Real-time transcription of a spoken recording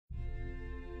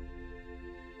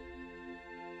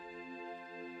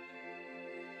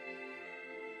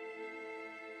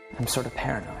I'm sort of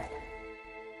paranoid.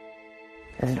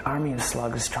 There's an army of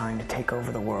slugs trying to take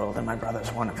over the world, and my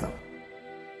brother's one of them.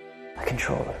 I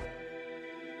control it.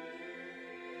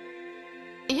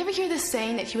 You ever hear this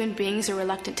saying that human beings are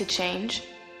reluctant to change?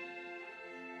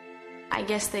 I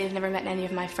guess they've never met any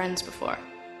of my friends before.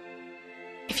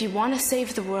 If you want to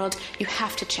save the world, you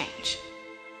have to change.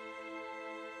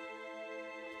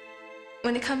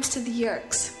 When it comes to the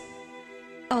Yeerks,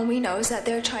 all we know is that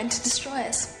they're trying to destroy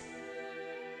us.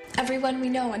 Everyone we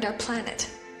know on our planet.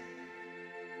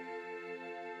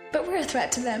 But we're a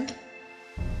threat to them.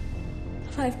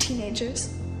 5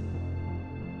 teenagers.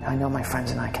 I know my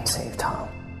friends and I can save Tom.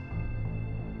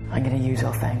 I'm gonna use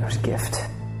Elthanger's gift.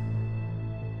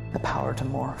 The power to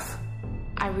morph.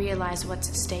 I realize what's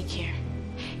at stake here.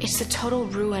 It's the total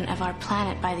ruin of our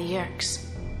planet by the Yeerks.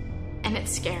 And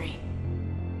it's scary.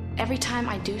 Every time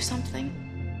I do something,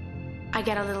 I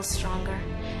get a little stronger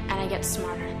and I get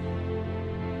smarter.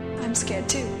 I'm scared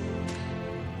too.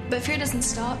 But fear doesn't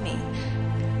stop me.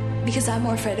 Because I'm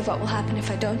more afraid of what will happen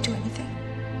if I don't do anything.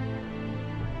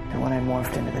 And when I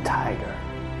morphed into the tiger,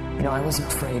 I wasn't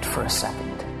afraid for a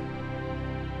second.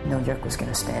 No Yeerk was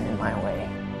gonna stand in my way.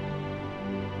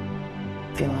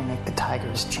 Feeling like the tiger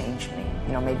has changed me,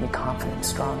 made me confident and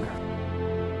stronger.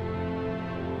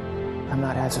 I'm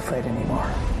not as afraid anymore.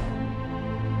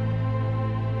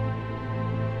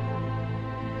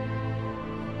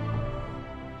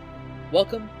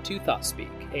 Welcome to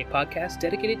ThoughtSpeak, a podcast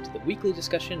dedicated to the weekly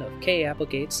discussion of K.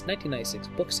 Applegate's 1996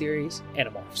 book series,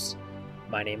 Animorphs.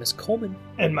 My name is Coleman.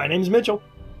 And my name's Mitchell.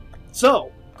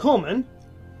 So, Coleman,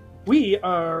 we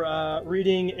are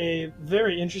reading a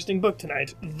very interesting book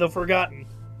tonight, The Forgotten.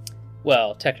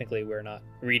 Well, technically we're not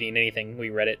reading anything. We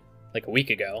read it like a week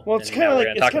ago. Well, it's kind of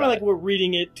like we're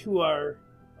reading it to our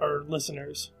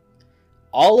listeners.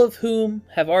 All of whom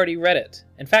have already read it.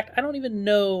 In fact, I don't even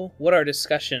know what our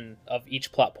discussion of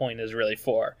each plot point is really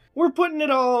for. We're putting it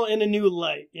all in a new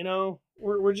light,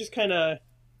 We're just kind of...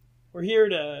 We're here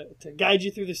to guide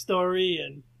you through the story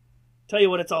and tell you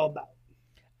what it's all about.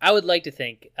 I would like to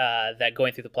think that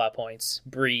going through the plot points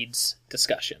breeds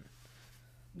discussion.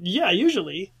 Yeah,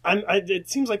 usually. It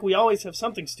seems like we always have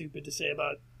something stupid to say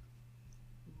about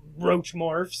roach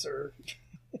morphs or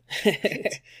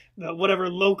whatever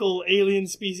local alien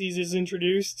species is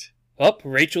introduced. Oh,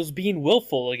 Rachel's being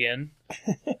willful again.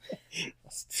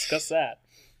 Let's discuss that.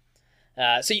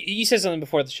 So you said something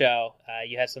before the show.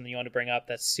 You had something you wanted to bring up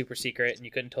that's super secret and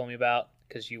you couldn't tell me about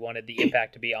because you wanted the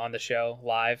impact to be on the show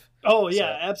live. Oh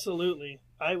yeah, absolutely.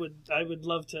 I would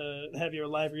love to have your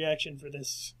live reaction for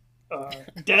this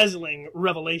dazzling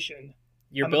revelation.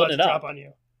 You're building it up. Drop on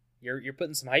you. You're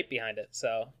putting some hype behind it,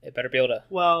 so it better be able to.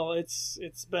 Well, it's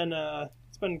been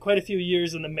quite a few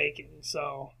years in the making,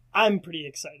 so I'm pretty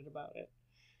excited about it.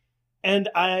 And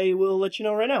I will let you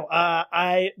know right now.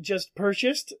 I just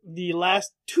purchased the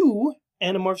last 2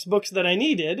 Animorphs books that I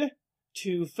needed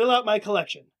to fill out my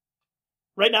collection.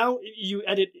 Right now, you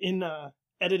edit in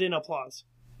applause.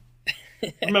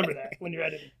 Remember that when you're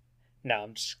editing. No,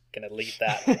 I'm just gonna leave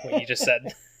that what you just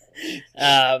said.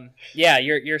 Yeah,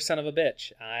 you're a son of a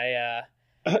bitch.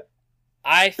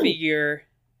 I figure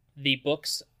the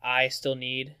books I still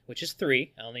need, which is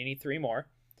 3. I only need 3 more.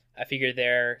 I figure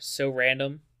they're so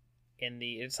random.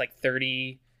 It's like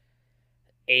 38,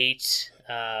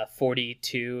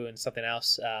 42, and something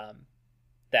else.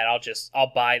 That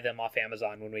I'll buy them off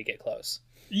Amazon when we get close.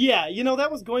 Yeah,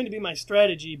 that was going to be my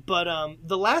strategy, but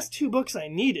the last 2 books I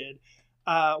needed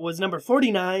was number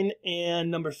 49 and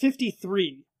number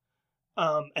 53.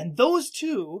 And those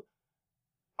 2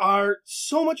 are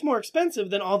so much more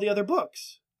expensive than all the other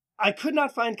books. I could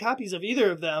not find copies of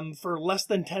either of them for less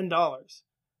than $10.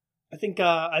 I think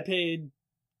I paid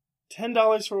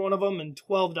 $10 for one of them and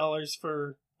 $12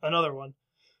 for another one.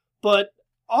 But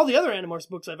all the other Animorphs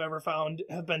books I've ever found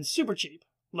have been super cheap,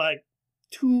 like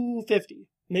 $2.50,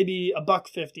 maybe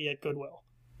 $1.50 at Goodwill.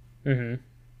 Mm-hmm.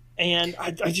 And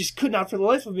I just could not for the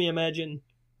life of me imagine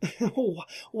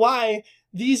why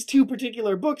these 2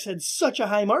 particular books had such a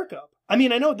high markup. I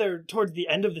mean, I know they're towards the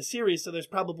end of the series, so there's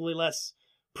probably less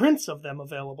prints of them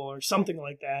available or something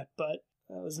like that, but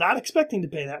I was not expecting to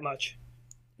pay that much.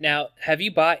 Now, have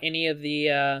you bought any of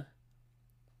the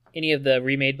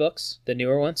remade books, the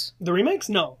newer ones? The remakes?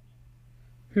 No.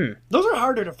 Those are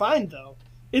harder to find, though.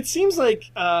 It seems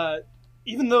like,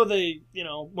 even though they,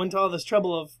 went to all this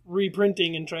trouble of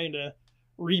reprinting and trying to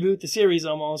reboot the series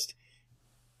almost,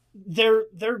 they're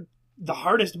the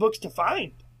hardest books to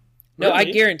find. No, really. I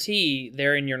guarantee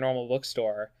they're in your normal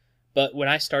bookstore. But when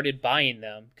I started buying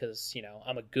them, because,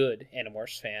 I'm a good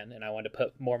Animorphs fan, and I wanted to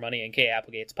put more money in K.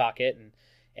 Applegate's pocket, and,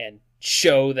 and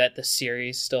show that the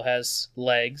series still has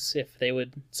legs if they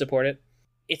would support it.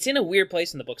 It's in a weird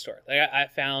place in the bookstore. Like I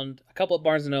found a couple at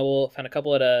Barnes & Noble, found a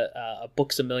couple at a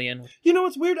Books A Million. You know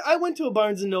what's weird? I went to a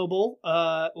Barnes & Noble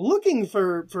looking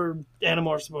for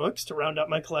Animorphs books to round out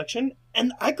my collection,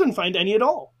 and I couldn't find any at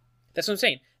all. That's what I'm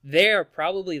saying. They're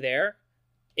probably there.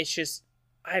 It's just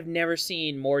I've never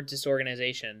seen more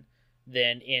disorganization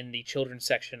than in the children's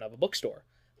section of a bookstore.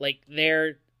 Like,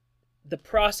 the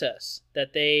process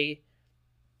that they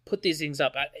put these things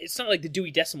up, it's not like the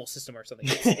Dewey Decimal System or something.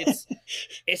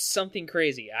 It's something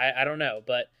crazy. I don't know,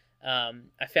 but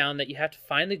I found that you have to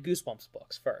find the Goosebumps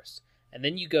books first, and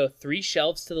then you go 3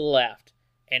 shelves to the left,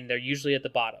 and they're usually at the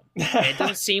bottom. And it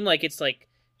doesn't seem like it's like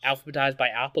alphabetized by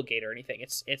Applegate or anything.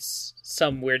 It's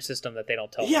some weird system that they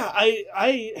don't tell. Yeah,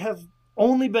 I have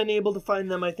only been able to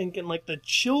find them, I think, in like the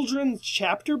children's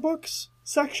chapter books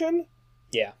section.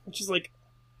 Yeah, which is like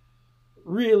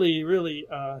really, really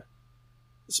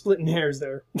splitting hairs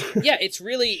there. Yeah,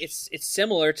 it's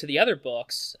similar to the other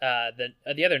books,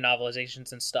 the other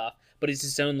novelizations and stuff, but it's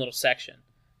its own little section,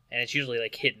 and it's usually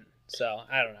like hidden. So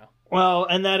I don't know. Well,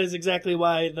 and that is exactly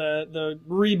why the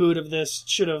reboot of this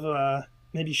should have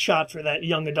maybe shot for that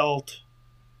young adult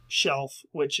shelf,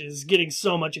 which is getting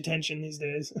so much attention these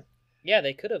days. Yeah,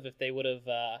 they could have if they would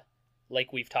have,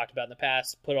 like we've talked about in the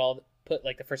past, put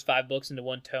like the first 5 books into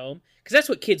one tome, because that's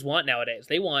what kids want nowadays.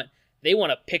 They want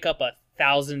to pick up a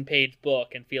 1,000-page book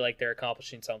and feel like they're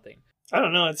accomplishing something. I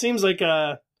don't know. It seems like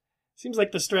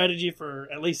the strategy for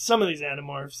at least some of these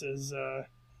Animorphs is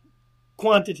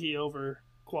quantity over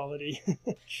quality.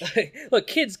 Look,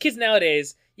 kids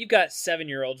nowadays, you've got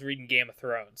 7-year-olds reading Game of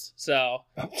Thrones, so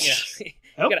you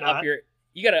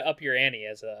gotta up your ante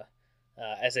as a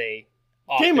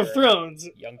author. Game of Thrones,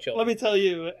 young children. let me tell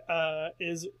you,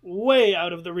 is way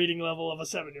out of the reading level of a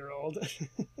 7-year-old.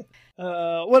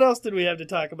 What else did we have to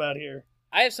talk about here?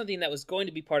 I have something that was going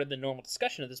to be part of the normal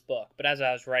discussion of this book, but as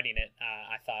I was writing it,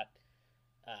 I thought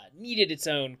needed its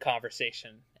own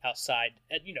conversation outside,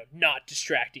 not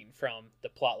distracting from the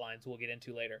plot lines we'll get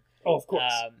into later. Oh, of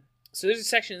course. So there's a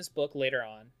section in this book later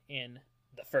on in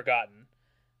The Forgotten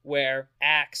where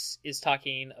Axe is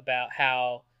talking about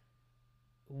how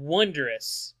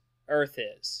wondrous Earth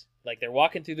is. Like, they're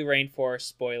walking through the rainforest,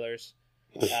 spoilers.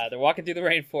 They're walking through the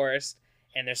rainforest,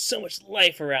 and there's so much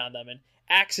life around them, and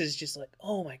Axe is just like,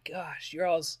 oh my gosh,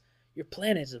 your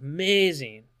planet is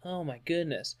amazing. Oh my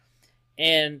goodness.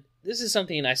 And this is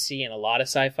something I see in a lot of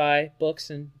sci-fi books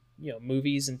and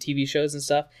movies and TV shows and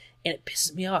stuff, and it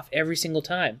pisses me off every single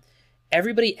time.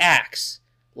 Everybody acts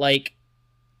like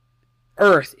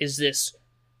Earth is this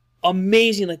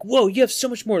amazing, like, whoa, you have so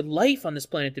much more life on this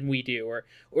planet than we do,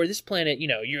 or this planet,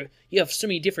 you have so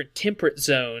many different temperate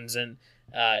zones, and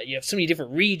you have so many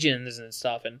different regions and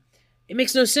stuff, and it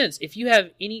makes no sense. If you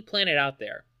have any planet out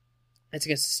there that's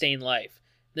going to sustain life,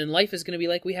 then life is going to be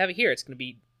like we have it here. It's going to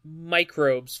be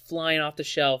microbes flying off the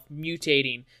shelf,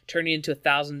 mutating, turning into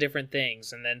 1,000 different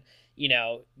things, and then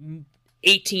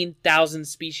 18,000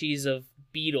 species of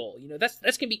beetle. That's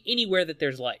going to be anywhere that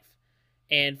there's life.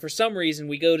 And for some reason,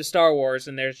 we go to Star Wars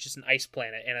and there's just an ice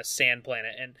planet and a sand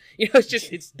planet, and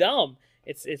it's dumb.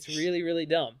 It's really, really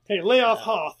dumb. Hey, lay off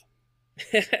Hoth.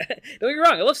 Don't get me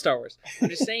wrong, I love Star Wars. I'm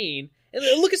just saying,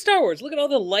 look at Star Wars. Look at all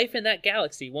the life in that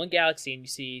galaxy. One galaxy, and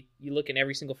you look in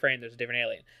every single frame, there's a different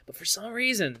alien. But for some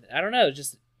reason, I don't know,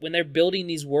 just when they're building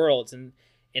these worlds and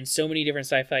in so many different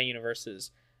sci-fi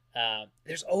universes,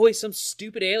 there's always some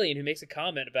stupid alien who makes a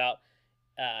comment about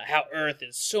how Earth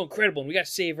is so incredible and we got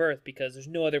to save Earth because there's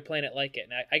no other planet like it.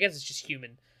 And I guess it's just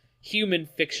human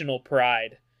fictional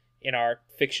pride in our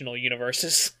fictional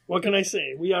universes. What can I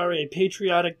say? We are a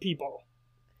patriotic people,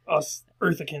 us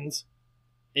Earthicans.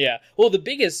 Yeah. Well, the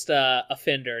biggest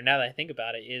offender, now that I think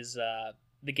about it, is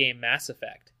the game Mass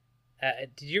Effect.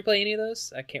 Did you play any of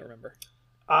those? I can't remember.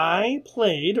 I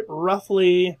played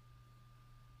roughly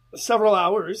several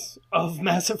hours of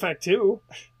Mass Effect 2.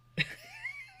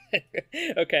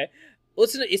 Okay. Well,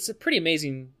 it's a pretty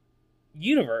amazing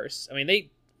universe. I mean, they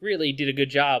really did a good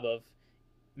job of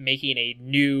making a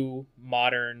new,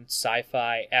 modern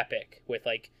sci-fi epic with,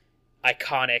 like,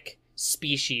 iconic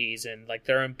species and, like,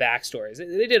 their own backstories. They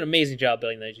did an amazing job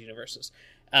building those universes.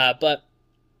 But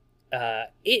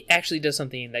it actually does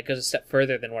something that goes a step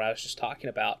further than what I was just talking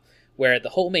about, where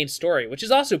the whole main story, which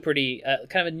is also pretty,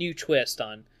 kind of a new twist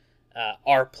on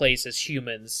our place as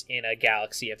humans in a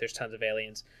galaxy if there's tons of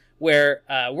aliens, where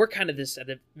we're kind of this, at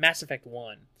the Mass Effect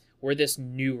 1, we're this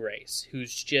new race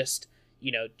who's just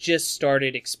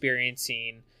started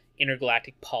experiencing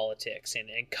intergalactic politics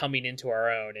and coming into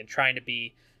our own and trying to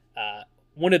be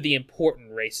one of the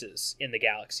important races in the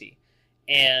galaxy.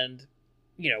 And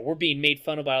we're being made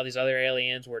fun of by all these other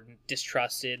aliens. We're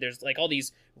distrusted. There's like all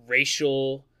these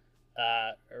racial,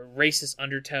 racist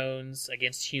undertones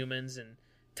against humans and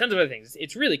tons of other things.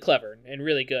 It's really clever and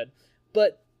really good.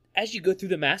 But as you go through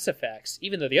the Mass Effects,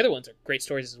 even though the other ones are great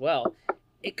stories as well,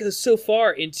 it goes so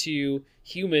far into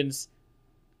humans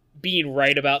being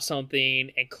right about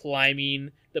something and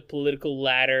climbing the political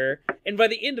ladder. And by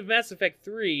the end of Mass Effect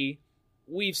 3,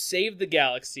 we've saved the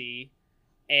galaxy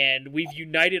and we've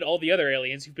united all the other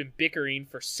aliens who've been bickering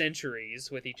for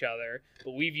centuries with each other,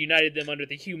 but we've united them under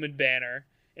the human banner.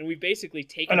 And we've basically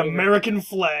taken an American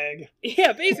flag.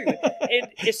 Yeah, basically. And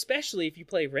especially if you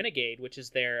play Renegade, which is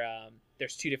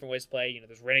there's two different ways to play.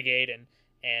 There's Renegade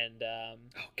and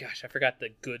oh gosh, I forgot the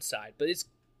good side. But it's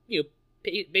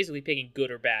basically picking good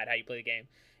or bad how you play the game.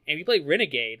 And if you play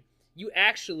Renegade, you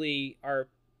actually are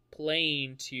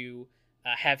playing to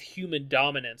have human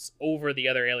dominance over the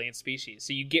other alien species.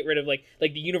 So you get rid of like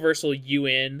the Universal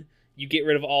UN. You get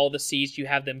rid of all the seats. You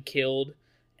have them killed.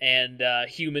 And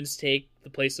humans take the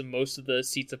place of most of the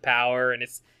seats of power, and it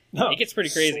gets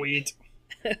pretty crazy. Sweet.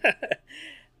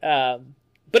 But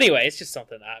anyway, it's just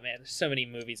something. Man, there's so many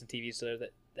movies and TV shows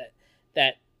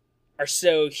that are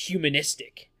so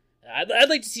humanistic. I'd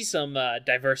like to see some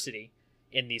diversity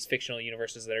in these fictional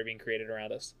universes that are being created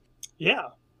around us. Yeah,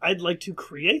 I'd like to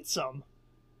create some.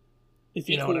 If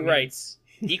you know what I mean. Rights,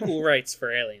 equal rights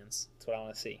for aliens. That's what I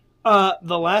want to see.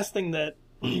 The last thing that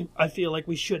I feel like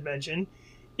we should mention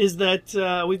is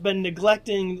that we've been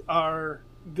neglecting our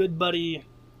good buddy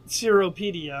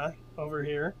Seropedia over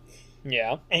here.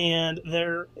 Yeah. And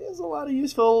there is a lot of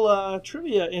useful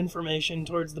trivia information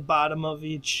towards the bottom of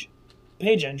each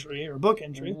page entry or book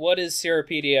entry. What has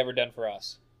Seropedia ever done for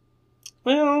us?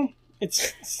 Well,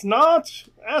 it's not...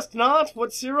 Ask not what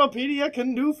Seropedia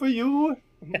can do for you,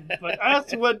 but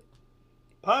ask what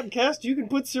podcast you can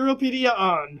put Seropedia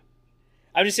on.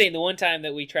 I'm just saying, the one time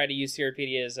that we tried to use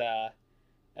Seropedia is...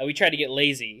 we tried to get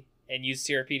lazy and use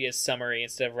Seropedia's summary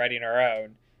instead of writing our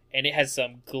own, and it has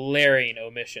some glaring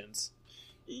omissions.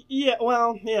 Yeah,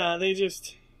 well, yeah, they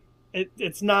just...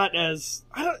 It's not as...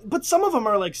 but some of them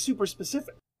are, like, super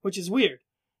specific, which is weird.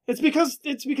 It's because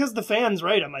the fans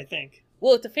write them, I think.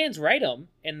 Well, if the fans write them,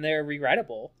 and they're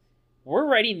rewritable, we're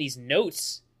writing these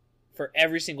notes for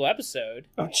every single episode.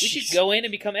 Oh, we should go in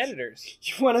and become editors.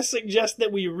 You want to suggest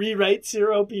that we rewrite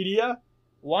Seropedia?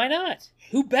 Why not?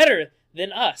 Who better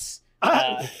than us,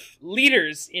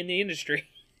 leaders in the industry?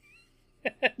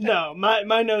 No,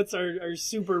 my notes are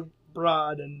super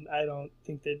broad, and I don't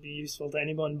think they'd be useful to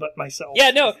anyone but myself.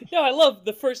 Yeah, no, I love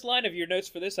the first line of your notes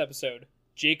for this episode.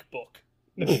 Jake Book.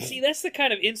 See, that's the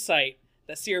kind of insight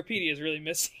that Seropedia is really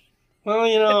missing.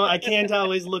 Well, I can't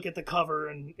always look at the cover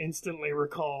and instantly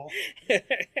recall.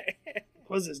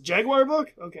 What is this, Jaguar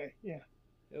Book? Okay, yeah.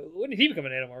 When did he become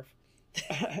an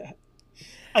Animorph?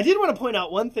 I did want to point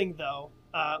out one thing, though,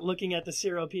 looking at the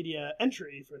Seropedia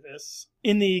entry for this.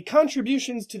 In the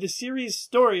contributions to the series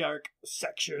story arc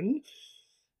section,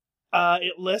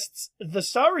 it lists the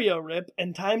Sario Rip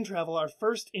and time travel are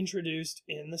first introduced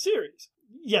in the series.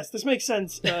 Yes, this makes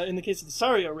sense in the case of the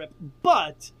Sario Rip,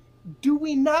 but do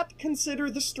we not consider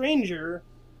The Stranger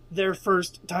their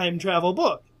first time travel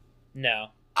book?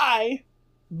 No. I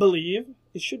believe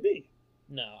it should be.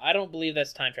 No, I don't believe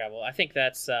that's time travel. I think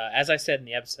that's, as I said in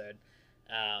the episode,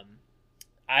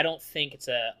 I don't think it's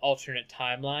an alternate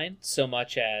timeline so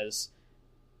much as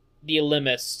the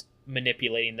Ellimist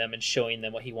manipulating them and showing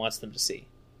them what he wants them to see.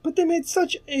 But they made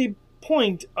such a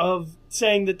point of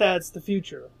saying that that's the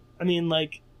future. I mean,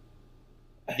 like...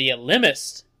 The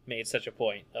Ellimist made such a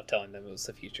point of telling them it was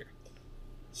the future.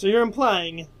 So you're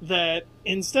implying that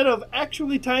instead of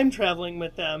actually time traveling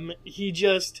with them, he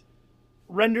just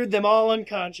rendered them all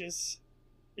unconscious.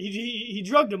 He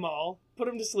drugged them all, put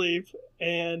them to sleep,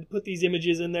 and put these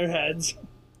images in their heads.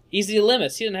 He's the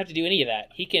Ellimist. He doesn't have to do any of that.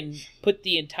 He can put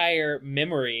the entire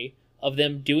memory of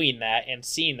them doing that and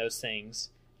seeing those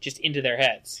things just into their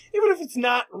heads. Even if it's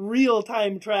not real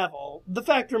time travel, the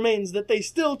fact remains that they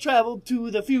still traveled to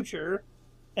the future,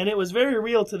 and it was very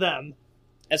real to them.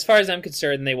 As far as I'm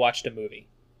concerned, they watched a movie.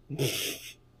 They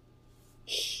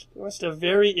watched a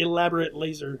very elaborate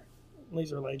laser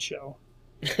light show.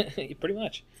 Pretty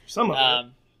much. Some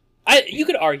of it. You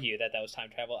could argue that was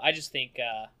time travel. I just think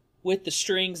with the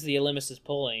strings the Ellimist is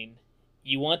pulling,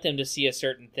 you want them to see a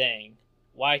certain thing.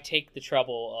 Why take the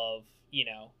trouble of,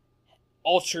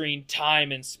 altering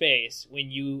time and space when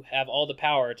you have all the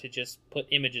power to just put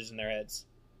images in their heads?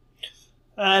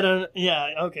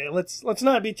 Okay, let's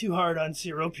not be too hard on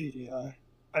Seropedia.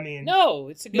 I mean... No,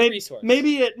 it's a good resource.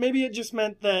 Maybe it just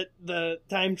meant that the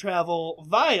time travel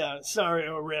via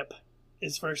Sario Rip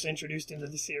is first introduced into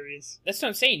the series. That's what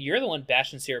I'm saying. You're the one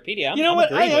bashing Seropedia. You know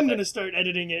what? I am going to start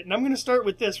editing it, and I'm going to start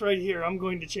with this right here. I'm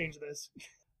going to change this.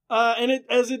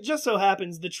 As it just so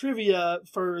happens, the trivia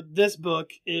for this book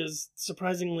is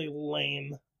surprisingly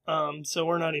lame. So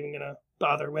we're not even going to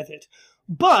bother with it.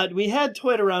 But we had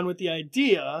toyed around with the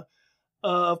idea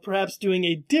of perhaps doing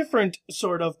a different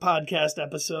sort of podcast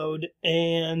episode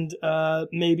and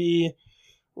maybe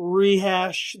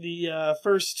rehash the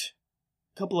first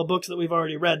couple of books that we've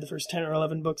already read, the first 10 or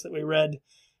 11 books that we read,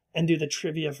 and do the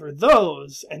trivia for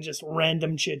those and just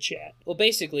random chit-chat. Well,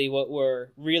 basically what we're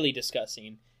really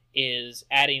discussing is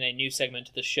adding a new segment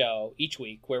to the show each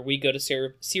week where we go to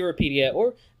Seropedia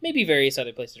or maybe various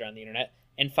other places around the internet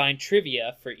and find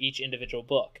trivia for each individual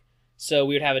book. So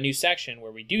we would have a new section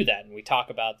where we do that and we talk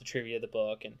about the trivia of the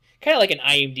book and kind of like an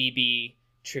IMDb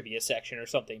trivia section or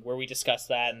something where we discuss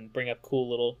that and bring up cool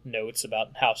little notes about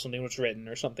how something was written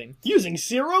or something. Using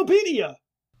Seropedia!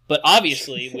 But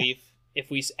obviously, if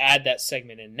we add that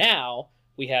segment in now,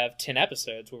 we have 10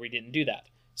 episodes where we didn't do that.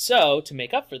 So, to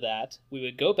make up for that, we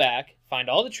would go back, find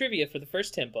all the trivia for the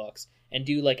first 10 books, and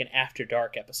do like an After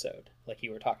Dark episode, like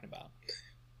you were talking about.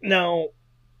 Now,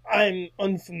 I'm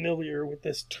unfamiliar with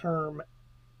this term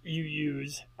you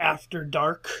use, After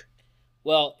Dark.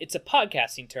 Well, it's a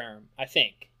podcasting term, I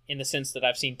think, in the sense that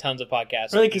I've seen tons of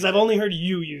podcasts. Really? Because I've only heard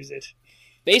you use it.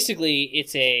 Basically,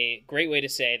 it's a great way to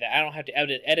say that I don't have to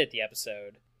edit the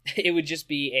episode. It would just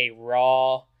be a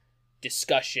raw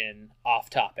discussion off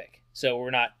topic. So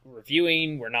we're not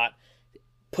reviewing, we're not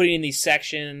putting in these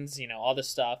sections, all this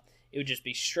stuff. It would just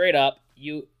be straight up,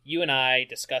 you and I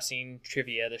discussing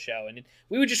trivia of the show. And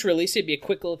we would just release it. It'd be a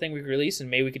quick little thing we could release, and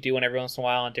maybe we could do one every once in a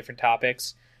while on different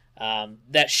topics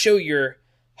that show your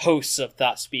hosts of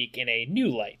ThoughtSpeak in a new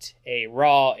light, a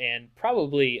raw and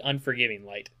probably unforgiving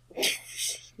light.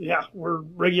 Yeah, we're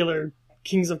regular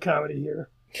kings of comedy here.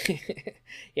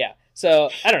 Yeah, so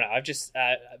I don't know. I've just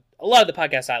a lot of the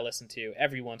podcasts I listen to,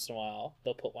 every once in a while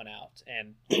they'll put one out,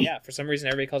 and yeah, for some reason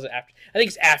everybody calls it after. I think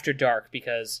it's After Dark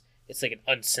because it's like an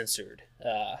uncensored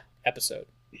episode.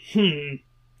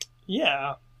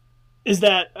 Yeah, is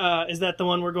that the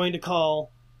one we're going to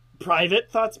call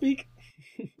Private ThoughtSpeak?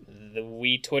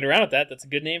 We toyed around with that. That's a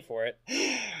good name for it.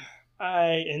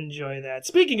 I enjoy that.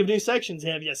 Speaking of new sections,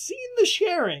 have you seen The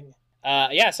Sharing?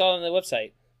 Yeah, I saw it on the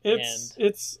website.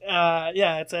 It's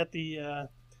at the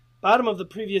bottom of the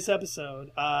previous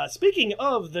episode. Speaking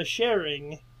of The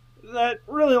Sharing, that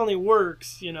really only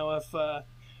works, if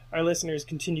our listeners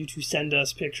continue to send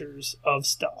us pictures of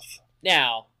stuff.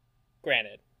 Now,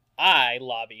 granted, I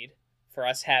lobbied for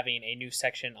us having a new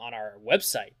section on our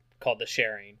website called The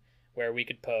Sharing, where we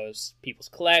could post people's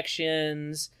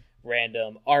collections,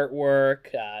 random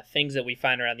artwork, things that we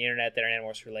find around the internet that are Animal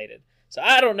Wars related. So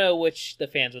I don't know which the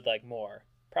fans would like more.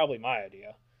 Probably my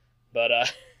idea, but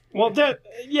well,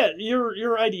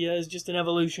 your idea is just an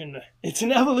evolution. It's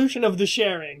an evolution of The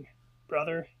Sharing,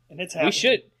 brother, and it's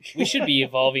happening. We should be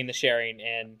evolving The Sharing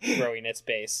and growing its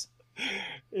base.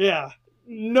 Yeah,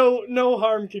 no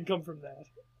harm can come from that.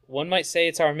 One might say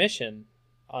it's our mission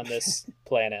on this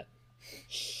planet.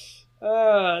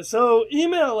 So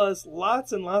email us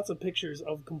lots and lots of pictures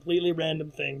of completely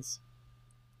random things,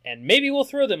 and maybe we'll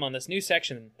throw them on this new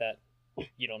section that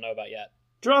you don't know about yet.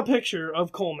 Draw a picture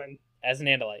of Coleman as an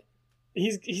Andalite.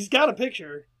 He's got a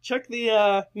picture. Check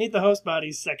the Meet the Host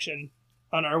Bodies section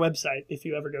on our website if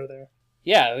you ever go there.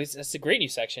 Yeah, it's a great new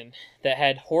section that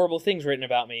had horrible things written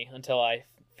about me until I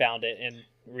found it and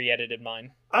re-edited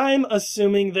mine. I'm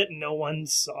assuming that no one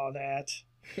saw that.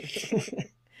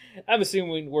 I'm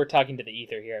assuming we're talking to the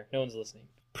ether here. No one's listening.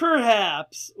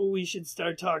 Perhaps we should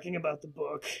start talking about the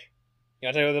book. You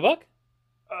want to talk about the book?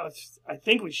 I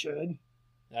think we should.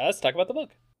 Let's talk about the book.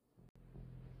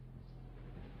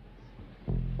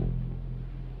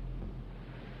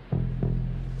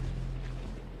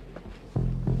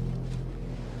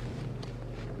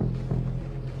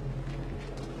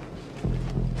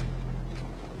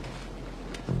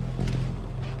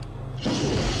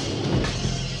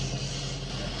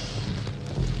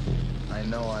 I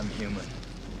know I'm human.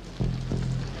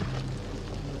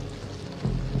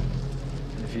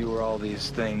 And if you were all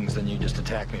these things, then you just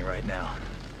attack me right now.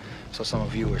 So some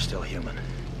of you are still human.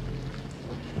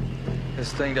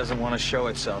 This thing doesn't want to show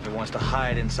itself. It wants to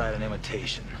hide inside an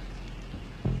imitation.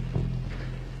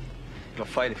 It'll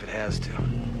fight if it has to.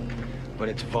 But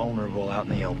it's vulnerable out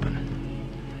in the open.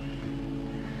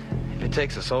 If it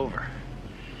takes us over,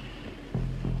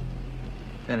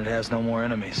 then it has no more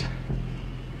enemies.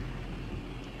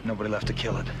 Nobody left to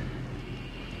kill it.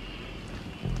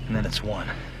 And then it's won.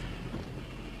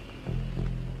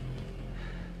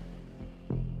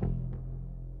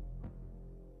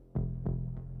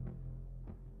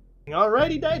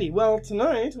 Alrighty dighty. Well,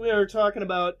 tonight we are talking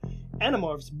about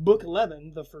Animorphs Book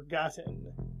 11, The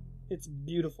Forgotten. It's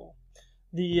beautiful.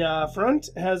 The front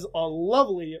has a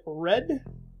lovely red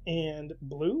and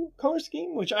blue color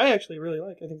scheme, which I actually really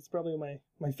like. I think it's probably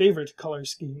my favorite color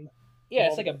scheme. Yeah,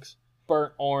 it's like a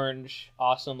burnt orange,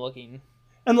 awesome looking.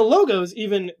 And the logo's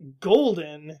even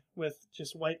golden with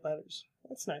just white letters.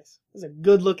 That's nice. It's a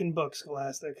good looking book,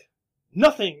 Scholastic.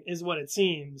 Nothing is what it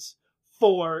seems.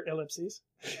 4 ellipses.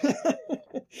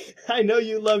 I know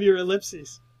you love your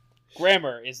ellipses.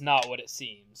 Grammar is not what it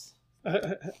seems.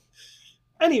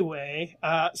 Anyway,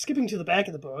 skipping to the back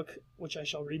of the book, which I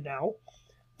shall read now,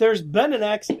 there's been an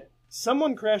accident.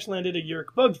 Someone crash-landed a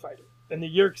Yeerk bug fighter, and the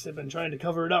Yeerks have been trying to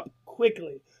cover it up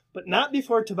quickly, but not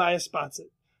before Tobias spots it.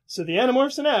 So the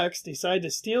Animorphs and Axe decide to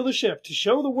steal the ship to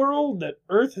show the world that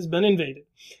Earth has been invaded.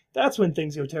 That's when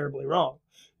things go terribly wrong.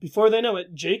 Before they know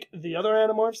it, Jake, the other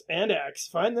Animorphs, and Axe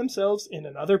find themselves in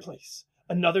another place,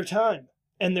 another time,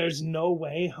 and there's no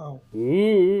way home.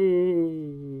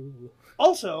 Ooh.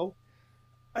 Also,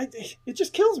 it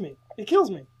just kills me. It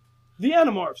kills me. The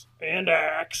Animorphs and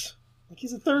Axe. Like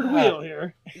he's a third wheel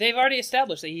here. They've already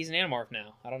established that he's an Animorph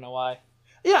now. I don't know why.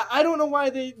 Yeah, I don't know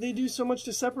why they do so much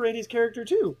to separate his character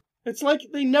too. It's like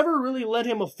they never really let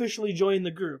him officially join the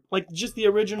group. Like just the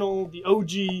original, the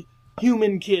OG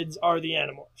human kids are the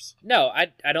Animorphs. No,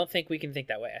 I don't think we can think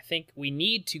that way. I think we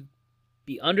need to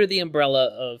be under the umbrella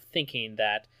of thinking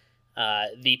that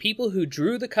the people who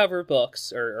drew the cover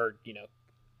books or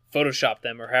photoshopped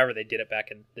them or however they did it back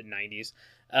in the 90s,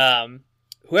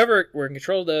 whoever were in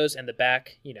control of those and the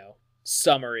back,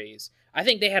 summaries, I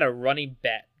think they had a running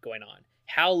bet going on.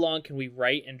 How long can we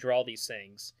write and draw these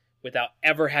things without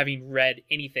ever having read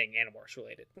anything Animorphs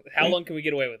related? How long can we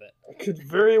get away with it? It could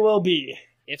very well be.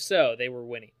 If so, they were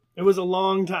winning. It was a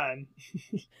long time.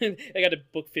 They got to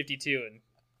book 52 and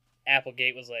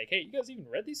Applegate was like, hey, you guys even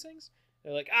read these things?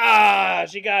 They're like,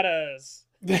 she got us.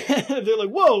 They're like,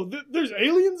 whoa, there's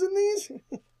aliens in these?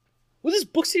 What is this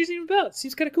book series even about?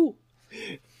 Seems kind of cool.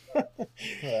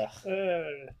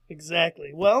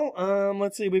 Exactly. Well,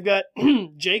 let's see. We've got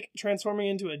Jake transforming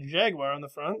into a jaguar on the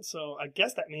front, so I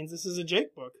guess that means this is a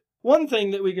Jake book. One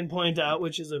thing that we can point out,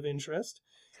 which is of interest,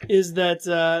 is that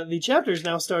the chapters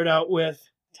now start out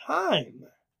with time.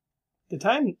 The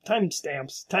time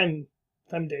stamps, time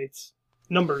dates,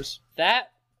 numbers.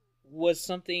 That was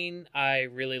something I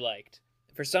really liked.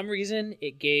 For some reason,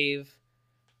 it gave,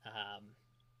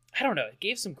 it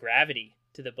gave some gravity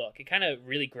to the book. It kind of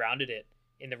really grounded it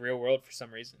in the real world for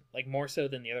some reason, like more so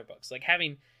than the other books. Like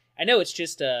I know it's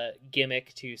just a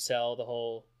gimmick to sell the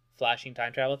whole flashing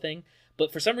time travel thing,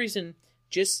 but for some reason,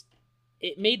 just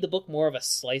it made the book more of a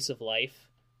slice of life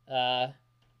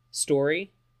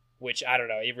story, which I don't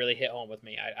know, it really hit home with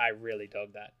me. I really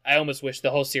dug that. I almost wish the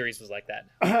whole series was like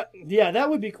that. Yeah, that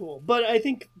would be cool. But I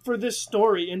think for this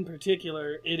story in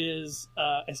particular, it is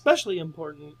especially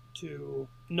important to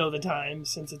know the time,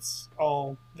 since it's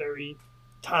all very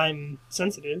time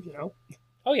sensitive,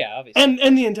 Oh yeah, obviously.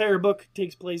 And the entire book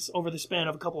takes place over the span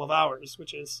of a couple of hours,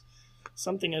 which is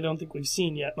something I don't think we've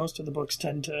seen yet. Most of the books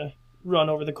tend to run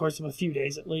over the course of a few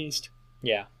days at least.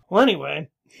 Yeah. Well, anyway,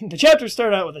 the chapters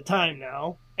start out with a time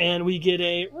now, and we get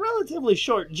a relatively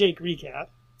short Jake recap.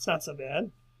 It's not so bad.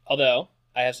 Although,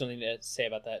 I have something to say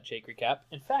about that Jake recap.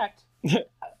 In fact,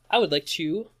 I would like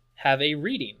to have a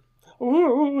reading.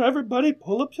 Ooh, everybody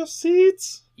pull up your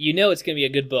seats. You know it's going to be a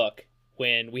good book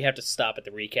when we have to stop at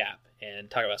the recap and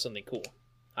talk about something cool,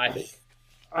 I think.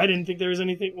 I didn't think there was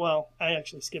anything... Well, I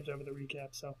actually skipped over the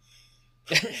recap, so...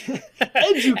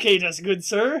 Educate us, good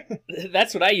sir.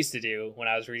 That's what I used to do when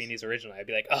I was reading these originally. I'd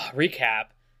be like, recap,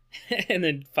 and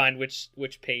then find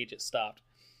which page it stopped.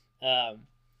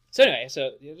 So anyway, I just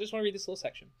want to read this little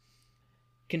section.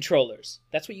 Controllers.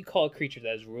 That's what you call a creature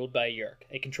that is ruled by a Yeerk,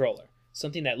 a controller.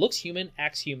 Something that looks human,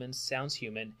 acts human, sounds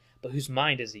human, but whose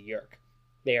mind is a Yeerk.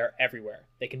 They are everywhere.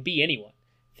 They can be anyone.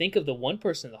 Think of the one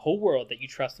person in the whole world that you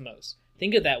trust the most.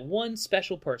 Think of that one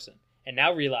special person, and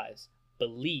now realize,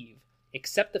 believe,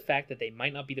 accept the fact that they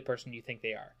might not be the person you think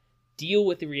they are. Deal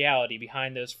with the reality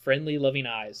behind those friendly, loving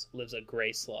eyes lives a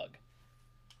gray slug.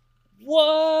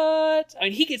 What? I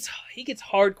mean, he gets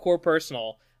hardcore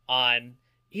personal on...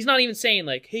 He's not even saying,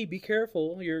 like, hey, be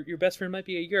careful, your best friend might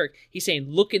be a Yeerk. He's saying,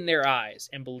 look in their eyes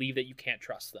and believe that you can't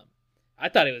trust them. I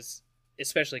thought it was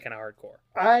especially kind of hardcore.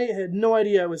 I had no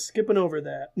idea I was skipping over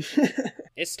that.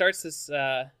 It starts this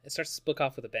book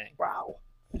off with a bang. Wow.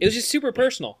 It was just super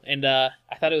personal, and I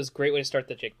thought it was a great way to start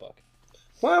the Jake book.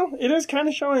 Well, it is kind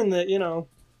of showing that,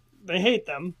 they hate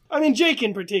them. I mean, Jake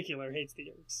in particular hates the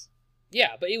Yeerks.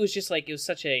 Yeah, but it was just like, it was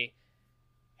such a,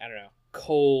 I don't know,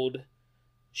 cold,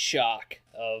 shock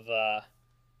of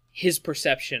his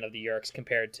perception of the Yeerks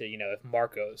compared to, if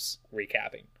Marco's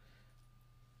recapping.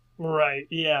 Right,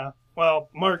 yeah. Well,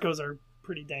 Marcos are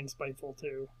pretty dang spiteful,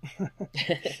 too.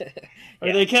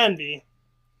 Or they can be.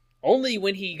 Only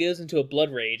when he goes into a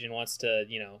blood rage and wants to,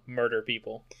 murder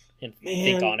people and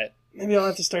think on it. Maybe I'll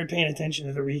have to start paying attention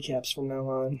to the recaps from now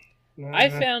on. I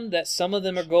found that some of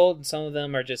them are gold and some of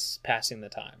them are just passing the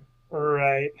time.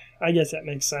 Right. I guess that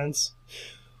makes sense.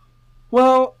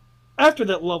 Well, after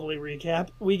that lovely recap,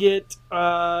 we get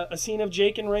a scene of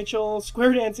Jake and Rachel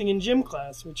square dancing in gym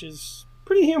class, which is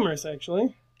pretty humorous,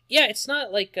 actually. Yeah, it's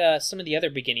not like some of the other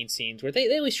beginning scenes where they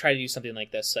always try to do something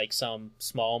like this, like some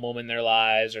small moment in their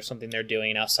lives or something they're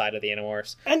doing outside of the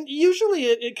Animorphs. And usually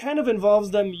it kind of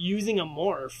involves them using a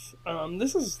morph.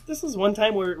 This is one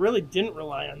time where it really didn't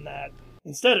rely on that.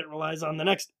 Instead, it relies on the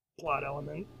next plot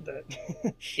element that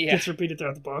gets repeated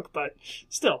throughout the book, but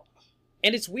still.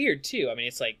 And it's weird, too. I mean,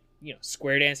 it's like,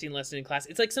 square dancing lesson in class.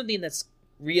 It's like something that's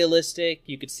realistic.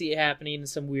 You could see it happening in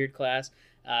some weird class.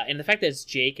 And the fact that it's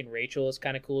Jake and Rachel is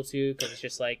kind of cool too, because it's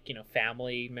just like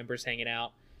family members hanging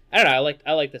out. I don't know.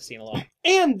 I like this scene a lot.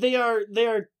 And they are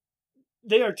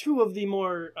two of the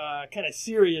more kind of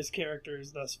serious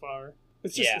characters thus far.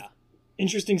 It's just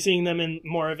interesting seeing them in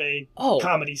more of a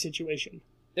comedy situation.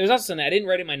 There was also something I didn't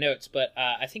write in my notes, but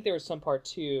I think there was some part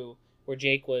too where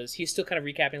he's still kind of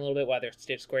recapping a little bit while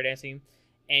they're square dancing,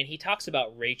 and he talks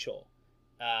about Rachel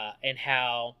and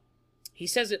how. He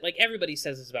says it like everybody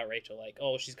says this about Rachel, like,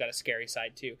 oh, she's got a scary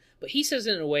side too. But he says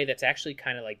it in a way that's actually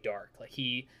kind of like dark. Like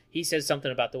he says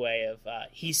something about the way of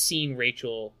he's seen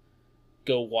Rachel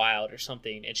go wild or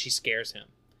something, and she scares him.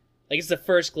 Like it's the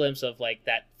first glimpse of like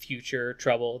that future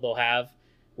trouble they'll have,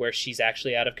 where she's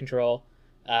actually out of control.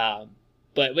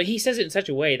 But he says it in such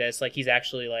a way that it's like he's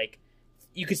actually like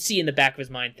you could see in the back of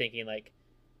his mind thinking like,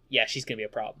 yeah, she's gonna be a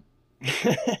problem.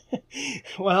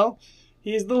 Well.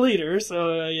 He's the leader,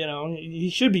 so, he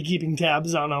should be keeping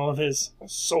tabs on all of his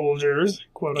soldiers,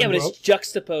 quote unquote. Yeah, but it's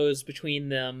juxtaposed between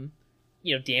them,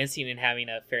 dancing and having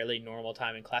a fairly normal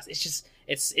time in class. It's just,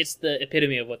 it's the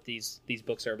epitome of what these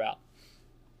books are about.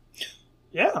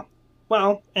 Yeah.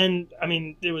 Well, and, I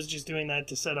mean, it was just doing that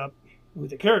to set up who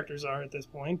the characters are at this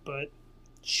point, but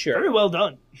sure, very well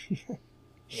done.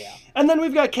 Yeah. And then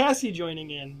we've got Cassie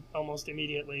joining in almost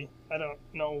immediately. I don't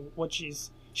know what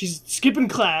she's skipping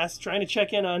class, trying to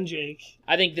check in on Jake.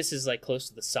 I think this is like close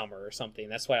to the summer or something.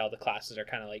 That's why all the classes are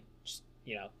kind of like, just,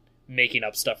 making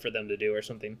up stuff for them to do or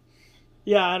something.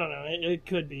 Yeah, I don't know. It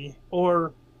could be.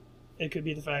 Or it could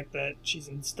be the fact that she's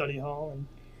in study hall and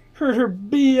heard her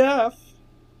BF,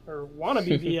 or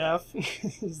wannabe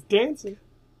BF, is dancing.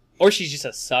 Or she's just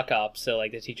a suck up, so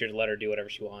like the teacher let her do whatever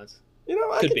she wants.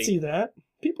 I could see that.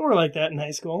 People were like that in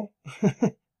high school.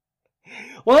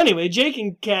 Well, anyway, Jake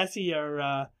and Cassie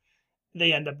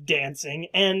they end up dancing,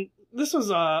 and this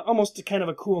was almost a kind of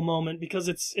a cool moment because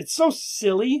it's so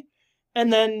silly,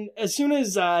 and then as soon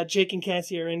as Jake and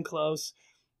Cassie are in close,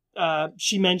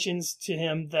 she mentions to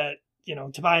him that,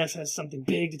 Tobias has something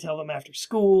big to tell them after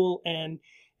school, and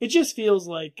it just feels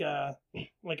like a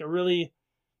really,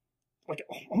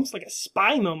 almost like a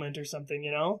spy moment or something,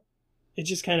 It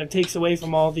just kind of takes away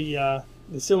from all the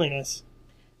silliness.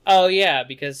 Oh, yeah,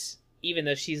 because even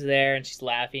though she's there and she's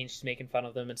laughing, she's making fun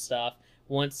of them and stuff,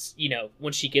 once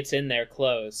she gets in their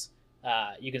clothes,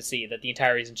 you can see that the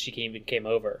entire reason she came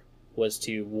over was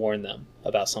to warn them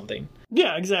about something.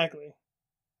 Yeah, exactly.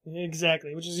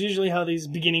 Which is usually how these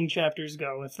beginning chapters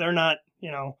go. If they're not,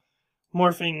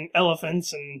 morphing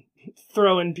elephants and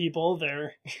throwing people,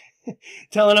 they're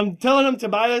telling them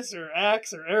Tobias or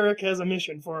Axe or Eric has a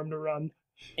mission for him to run.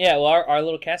 Yeah, well, our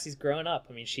little Cassie's growing up.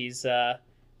 I mean, she's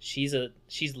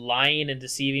lying and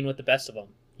deceiving with the best of them,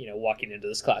 walking into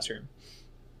this classroom.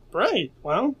 Right.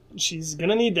 Well, she's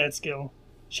gonna need that skill.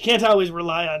 She can't always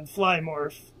rely on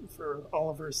Flymorph for all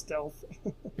of her stealth.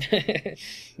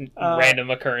 Random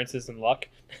occurrences and luck.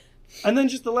 And then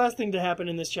just the last thing to happen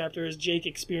in this chapter is Jake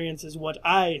experiences what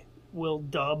I will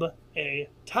dub a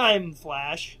time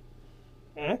flash.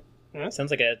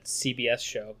 Sounds like a CBS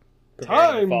show.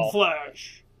 Time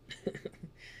flash.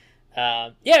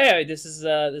 Yeah. This is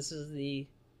the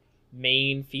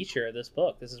main feature of this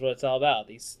book. This is what it's all about.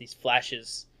 These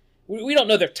flashes. We don't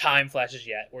know they're time flashes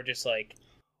yet. We're just like.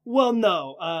 Well,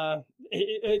 no.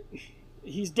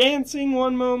 He's dancing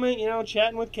one moment,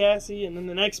 chatting with Cassie, and then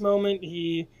the next moment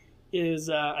he is,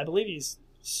 I believe he's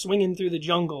swinging through the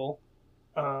jungle.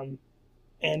 And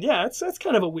yeah, that's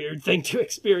kind of a weird thing to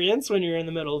experience when you're in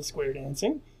the middle of square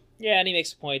dancing. Yeah, and he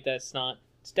makes a point that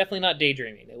it's definitely not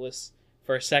daydreaming. It was,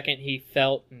 for a second, he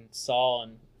felt and saw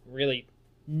and really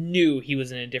knew he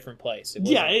was in a different place.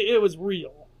 It was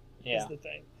real. is the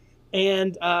thing.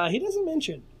 And he doesn't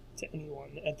mention to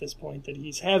anyone at this point that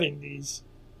he's having these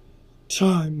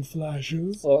time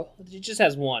flashes. Well, he just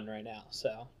has one right now,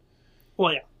 so.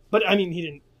 Well, yeah. But, I mean, he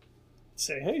didn't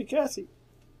say, hey, Cassie,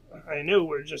 I know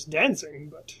we're just dancing,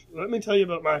 but let me tell you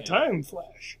about my time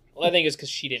flash. Well, I think it's because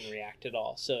she didn't react at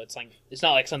all, so it's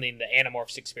not like something the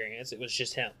Animorphs experienced. It was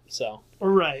just him, so.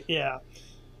 Right, yeah.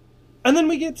 And then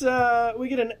we get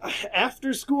an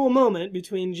after-school moment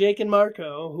between Jake and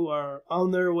Marco, who are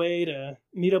on their way to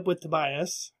meet up with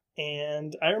Tobias.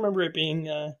 And I remember it being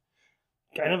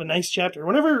kind of a nice chapter.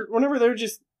 Whenever they're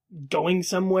just going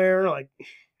somewhere, like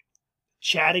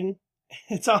chatting,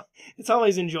 it's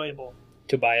always enjoyable.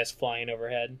 Tobias flying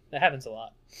overhead. That happens a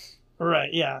lot.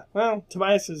 Right, yeah. Well,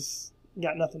 Tobias has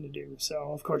got nothing to do,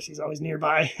 so of course he's always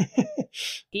nearby.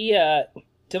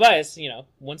 Tobias,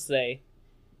 once they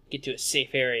get to a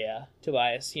safe area,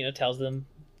 Tobias, tells them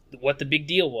what the big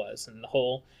deal was and the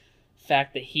whole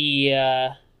fact that he,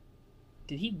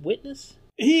 did he witness?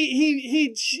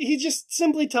 He just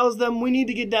simply tells them we need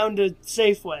to get down to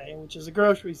Safeway, which is a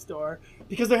grocery store,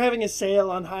 because they're having a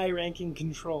sale on high-ranking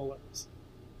controllers.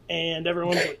 And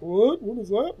everyone's like, what? What does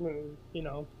that mean?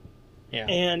 Yeah.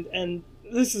 And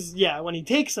this is, when he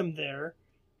takes them there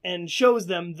and shows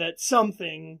them that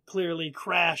something clearly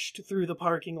crashed through the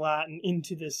parking lot and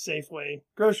into this Safeway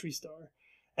grocery store.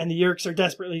 And the Yeerks are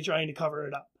desperately trying to cover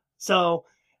it up. So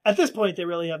at this point, they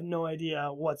really have no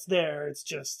idea what's there. It's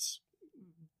just,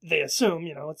 they assume,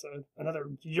 it's another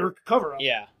Yeerk cover-up.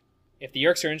 Yeah. If the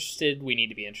Yeerks are interested, we need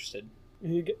to be interested.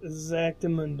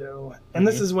 Exactamundo. And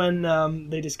this is when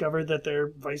they discovered that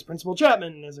their Vice Principal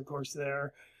Chapman is, of course,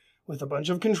 there with a bunch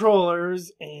of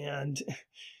controllers, and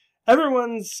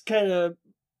everyone's kind of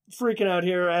freaking out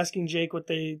here, asking Jake what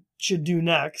they should do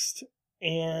next,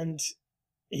 and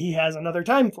he has another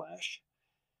time flash.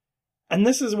 And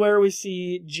this is where we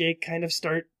see Jake kind of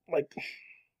start,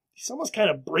 he's almost kind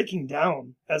of breaking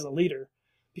down as a leader,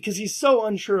 because he's so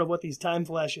unsure of what these time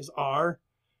flashes are,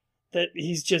 that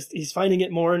he's finding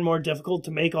it more and more difficult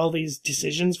to make all these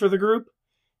decisions for the group,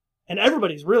 and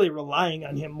everybody's really relying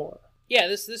on him more. Yeah,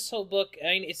 this whole book,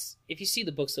 I mean, if you see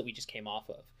the books that we just came off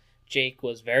of, Jake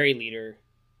was very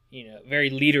very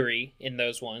leadery in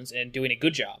those ones and doing a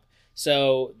good job.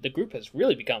 So the group has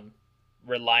really become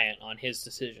reliant on his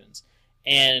decisions.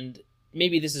 And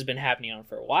maybe this has been happening on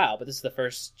for a while, but this is the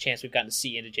first chance we've gotten to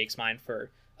see into Jake's mind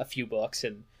for a few books,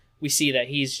 and we see that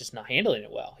he's just not handling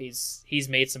it well. He's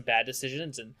made some bad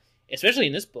decisions, and especially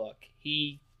in this book,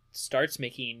 he starts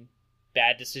making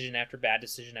bad decision after bad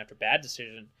decision after bad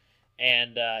decision.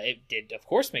 And it did, of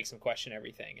course, make him question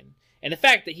everything. And the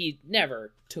fact that he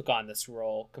never took on this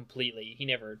role completely, he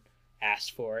never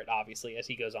asked for it, obviously, as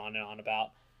he goes on and on about.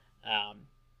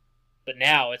 But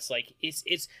now it's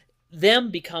it's them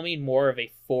becoming more of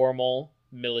a formal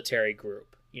military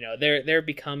group. They're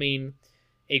becoming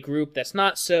a group that's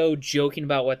not so joking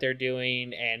about what they're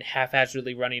doing and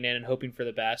haphazardly running in and hoping for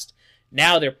the best.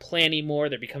 Now they're planning more,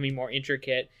 they're becoming more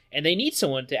intricate, and they need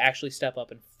someone to actually step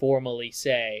up and formally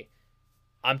say,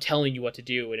 I'm telling you what to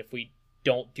do, and if we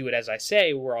don't do it as I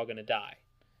say, we're all going to die.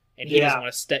 And he doesn't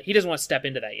want to step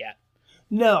into that yet.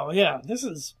 No, yeah, this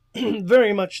is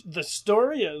very much the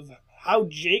story of how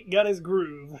Jake got his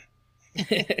groove.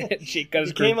 Jake got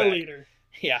his became groove a back. leader.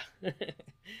 Yeah.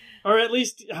 Or at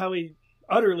least how he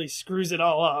utterly screws it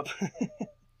all up.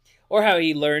 Or how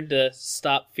he learned to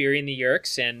stop fearing the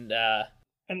Yeerks and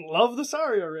love the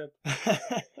Sario Rip.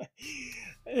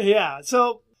 Yeah,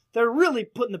 so they're really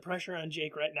putting the pressure on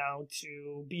Jake right now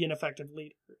to be an effective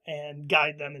leader and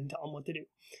guide them and tell them what to do.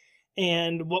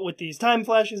 And what with these time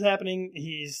flashes happening,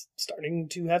 he's starting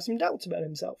to have some doubts about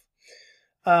himself.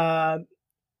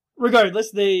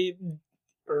 Regardless,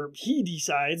 he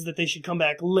decides that they should come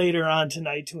back later on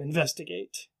tonight to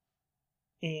investigate.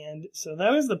 And so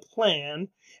that is the plan.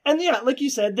 And yeah, like you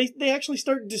said, they actually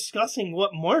start discussing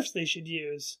what morphs they should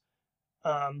use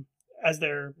as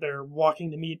they're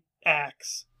walking to meet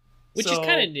Axe. Which is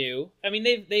kind of new. I mean,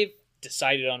 they've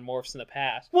decided on morphs in the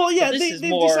past. Well, yeah, they've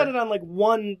decided on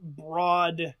one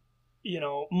broad,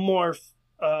 morph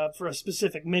for a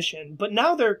specific mission. But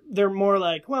now they're more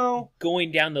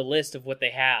going down the list of what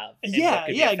they have. Yeah,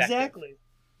 exactly.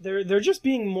 They're just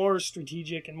being more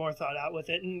strategic and more thought out with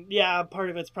it. And yeah, part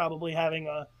of it's probably having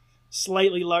a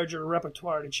slightly larger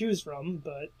repertoire to choose from,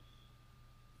 but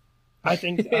I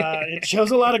think it shows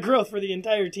a lot of growth for the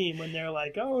entire team when they're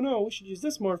like, oh no, we should use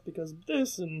this morph because of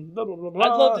this and blah blah blah blah.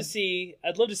 I'd love to see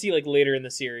later in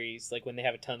the series, when they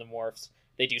have a ton of morphs,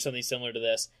 they do something similar to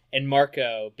this. And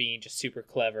Marco, being just super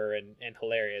clever and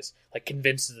hilarious, like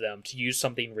convinces them to use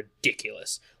something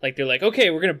ridiculous. Like they're like,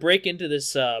 okay, we're gonna break into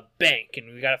this bank,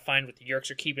 and we gotta find what the Yeerks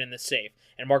are keeping in the safe.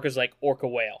 And Marco's like, orca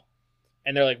whale.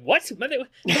 And they're like, what?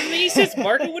 He says,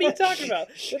 Marco, what are you talking about?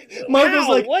 Marco's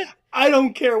like, what? I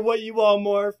don't care what you all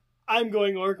morph. I'm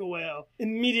going orca whale.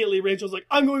 Immediately, Rachel's like,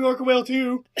 I'm going orca whale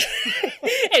too.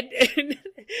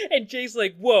 and Jake's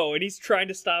like, whoa, and he's trying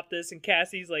to stop this, and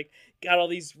Cassie's like, got all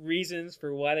these reasons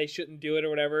for why they shouldn't do it or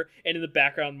whatever, and in the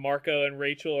background, Marco and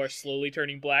Rachel are slowly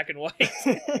turning black and white,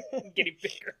 getting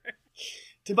bigger.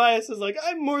 Tobias is like,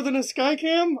 I'm more than a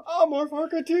skycam. I'll morph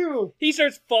orca too. He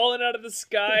starts falling out of the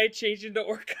sky, changing to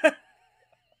orca.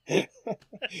 Yeah,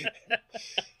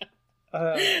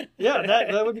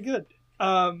 that would be good.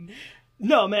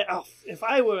 No, man. If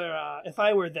I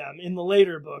were them in the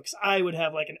later books, I would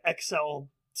have like an Excel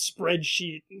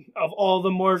spreadsheet of all the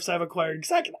morphs I've acquired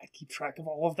because I keep track of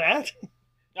all of that.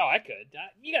 Oh, I could.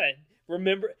 You gotta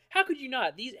remember. How could you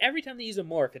not? Every time they use a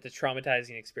morph, it's a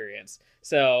traumatizing experience.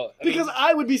 So because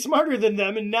I would be smarter than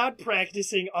them and not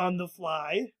practicing on the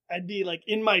fly. I'd be like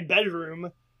in my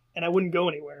bedroom, and I wouldn't go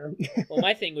anywhere. Well,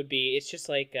 my thing would be it's just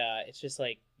like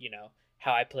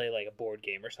how I play like a board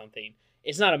game or something.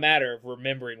 It's not a matter of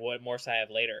remembering what morphs I have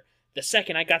later. The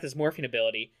second I got this morphing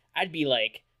ability, I'd be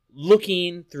like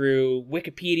looking through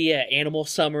Wikipedia animal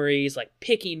summaries, like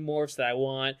picking morphs that I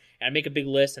want, and I make a big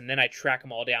list, and then I track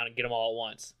them all down and get them all at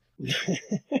once.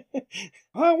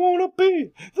 I want to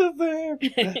be the very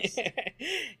best.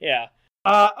 Yeah.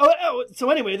 So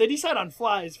anyway, they decide on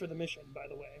flies for the mission, by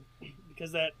the way,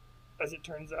 because that, as it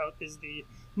turns out, is the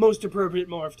most appropriate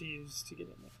morph to use to get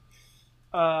in there.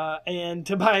 And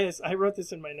Tobias, I wrote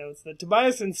this in my notes, that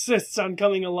Tobias insists on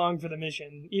coming along for the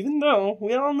mission, even though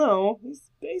we all know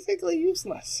he's basically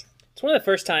useless. It's one of the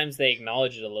first times they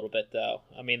acknowledge it a little bit, though.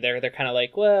 I mean, they're kind of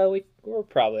like, well, we're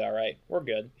probably all right. We're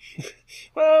good.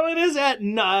 Well, it is at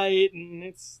night, and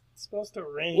it's supposed to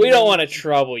rain. We don't want to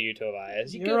trouble you,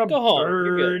 Tobias. You You're go home. bird.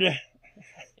 You're good.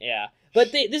 Yeah.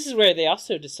 But this is where they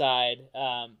also decide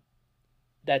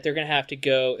that they're going to have to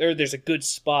go, or there's a good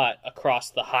spot across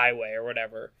the highway or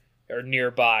whatever, or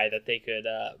nearby that they could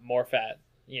morph at,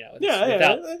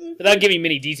 without giving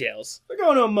many details. They're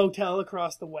going to a motel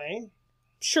across the way.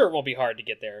 Sure, it won't be hard to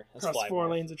get there. Across 4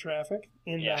 lanes of traffic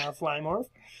in Fly Morph.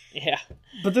 Yeah.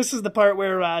 But this is the part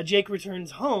where Jake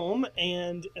returns home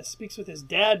and speaks with his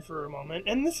dad for a moment.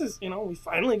 And this is, we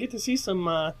finally get to see some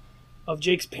of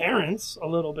Jake's parents a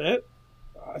little bit.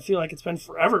 I feel like it's been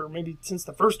forever, maybe since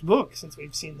the first book, since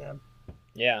we've seen them.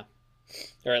 Yeah.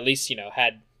 Or at least,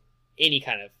 had any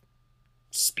kind of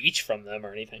speech from them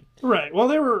or anything. Right. Well,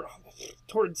 they were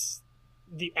towards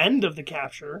the end of the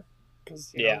capture,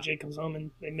 because Jake comes home and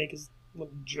they make his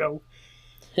little joke.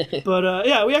 But,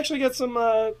 we actually get some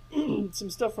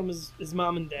stuff from his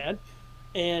mom and dad.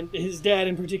 And his dad,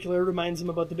 in particular, reminds him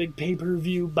about the big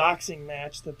pay-per-view boxing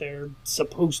match that they're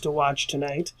supposed to watch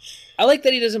tonight. I like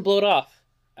that he doesn't blow it off.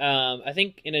 I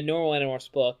think in a normal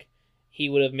Animorphs book, he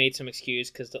would have made some excuse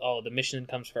because the mission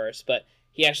comes first. But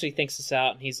he actually thinks this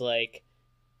out, and he's like,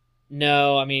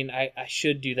 "No, I mean, I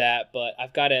should do that, but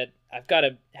I've got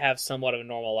to have somewhat of a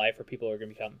normal life, or people are going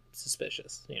to become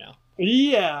suspicious."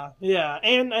 Yeah,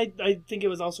 and I think it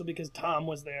was also because Tom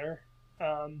was there,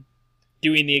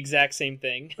 doing the exact same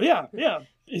thing. Yeah.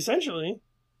 Essentially,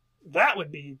 that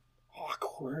would be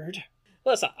awkward.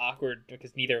 Well, it's not awkward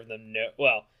because neither of them know.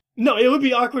 Well. No, it would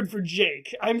be awkward for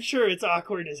Jake. I'm sure it's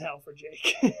awkward as hell for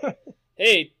Jake.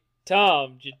 Hey,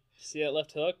 Tom, did you see that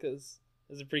left hook? It was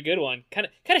a pretty good one. Kind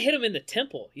of hit him in the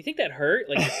temple. You think that hurt?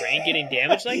 Like your brain getting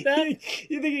damaged like that?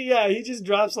 You think? Yeah, he just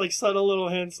drops like subtle little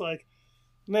hints, like,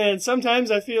 "Man,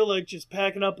 sometimes I feel like just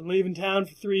packing up and leaving town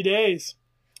for 3 days."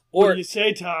 What do you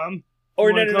say, Tom?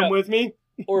 Or you come with me?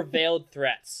 Or veiled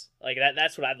threats like that.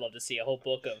 That's what I'd love to see. A whole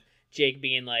book of Jake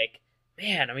being like,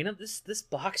 "Man, I mean, this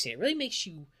boxing, it really makes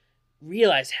you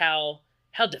realize how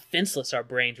defenseless our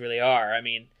brains really are. I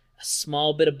mean, a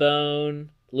small bit of bone,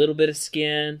 a little bit of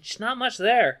skin, just not much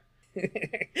there."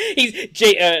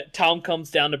 Tom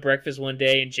comes down to breakfast one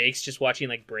day and Jake's just watching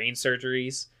like brain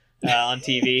surgeries on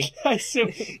TV. I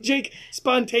assume Jake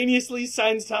spontaneously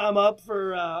signs Tom up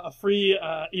for a free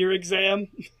ear exam.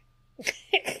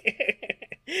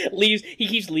 He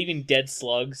keeps leaving dead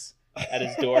slugs at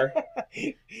his door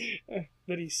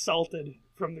that he salted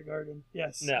from the garden.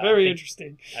 Yes, no, very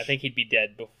interesting. I think he'd be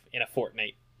dead in a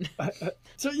fortnight.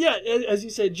 So yeah, as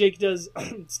you said, Jake does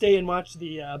stay and watch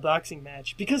the boxing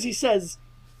match because he says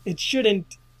it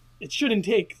shouldn't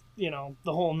take the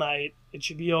whole night. It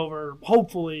should be over,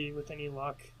 hopefully, with any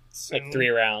luck, soon. Like 3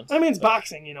 rounds. I mean, it's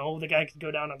boxing. The guy could go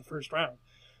down on the first round.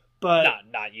 But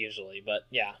not usually, but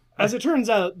yeah. as it turns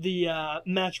out, the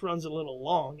match runs a little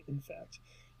long, in fact.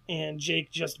 And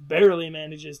Jake just barely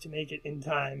manages to make it in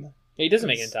time. He doesn't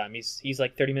make it in time. He's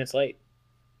like 30 minutes late.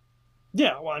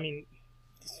 Yeah, well, I mean,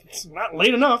 it's not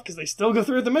late enough because they still go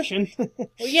through with the mission. Well,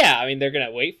 yeah, I mean, they're going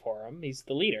to wait for him. He's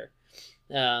the leader.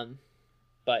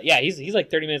 But yeah, he's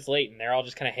like 30 minutes late, and they're all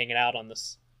just kind of hanging out on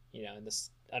this, in this,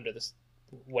 under this,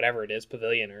 whatever it is,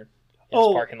 pavilion or in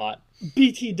this parking lot.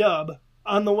 BT Dub,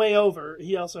 on the way over,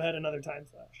 he also had another time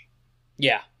flash.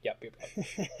 Yeah, yep.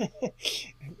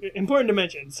 Important to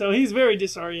mention. So he's very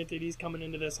disoriented. He's coming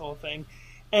into this whole thing.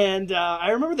 And I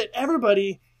remember that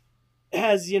everybody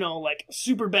has, like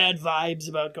super bad vibes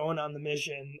about going on the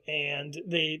mission. And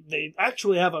they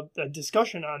actually have a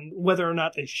discussion on whether or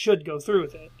not they should go through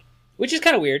with it. Which is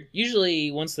kind of weird.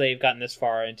 Usually once they've gotten this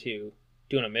far into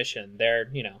doing a mission,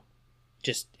 they're,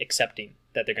 just accepting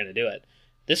that they're going to do it.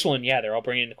 This one, yeah, they're all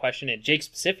bringing into question. And Jake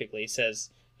specifically says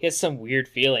he has some weird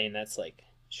feeling that's like,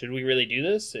 should we really do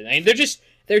this? And I mean, they're just,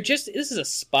 this is a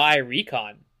spy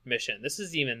recon mission. This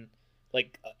is even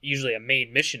like usually a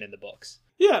main mission in the books.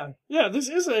 Yeah, this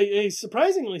is a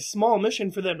surprisingly small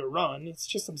mission for them to run. It's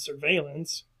just some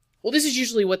surveillance. Well, this is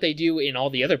usually what they do in all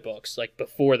the other books, like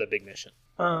before the big mission.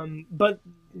 But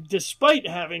despite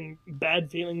having bad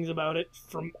feelings about it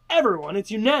from everyone, it's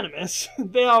unanimous.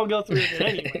 They all go through with it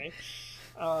anyway.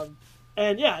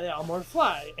 And yeah, they all more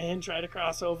fly and try to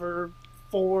cross over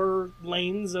 4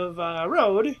 lanes of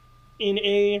road in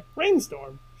a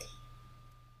rainstorm.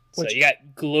 So you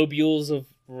got globules of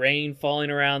rain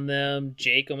falling around them.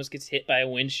 Jake almost gets hit by a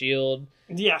windshield.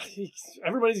 Yeah,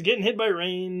 everybody's getting hit by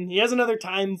rain. He has another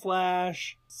time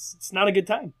flash. It's not a good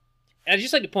time. And I'd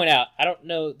just like to point out, I don't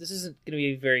know, this isn't going to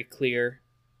be very clear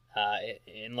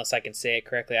unless I can say it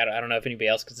correctly. I don't know if anybody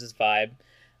else gets this vibe.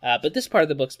 But this part of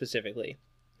the book specifically,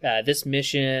 this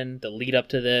mission, the lead up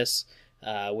to this,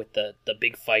 with the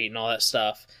big fight and all that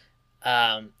stuff,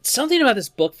 something about this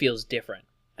book feels different.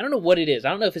 I don't know what it is.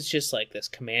 I don't know if it's just like this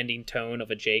commanding tone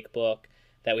of a Jake book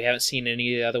that we haven't seen in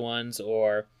any of the other ones,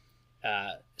 or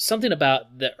something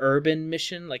about the urban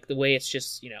mission, like the way it's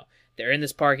just, they're in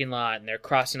this parking lot and they're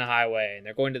crossing a highway and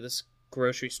they're going to this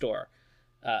grocery store.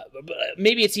 But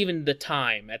maybe it's even the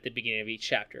time at the beginning of each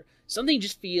chapter. Something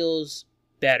just feels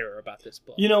better about this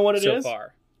book. You know what it is? So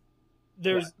far.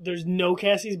 There's no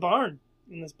Cassie's barn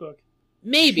in this book.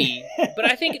 Maybe, but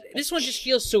I think this one just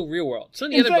feels so real world.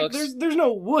 Some of the other books, there's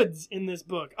no woods in this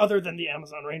book other than the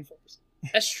Amazon rainforest.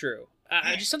 That's true.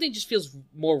 Something just feels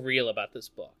more real about this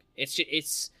book.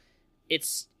 It's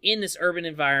in this urban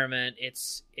environment.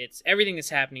 It's everything that's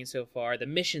happening so far. The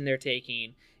mission they're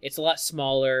taking. It's a lot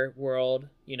smaller world.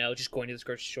 Just going to this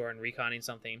grocery store and reconning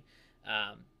something.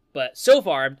 But so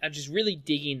far, I'm just really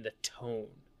digging the tone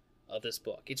of this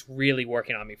book. It's really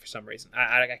working on me for some reason.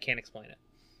 I can't explain it.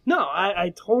 No,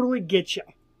 I totally get you.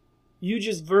 You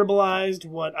just verbalized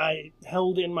what I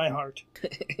held in my heart.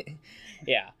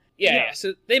 Yeah.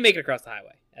 So they make it across the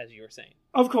highway, as you were saying.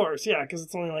 Of course, yeah, because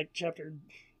it's only like chapter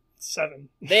 7.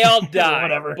 They all die.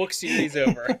 Whatever. Book series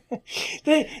over.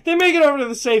 They make it over to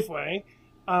the Safeway,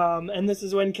 and this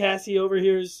is when Cassie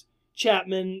overhears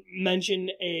Chapman mention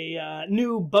a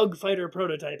new bug fighter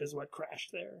prototype is what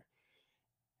crashed there.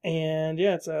 And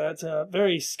yeah, it's a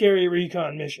very scary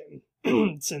recon mission.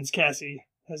 Since Cassie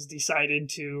has decided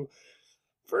to,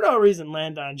 for no reason,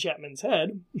 land on Chapman's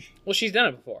head. Well, she's done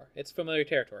it before. It's familiar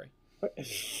territory.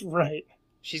 Right.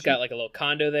 She's got like a little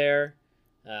condo there.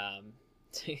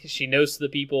 She knows the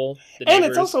people, the and neighbors.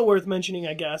 it's also worth mentioning,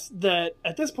 I guess, that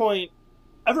at this point,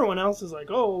 everyone else is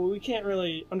like, oh, we can't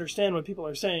really understand what people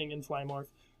are saying in Flymorph.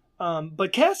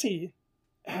 But Cassie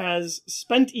has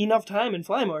spent enough time in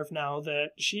Flymorph now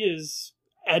that she is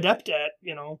adept at,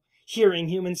 hearing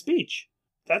human speech.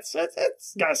 That's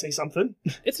gotta say something.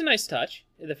 It's a nice touch,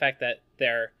 the fact that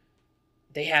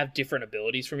they have different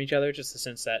abilities from each other, just the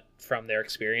sense that from their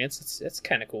experience, it's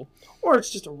kind of cool. Or it's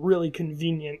just a really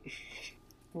convenient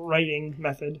writing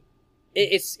method.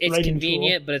 It's writing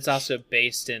convenient, tool. But it's also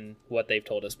based in what they've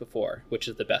told us before, which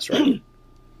is the best writing.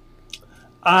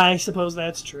 I suppose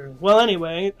that's true. Well,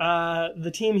 anyway,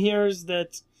 the team hears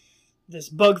that this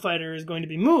bug fighter is going to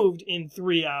be moved in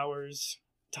 3 hours'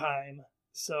 time.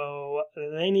 So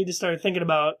they need to start thinking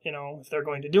about, if they're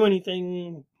going to do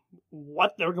anything,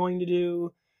 what they're going to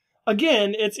do.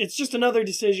 Again, it's just another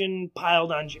decision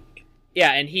piled on Jake.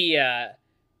 Yeah, and he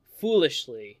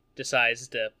foolishly decides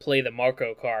to play the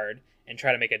Marco card and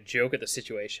try to make a joke of the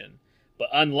situation. But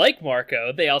unlike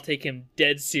Marco, they all take him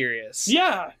dead serious.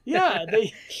 Yeah.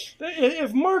 They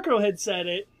if Marco had said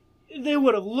it, they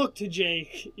would have looked to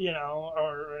Jake,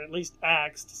 or at least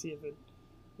asked to see if it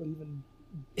would even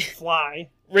fly.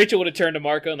 Rachel would have turned to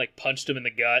Marco and like punched him in the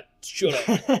gut. Shut up.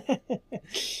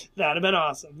 That'd have been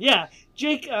awesome. Yeah,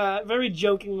 Jake very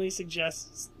jokingly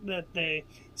suggests that they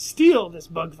steal this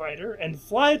bug fighter and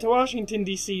fly it to Washington,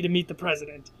 D.C. to meet the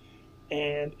president.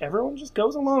 And everyone just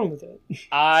goes along with it.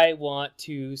 I want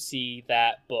to see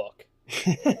that book.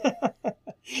 It'd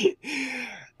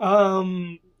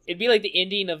be like the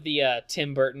ending of the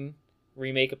Tim Burton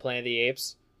remake of Planet of the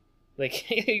Apes.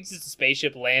 Like, it's just a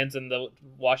spaceship lands in the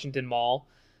Washington Mall.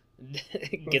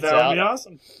 Gets that out. would be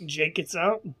awesome. Jake gets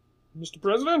out. Mr.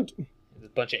 President. There's a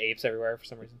bunch of apes everywhere for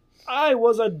some reason. I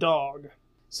was a dog.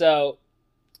 So,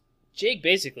 Jake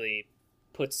basically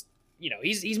puts,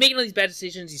 he's making all these bad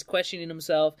decisions, he's questioning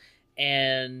himself,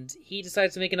 and he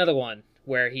decides to make another one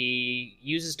where he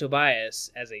uses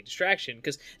Tobias as a distraction,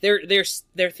 because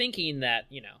they're thinking that,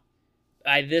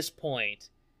 at this point,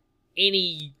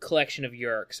 any collection of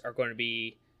Yeerks are going to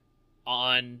be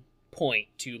on point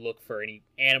to look for any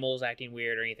animals acting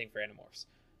weird or anything for Animorphs.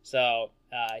 So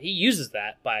he uses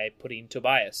that by putting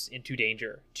Tobias into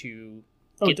danger to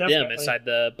get them inside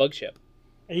the bug ship.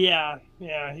 Yeah.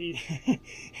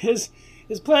 His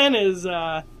plan is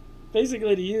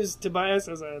basically to use Tobias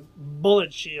as a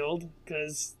bullet shield,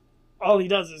 because all he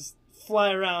does is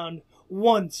fly around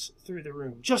once through the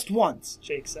room. Just once,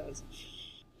 Jake says.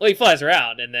 Well, he flies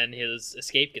around, and then his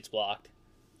escape gets blocked.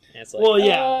 And it's like, well,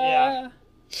 yeah.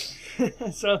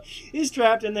 So he's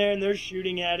trapped in there, and they're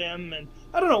shooting at him, and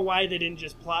I don't know why they didn't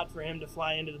just plot for him to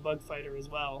fly into the bug fighter as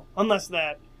well. Unless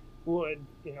that would,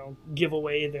 give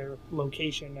away their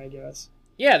location, I guess.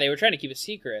 Yeah, they were trying to keep a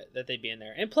secret that they'd be in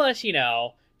there. And plus,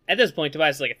 at this point,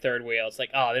 Tobias is like a third wheel. It's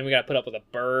like, then we gotta put up with a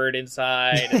bird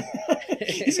inside.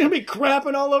 He's gonna be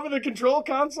crapping all over the control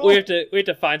console. We have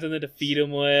to find something to feed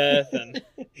him with and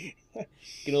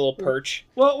get a little perch.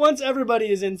 Well, once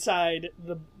everybody is inside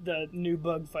the new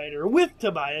bug fighter with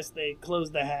Tobias, they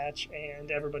close the hatch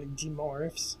and everybody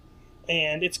demorphs,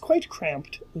 and it's quite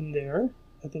cramped in there.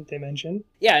 I think they mentioned.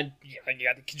 Yeah, and you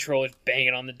got the controllers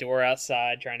banging on the door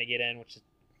outside trying to get in, which is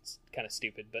kind of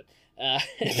stupid, but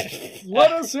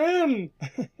let us in.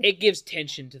 It gives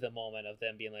tension to the moment of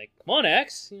them being like, "Come on,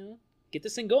 X, get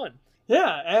this thing going."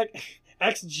 Yeah,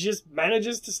 X just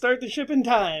manages to start the ship in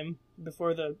time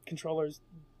before the controllers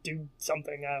do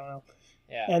something. I don't know.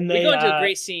 Yeah, and we go into a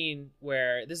great scene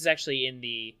where this is actually in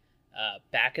the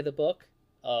back of the book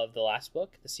of the last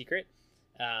book, The Secret.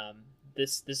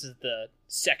 This is the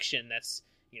section that's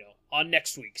on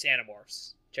next week's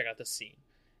Animorphs. Check out this scene.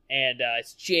 And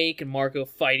it's Jake and Marco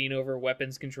fighting over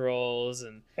weapons controls.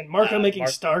 And Marco making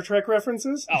Star Trek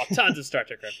references? Oh, tons of Star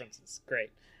Trek references.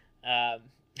 Great. And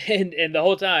the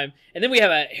whole time. And then we have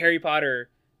a Harry Potter,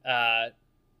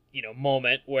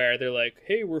 moment where they're like,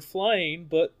 hey, we're flying,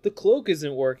 but the cloak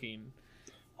isn't working.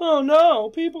 Oh, no.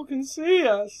 People can see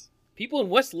us. People in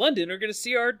West London are going to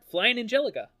see our flying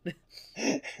Angelica.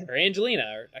 Or Angelina.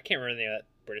 Or I can't remember the name of that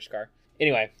British car.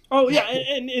 Anyway. Oh, yeah.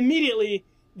 And immediately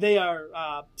they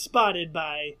are spotted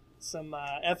by some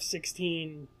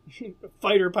F-16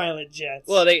 fighter pilot jets.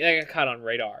 Well, they got caught on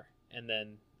radar, and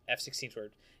then F-16s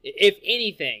were... If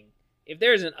anything, if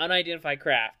there's an unidentified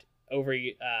craft over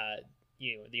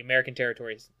the American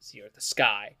territories, the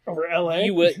sky... Over L.A.?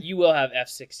 You will have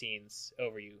F-16s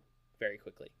over you very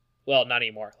quickly. Well, not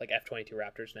anymore, like F-22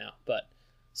 Raptors now, but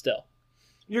still.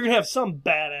 You're going to have some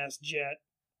badass jet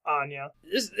on you.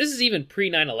 This is even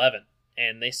pre-9/11,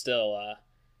 and they still...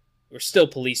 we're still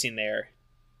policing there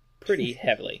pretty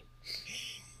heavily.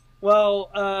 Well,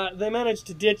 they managed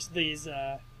to ditch these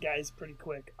guys pretty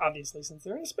quick, obviously, since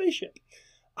they're in a spaceship.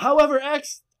 However,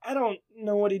 X, I don't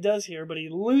know what he does here, but he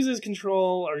loses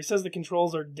control, or he says the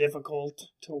controls are difficult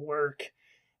to work,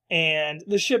 and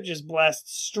the ship just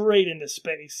blasts straight into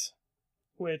space,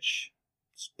 which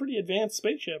is a pretty advanced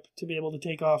spaceship to be able to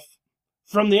take off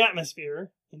from the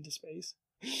atmosphere into space.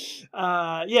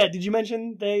 Did you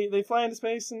mention they fly into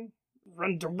space and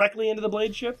run directly into the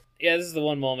Blade ship? Yeah, this is the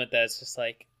one moment that's just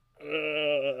like,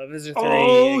 Visitor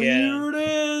 3 again. Here it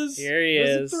is! Here he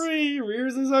is. Visitor 3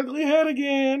 rears his ugly head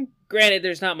again. Granted,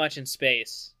 there's not much in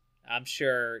space. I'm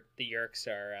sure the Yeerks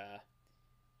are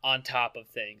on top of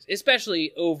things,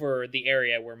 especially over the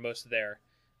area where most of their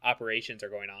operations are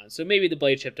going on. So maybe the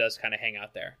Blade ship does kind of hang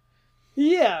out there.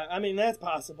 Yeah, I mean, that's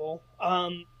possible.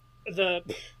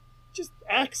 Just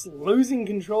X losing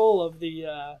control of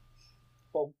the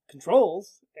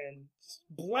controls and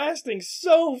blasting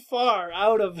so far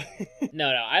out of... No,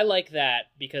 I like that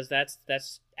because that's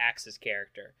Axe's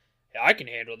character. I can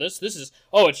handle this. This is,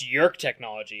 it's Yeerk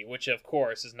technology, which of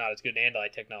course is not as good as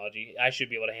Andalite technology. I should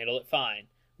be able to handle it fine.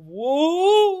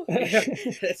 Whoa!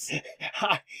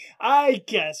 I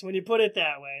guess when you put it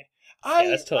that way.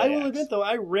 That's totally I will Axe. admit, though,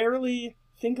 I rarely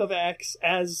think of Axe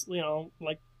as,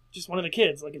 like just one of the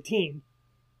kids, like a teen.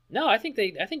 No, I think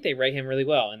they write him really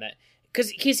well in that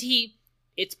because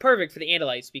it's perfect for the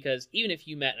Andalites because even if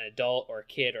you met an adult or a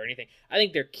kid or anything, I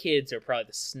think their kids are probably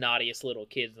the snottiest little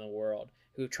kids in the world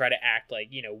who try to act like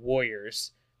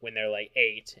warriors when they're like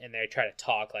 8 and they try to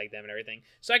talk like them and everything.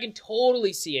 So I can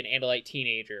totally see an Andalite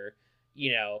teenager,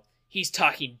 he's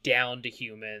talking down to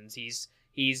humans,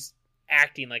 he's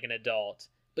acting like an adult,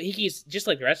 but he keeps, just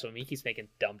like the rest of them, he keeps making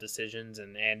dumb decisions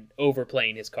and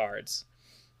overplaying his cards.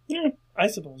 Yeah, I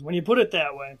suppose when you put it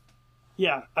that way.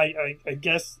 Yeah, I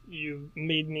guess you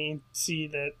made me see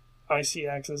that I see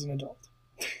Axe as an adult.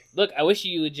 Look, I wish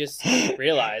you would just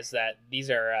realize that these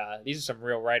are some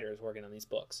real writers working on these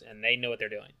books, and they know what they're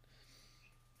doing.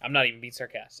 I'm not even being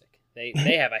sarcastic. They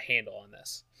have a handle on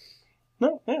this.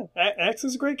 No, yeah, Axe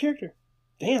is a great character.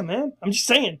 Damn, man, I'm just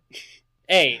saying.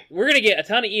 Hey, we're gonna get a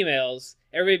ton of emails.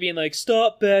 Everybody being like,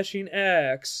 "Stop bashing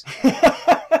Axe."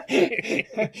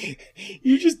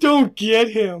 You just don't get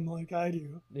him like I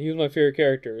do. He was my favorite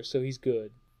character, so he's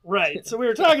good. Right. So we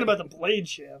were talking about the Blade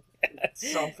Ship.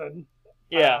 Something.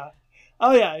 Yeah.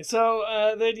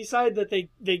 So they decide that they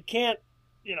can't,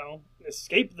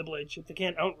 escape the Blade Ship. They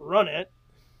can't outrun it.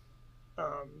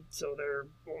 So their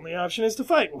only option is to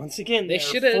fight. Once again,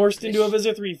 they're forced into a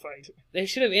Visser 3 fight. They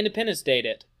should have Independence Day'd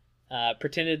it.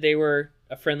 Pretended they were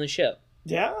a friendly ship.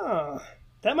 Yeah.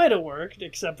 That might have worked,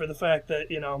 except for the fact that,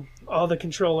 all the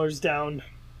controllers down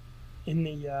in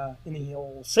the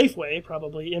old Safeway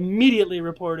probably immediately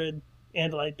reported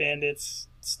Andalite bandits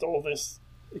stole this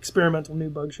experimental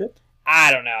new bug ship.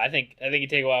 I don't know. I think it'd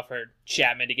take a while for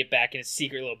Chapman to get back in his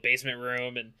secret little basement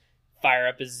room and fire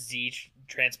up his Z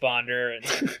transponder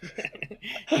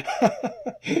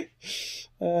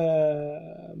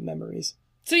and memories.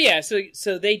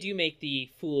 So they do make the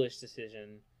foolish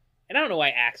decision, and I don't know why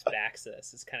Axe backs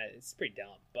this. It's pretty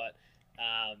dumb, but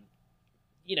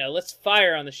let's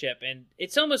fire on the ship, and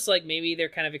it's almost like maybe they're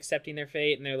kind of accepting their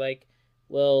fate, and they're like,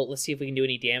 well, let's see if we can do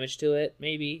any damage to it.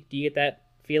 Maybe. Do you get that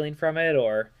feeling from it,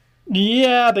 or?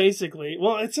 Yeah, basically.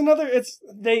 Well,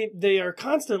 they are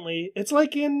constantly, it's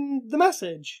like in The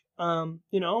Message,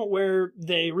 where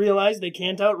they realize they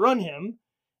can't outrun him,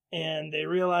 and they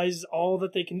realize all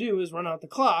that they can do is run out the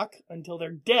clock until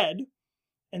they're dead,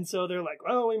 and so they're like,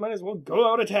 well, we might as well go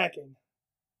out attacking.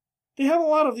 They have a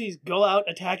lot of these go out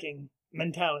attacking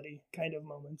mentality kind of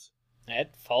moments.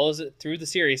 It follows it through the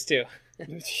series, too.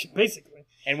 Basically.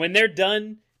 And when they're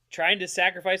done trying to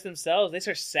sacrifice themselves, they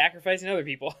start sacrificing other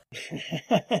people.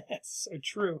 That's so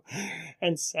true.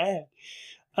 And sad.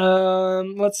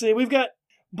 Let's see. We've got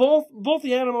both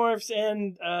the Animorphs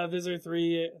and Visser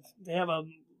 3. They have a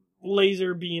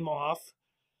laser beam off,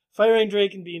 firing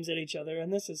Draken beams at each other,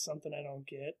 and this is something I don't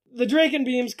get. The Draken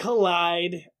beams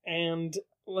collide, and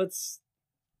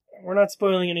we're not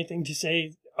spoiling anything to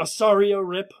say Osario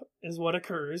Rip is what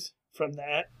occurs from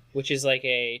that. Which is like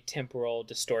a temporal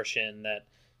distortion that,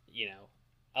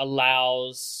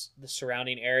 allows the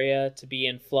surrounding area to be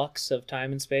in flux of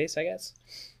time and space, I guess.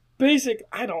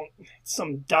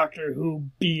 Some Doctor Who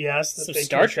BS. Some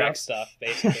Star Trek stuff,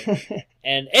 basically.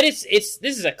 and this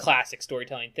is a classic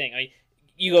storytelling thing. I mean,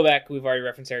 you go back, we've already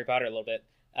referenced Harry Potter a little bit.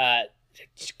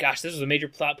 Gosh, this was a major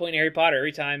plot point in Harry Potter.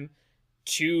 Every time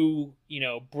two,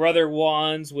 brother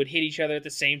wands would hit each other at the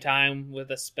same time with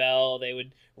a spell, they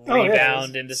would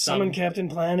rebound into summon Captain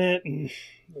Planet, and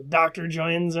the Doctor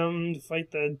joins them to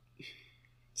fight the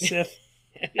Sith.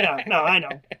 Yeah, no, I know.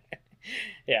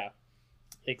 Yeah,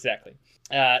 exactly.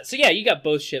 You got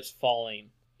both ships falling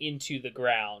into the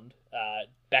ground,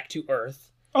 back to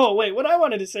Earth. Oh, wait, what I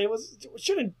wanted to say was,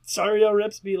 shouldn't Sario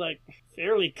Rips be,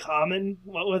 fairly common,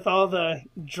 what with all the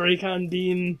Dracon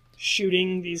beam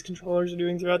shooting these controllers are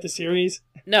doing throughout the series?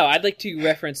 No, I'd like to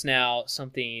reference now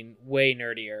something way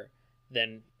nerdier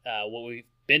than what we've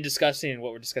been discussing and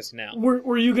what we're discussing now.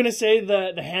 Were you going to say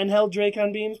the handheld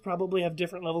Dracon beams probably have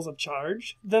different levels of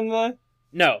charge than the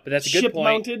No, but that's a good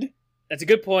point. Ship-mounted? That's a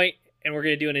good point, and we're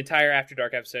going to do an entire After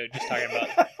Dark episode just talking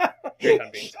about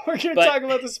Dracon beams. We're going to talk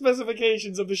about the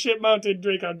specifications of the ship-mounted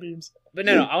Dracon beams. But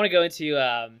no, I want to go into...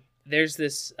 there's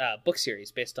this book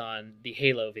series based on the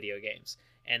Halo video games,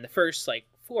 and the first 4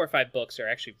 or 5 books are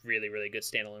actually really, really good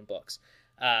standalone books.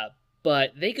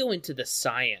 But they go into the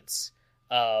science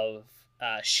of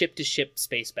ship-to-ship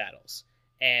space battles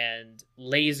and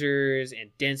lasers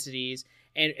and densities,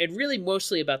 and really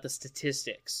mostly about the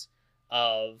statistics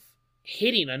of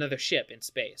hitting another ship in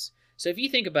space. So if you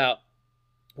think about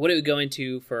what it would go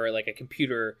into for a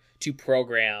computer to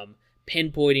program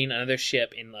pinpointing another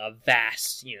ship in a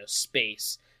vast,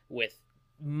 space with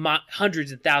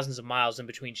hundreds and thousands of miles in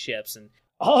between ships, and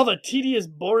All the tedious,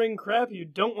 boring crap you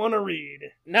don't want to read.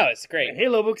 no, it's great. The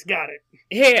Halo books got it.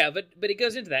 Yeah, but it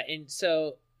goes into that, and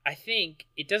so I think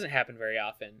it doesn't happen very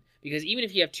often, because even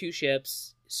if you have two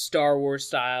ships, Star Wars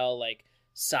style, like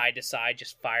side to side,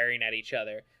 just firing at each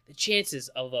other, the chances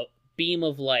of a beam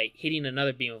of light hitting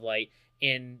another beam of light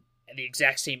in the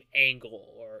exact same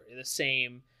angle or the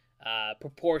same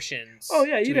proportions. Oh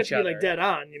yeah, to you'd have each to be other. like dead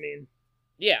on. You mean?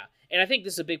 Yeah, and I think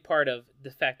this is a big part of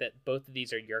the fact that both of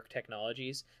these are Yerk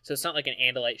technologies. So it's not like an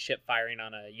Andalite ship firing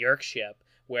on a Yerk ship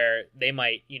where they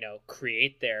might,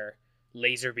 create their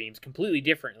laser beams completely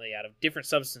differently out of different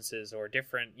substances or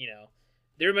different,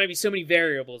 there might be so many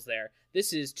variables there.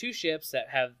 This is two ships that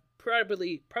have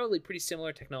probably pretty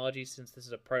similar technology, since this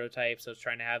is a prototype, so it's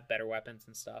trying to have better weapons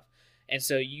and stuff. And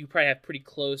so you probably have pretty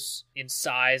close in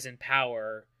size and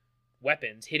power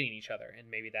weapons hitting each other, and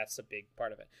maybe that's a big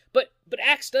part of it. But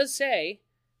Axe does say,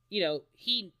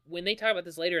 when they talk about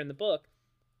this later in the book,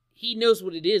 he knows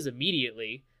what it is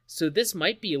immediately, so this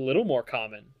might be a little more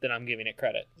common than I'm giving it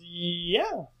credit.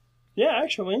 Yeah,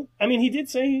 actually. I mean, he did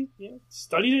say he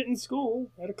studied it in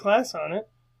school, had a class on it.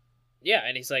 Yeah,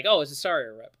 and he's like, oh, it's a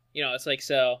Sario rip. It's like,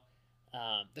 so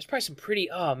there's probably some pretty,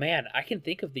 oh man, I can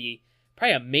think of the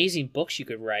probably amazing books you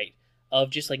could write of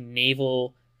just like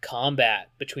naval combat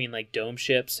between like dome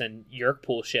ships and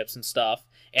Yerkpool ships and stuff,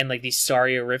 and like these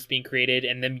Sario rips being created,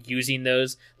 and them using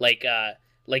those like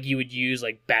you would use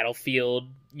like battlefield,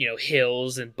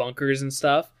 hills and bunkers and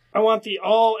stuff. I want the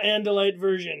all Andalite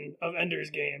version of Ender's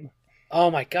Game. Oh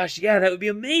my gosh, yeah, that would be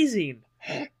amazing.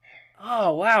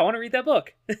 Oh wow, I want to read that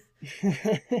book.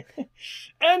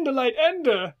 Andalite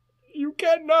Ender, you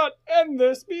cannot end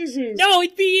their species. No,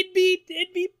 it'd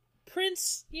be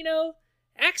Prince,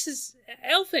 Axe's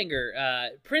Elfhanger,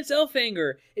 Prince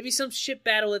Elfhanger. It'd be some ship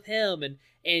battle with him, and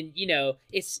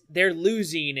they're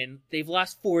losing, and they've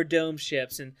lost 4 dome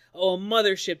ships, and a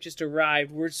mothership just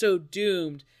arrived. We're so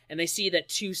doomed, and they see that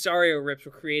 2 Sario rips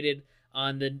were created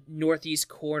on the northeast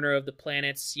corner of the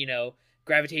planet's,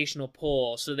 gravitational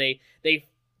pull. So they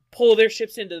pull their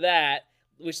ships into that,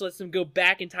 which lets them go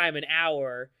back in time an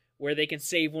hour, where they can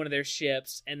save one of their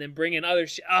ships, and then bring in other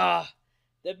ships.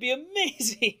 That'd be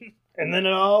amazing. And then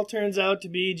it all turns out to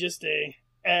be just a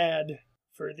ad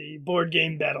for the board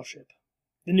game Battleship,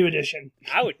 the new edition.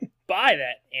 I would buy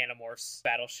that Animorphs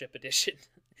Battleship edition.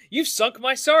 You've sunk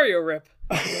my Sario rip.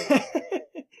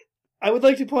 I would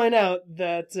like to point out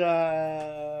that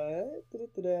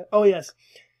oh yes,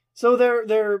 so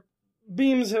their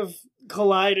beams have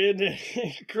collided and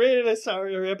created a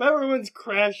Sario rip. Everyone's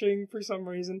crashing for some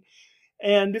reason.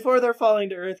 And before they're falling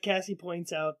to Earth, Cassie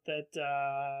points out that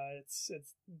it's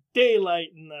daylight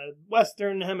in the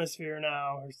Western Hemisphere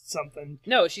now, or something.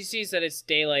 No, she sees that it's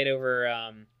daylight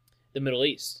over the Middle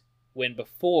East, when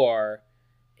before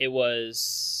it was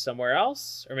somewhere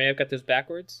else, or maybe I've got those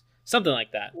backwards. Something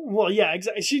like that. Well, yeah,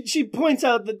 exactly. She points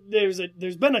out that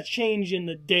there's been a change in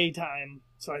the daytime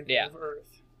cycle of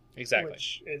Earth. Exactly.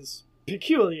 Which is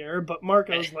peculiar, but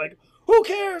Marco's like, who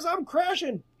cares? I'm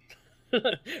crashing.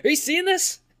 Are you seeing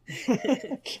this?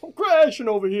 I'm crashing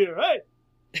over here, hey?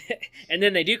 And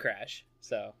then they do crash,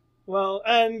 so. Well,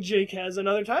 and Jake has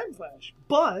another time flash.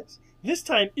 But this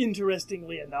time,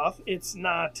 interestingly enough, it's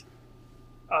not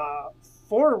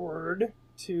forward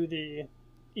to the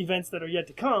events that are yet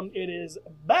to come. It is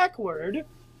backward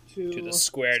to the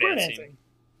square dancing.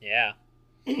 Yeah.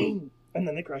 And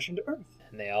then they crash into Earth.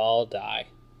 And they all die.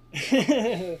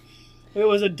 It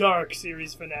was a dark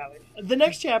series finale. The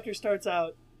next chapter starts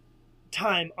out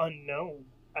time unknown.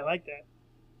 I like that.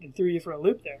 It threw you for a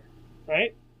loop there,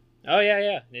 right? Oh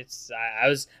yeah. It's I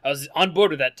was on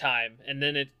board with that time, and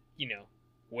then it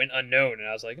went unknown, and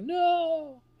I was like,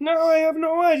 no, I have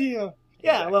no idea.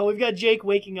 Yeah, Exactly. well, we've got Jake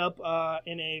waking up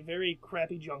in a very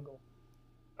crappy jungle.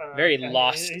 Very and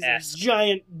Lost-esque.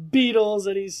 Giant beetles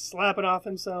that he's slapping off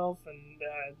himself, and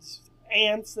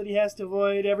ants that he has to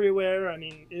avoid everywhere. I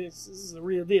mean, this is a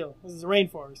real deal. This is a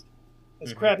rainforest.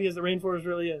 As crappy as the rainforest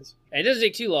really is. And it doesn't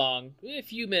take too long. A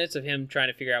few minutes of him trying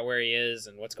to figure out where he is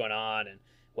and what's going on and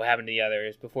what happened to the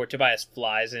others before Tobias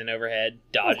flies in overhead,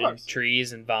 dodging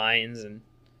trees and vines and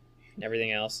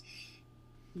everything else.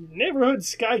 Neighborhood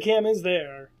Skycam is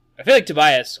there. I feel like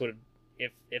Tobias would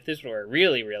have, if this were a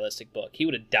really realistic book, he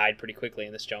would have died pretty quickly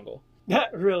in this jungle.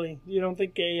 Really? You don't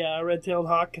think a red-tailed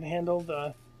hawk can handle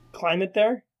the climate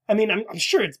there? I mean, I'm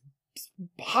sure it's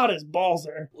hot as balls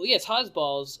there. Well, yeah, it's hot as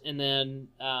balls, and then,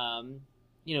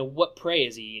 what prey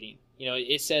is he eating?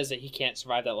 It says that he can't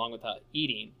survive that long without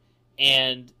eating.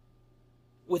 And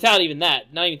without even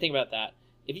that, not even thinking about that,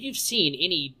 if you've seen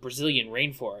any Brazilian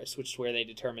rainforest, which is where they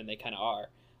determine they kind of are,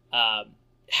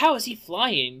 how is he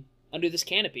flying under this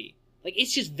canopy? Like,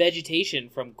 it's just vegetation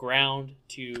from ground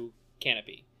to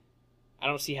canopy. I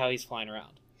don't see how he's flying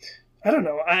around. I don't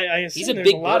know. I assume He's a there's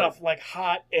big a lot bird. of, like,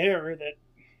 hot air that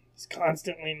is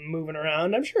constantly moving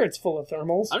around. I'm sure it's full of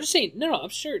thermals. I'm just saying, no, I'm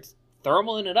sure it's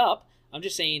thermaling it up. I'm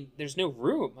just saying there's no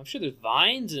room. I'm sure there's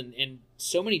vines and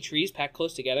so many trees packed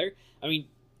close together. I mean,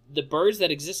 the birds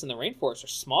that exist in the rainforest are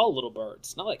small little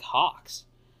birds, not like hawks.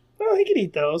 Well, he could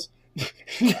eat those.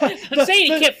 I'm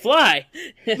saying he can't fly.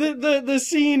 the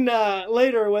scene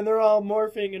later when they're all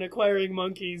morphing and acquiring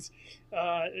monkeys,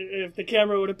 if the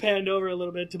camera would have panned over a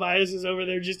little bit, Tobias is over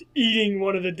there just eating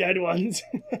one of the dead ones.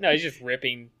 No, he's just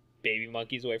ripping baby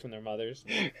monkeys away from their mothers,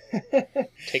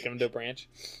 taking them to a branch.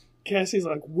 Cassie's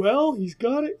like, well, he's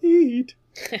gotta eat.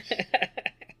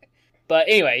 But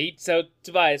anyway, so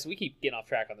Tobias, we keep getting off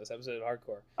track on this episode of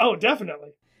Hardcore. Oh,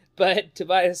 definitely. But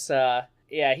Tobias,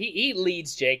 he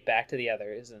leads Jake back to the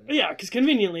others. And Yeah, because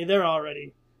conveniently they're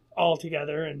already all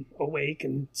together and awake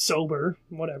and sober,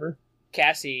 whatever.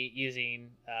 Cassie,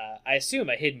 using, I assume,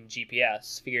 a hidden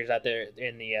GPS, figures out they're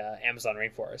in the Amazon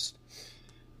rainforest.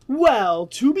 Well,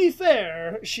 to be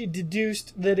fair, she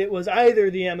deduced that it was either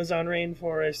the Amazon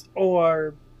rainforest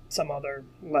or some other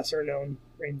lesser-known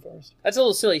rainforest. That's a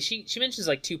little silly. She mentions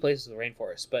like 2 places in the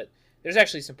rainforest, but there's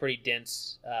actually some pretty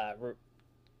dense,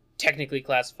 technically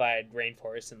classified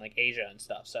rainforests in like Asia and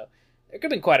stuff. So there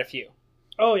could have been quite a few.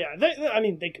 Oh yeah,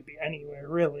 they could be anywhere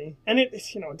really, and it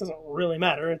doesn't really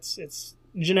matter. It's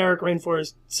generic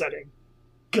rainforest setting.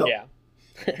 Go. Yeah.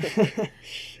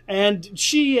 And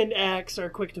she and Axe are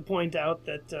quick to point out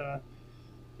that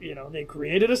they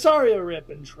created a Sario Rip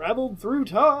and traveled through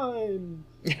time,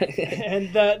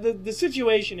 and the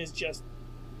situation is just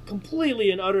completely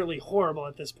and utterly horrible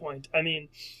at this point. I mean,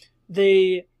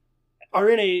 they are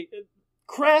in a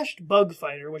crashed bug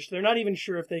fighter, which they're not even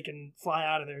sure if they can fly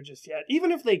out of there just yet.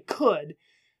 Even if they could,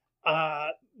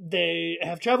 they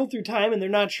have traveled through time and they're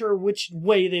not sure which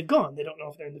way they've gone. They don't know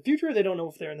if they're in the future, they don't know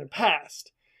if they're in their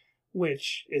past,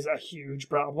 which is a huge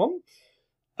problem.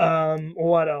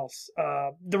 What else?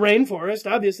 The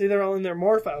rainforest, obviously they're all in their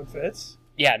morph outfits.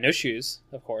 Yeah, no shoes,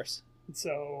 of course.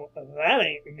 So that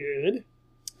ain't good.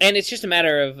 And it's just a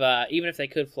matter of, even if they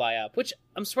could fly up, which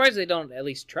I'm surprised they don't at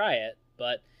least try it,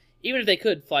 but even if they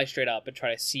could fly straight up and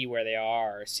try to see where they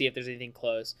are or see if there's anything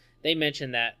close, they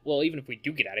mentioned that, well, even if we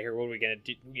do get out of here, what are we going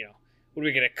to do? What are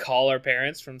we going to call our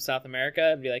parents from South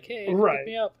America and be like, hey, pick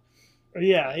me up?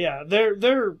 Yeah.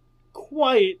 They're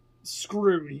quite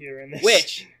screwed here in this.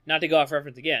 Which, not to go off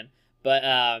reference again,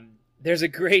 but there's a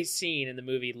great scene in the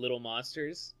movie Little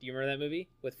Monsters. Do you remember that movie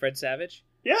with Fred Savage?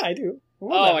 Yeah, I do.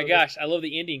 Oh my gosh, I love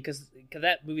the ending because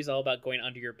that movie's all about going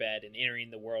under your bed and entering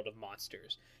the world of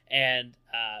monsters. And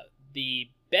the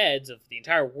beds of the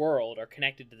entire world are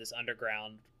connected to this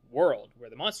underground world where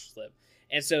the monsters live.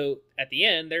 And so at the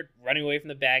end, they're running away from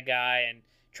the bad guy and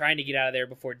trying to get out of there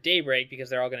before daybreak because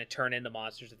they're all going to turn into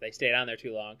monsters if they stay down there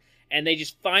too long. And they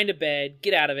just find a bed,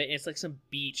 get out of it, and it's like some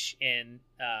beach in,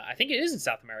 I think it is in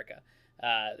South America.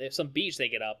 There's some beach they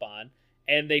get up on.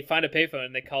 And they find a payphone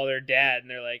and they call their dad and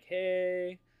they're like,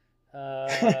 hey,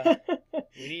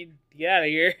 we need to get out of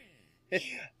here.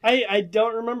 I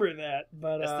don't remember that,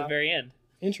 but That's the very end.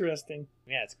 Interesting.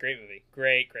 Yeah, it's a great movie.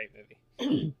 Great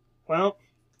movie. Well,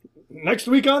 next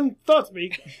week on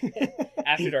ThoughtSpeak,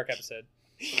 After Dark episode.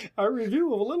 our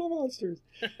review of Little Monsters.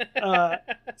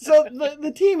 So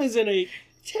the team is in a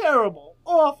terrible,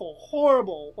 awful,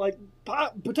 horrible, like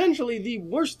potentially the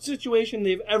worst situation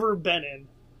they've ever been in,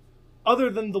 other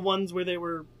than the ones where they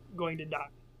were going to die.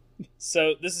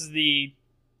 So this is the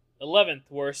 11th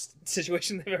worst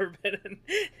situation they've ever been in.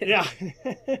 Yeah,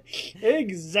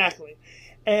 exactly.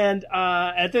 And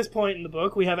at this point in the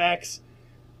book, we have Axe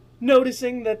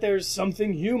noticing that there's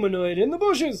something humanoid in the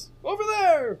bushes over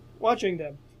there, watching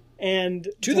them. And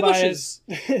To Tobias,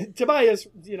 the bushes. Tobias,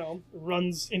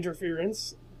 runs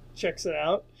interference, checks it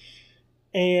out.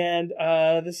 And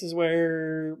this is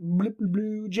where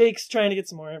Jake's trying to get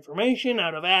some more information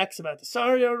out of Axe about the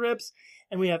Sario Rips.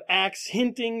 And we have Axe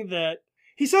hinting that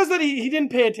he says that he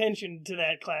didn't pay attention to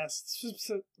that class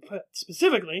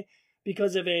specifically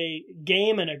because of a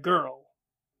game and a girl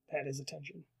had his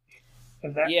attention.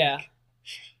 Yeah.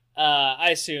 I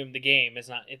assume the game is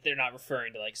not, if they're not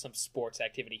referring to like some sports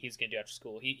activity he's going to do after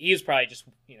school. He was probably just,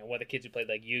 one of the kids who played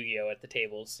like Yu-Gi-Oh at the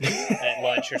tables at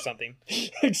lunch or something.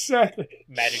 Exactly.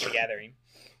 Magic the Gathering.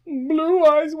 Blue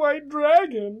Eyes White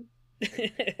Dragon.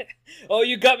 Oh,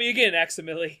 you got me again,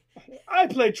 Axamilly. I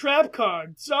play trap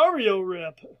card. Sario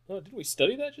Rip. Oh, didn't we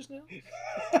study that just now?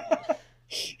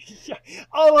 Yeah,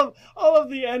 all of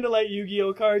the Andalite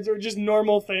Yu-Gi-Oh cards are just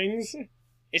normal things.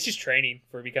 It's just training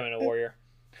for becoming a warrior.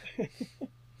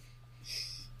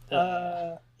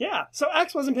 Yeah, so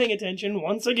Axe wasn't paying attention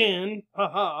once again.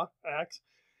 Haha, Axe.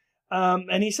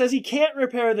 And he says he can't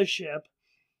repair the ship.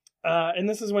 And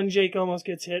this is when Jake almost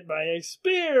gets hit by a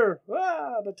spear.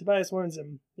 But Tobias warns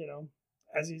him,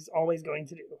 as he's always going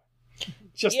to do.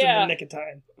 Just in the nick of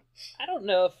time. I don't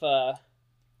know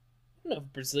if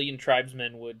Brazilian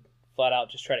tribesmen would flat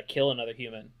out just try to kill another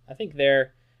human. I think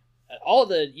they're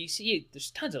you see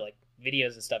there's tons of like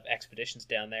videos and stuff, expeditions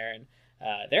down there, and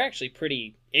they're actually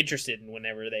pretty interested in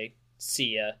whenever they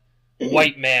see a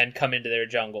white man come into their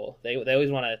jungle. They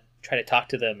always want to try to talk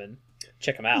to them and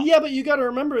check them out. Yeah, but you got to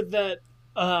remember that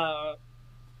a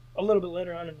little bit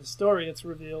later on in the story, it's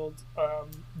revealed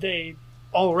they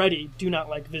already do not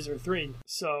like Visser 3.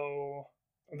 So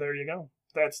there you go.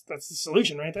 That's the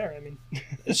solution right there. I mean,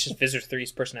 it's just Visser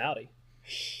 3's personality.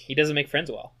 He doesn't make friends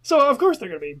well. So of course they're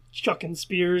going to be chucking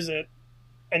spears at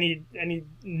any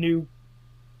new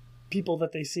people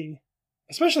that they see,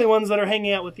 especially ones that are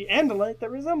hanging out with the Andalite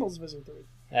that resembles Visser 3.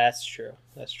 That's true.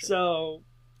 So,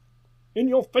 in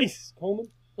your face,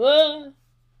 Coleman.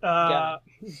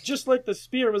 Just like the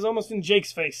spear was almost in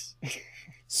Jake's face.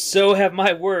 So have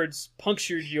my words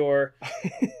punctured your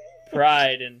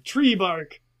pride and tree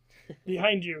bark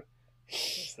behind you.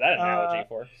 What's that analogy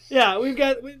for? Yeah,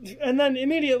 and then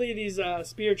immediately these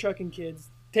spear chucking kids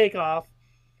take off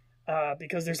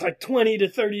because there's like 20 to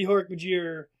 30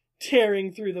 Hork-Bajir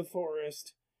tearing through the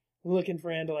forest looking for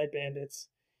Andalite bandits.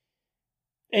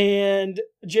 And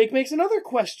Jake makes another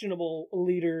questionable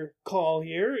leader call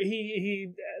here.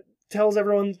 He tells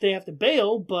everyone that they have to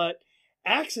bail, but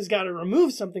Axe has got to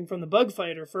remove something from the bug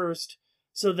fighter first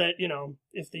so that,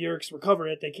 if the Yeerks recover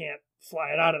it, they can't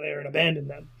fly it out of there and abandon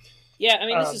them. Yeah, I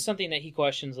mean, this is something that he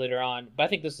questions later on, but I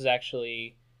think this is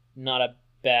actually not a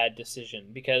bad decision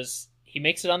because he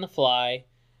makes it on the fly,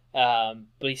 but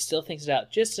he still thinks it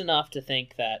out just enough to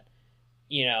think that,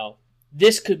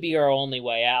 this could be our only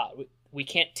way out. We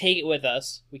can't take it with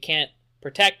us. We can't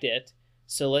protect it.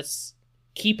 So let's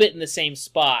keep it in the same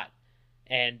spot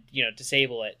and,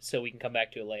 disable it so we can come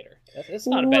back to it later. That's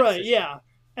not a bad decision. Right, yeah.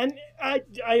 And I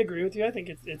agree with you. I think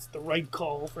it's the right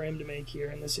call for him to make here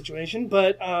in this situation.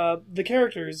 But the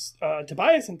characters,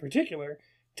 Tobias in particular,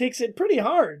 takes it pretty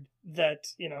hard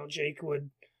that, Jake would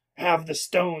have the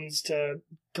stones to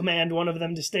command one of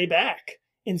them to stay back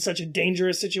in such a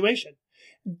dangerous situation.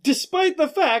 Despite the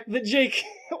fact that Jake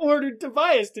ordered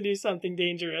Tobias to do something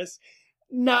dangerous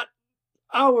not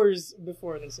hours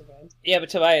before this event. Yeah, but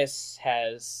Tobias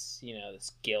has,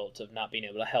 this guilt of not being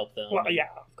able to help them. Well, yeah,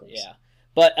 of course. Yeah.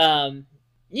 But,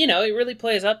 it really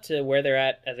plays up to where they're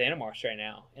at as Animorphs right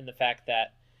now, in the fact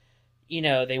that,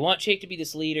 they want Jake to be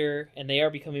this leader, and they are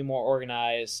becoming more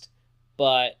organized,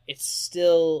 but it's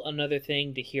still another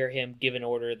thing to hear him give an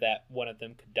order that one of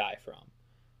them could die from.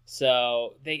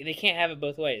 So they can't have it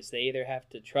both ways. They either have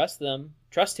to trust him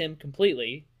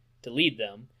completely to lead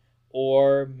them,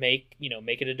 or make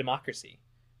it a democracy,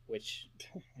 which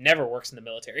never works in the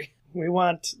military. We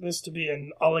want this to be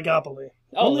an oligopoly.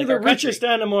 Oh, only like the richest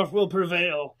Animorph will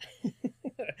prevail.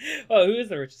 Oh, who is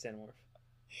the richest Animorph?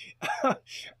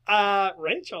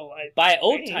 Rachel. By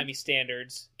old-timey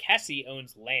standards, Cassie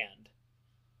owns land.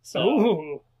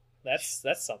 So that's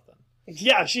something.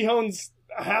 Yeah, she owns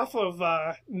half of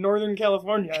Northern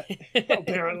California,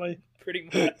 apparently. Pretty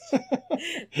much.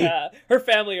 Her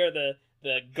family are the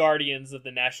guardians of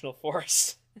the national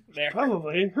forest. There.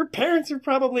 Probably. Her parents are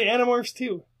probably Animorphs,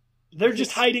 too. They're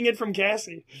just hiding it from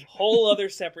Cassie. Whole other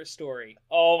separate story.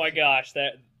 Oh my gosh,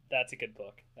 that's a good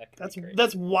book.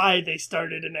 That's why they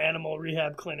started an animal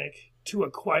rehab clinic, to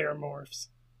acquire morphs.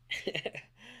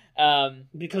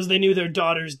 Because they knew their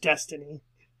daughter's destiny.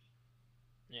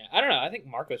 Yeah, I don't know. I think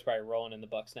Marco's probably rolling in the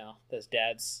bucks now. His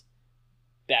dad's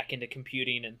back into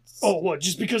computing and. Oh, what?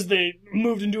 Just because they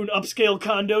moved into an upscale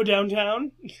condo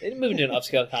downtown? They didn't move into an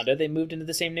upscale condo. They moved into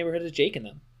the same neighborhood as Jake and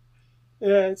them.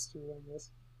 Yeah, it's true, I guess.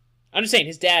 I'm just saying,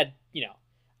 his dad.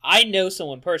 I know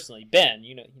someone personally, Ben.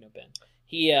 You know Ben.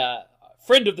 He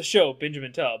friend of the show,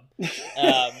 Benjamin Tubb. His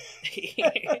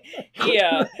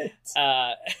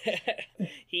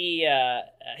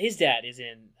dad is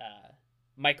in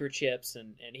microchips,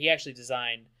 and he actually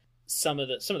designed some of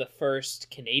the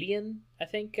first Canadian, I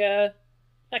think,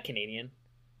 not Canadian.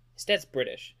 His dad's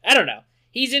British. I don't know.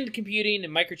 He's into computing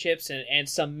and microchips and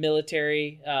some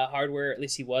military hardware. At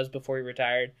least he was before he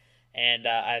retired. And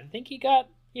I think he got,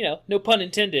 no pun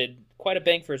intended, quite a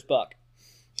bang for his buck.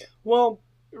 Well,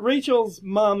 Rachel's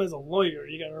mom is a lawyer,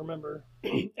 you gotta remember.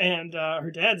 And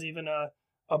her dad's even a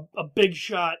big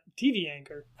shot TV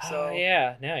anchor. So oh,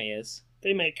 yeah, now he is.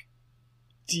 They make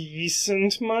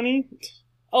decent money.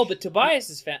 Oh, but Tobias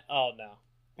is oh, no.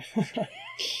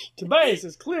 Tobias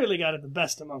has clearly got it the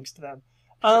best amongst them.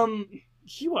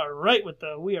 You are right with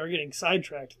the "we are getting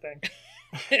sidetracked" thing.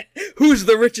 Who's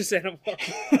the richest animal?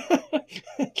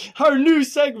 Our new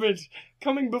segment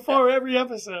coming before every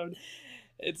episode.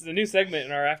 It's a new segment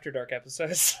in our After Dark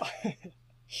episodes.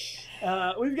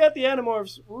 We've got the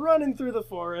Animorphs running through the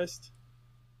forest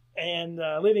and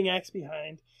leaving Axe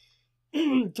behind.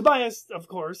 Tobias, of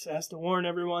course, has to warn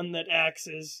everyone that Axe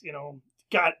is,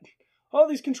 got all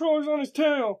these controllers on his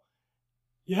tail.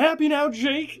 You happy now,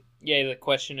 Jake? Yeah, they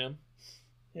question him.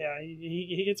 Yeah,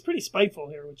 he gets pretty spiteful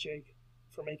here with Jake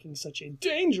for making such a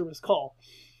dangerous call.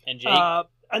 And Jake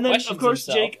and then, of course,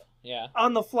 himself. Jake, yeah,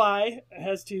 on the fly,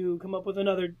 has to come up with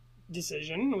another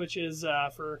decision, which is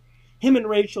for him and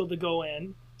Rachel to go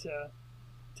in to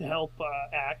help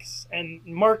Axe. And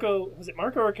Marco, was it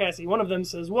Marco or Cassie? One of them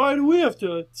says, "Why do we have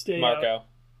to stay Marco. out?"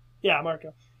 Yeah,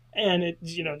 Marco. And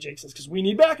Jake says, "Because we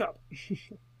need backup."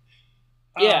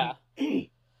 Yeah. And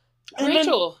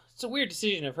Rachel, it's a weird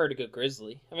decision of her to go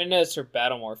Grizzly. I mean, I know it's her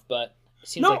battle morph, but it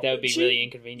seems like that would be really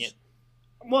inconvenient.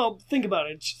 Well, think about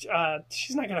it.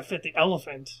 She's not going to fit the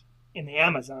elephant in the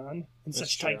Amazon in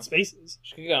such tight spaces.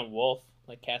 She could go on Wolf,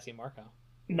 like Cassie and Marco.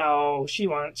 No, she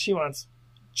wants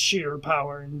sheer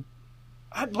power. And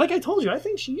like I told you, I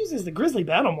think she uses the Grizzly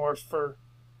battle morph for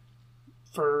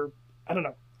I don't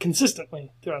know,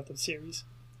 consistently throughout the series.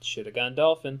 Should have gone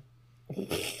Dolphin.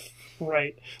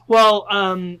 Right. Well,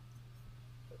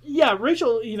 yeah,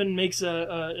 Rachel even makes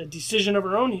a decision of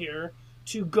her own here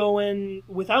to go in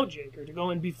without Jake, or to go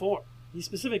in before. He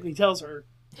specifically tells her,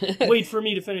 "Wait for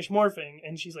me to finish morphing,"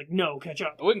 and she's like, "No, catch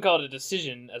up." I wouldn't call it a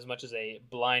decision as much as a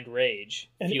blind rage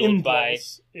An fueled by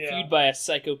a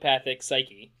psychopathic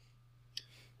psyche.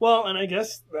 Well, and I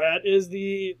guess that is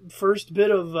the first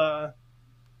bit of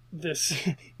this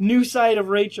new side of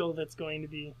Rachel that's going to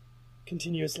be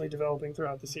continuously developing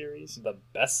throughout the series. The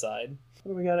best side.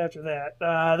 What do we got after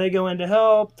that? They go in to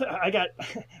help.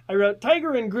 I wrote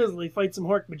Tiger and Grizzly fight some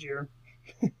Hork-Bajir.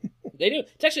 They do.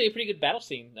 It's actually a pretty good battle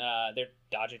scene. They're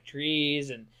dodging trees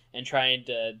and trying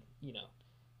to,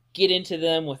 get into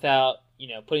them without,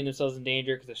 putting themselves in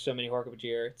danger because there's so many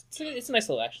Hork-Bajir. It's a nice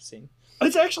little action scene.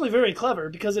 It's actually very clever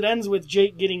because it ends with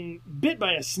Jake getting bit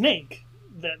by a snake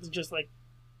that just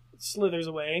slithers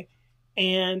away.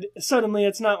 And suddenly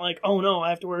it's not like, oh no,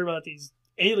 I have to worry about these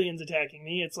aliens attacking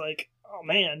me. It's like, oh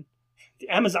man, the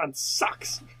Amazon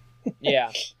sucks.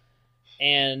 Yeah.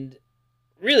 And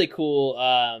really cool.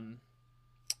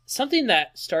 Something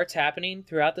that starts happening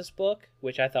throughout this book,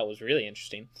 which I thought was really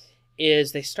interesting,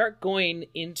 is they start going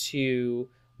into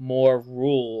more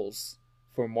rules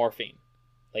for morphine.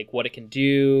 Like what it can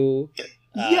do,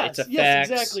 its effects. Yes,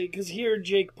 exactly. Because here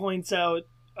Jake points out,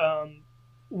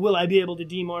 will I be able to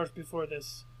demorph before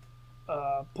this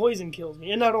poison kills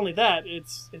me? And not only that,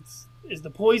 is the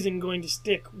poison going to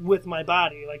stick with my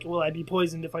body? Like, will I be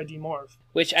poisoned if I demorph?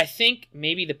 Which I think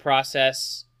maybe the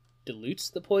process dilutes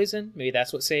the poison. Maybe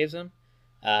that's what saves him.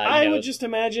 I would just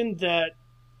imagine that,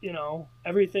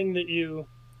 everything that you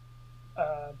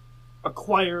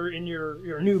acquire in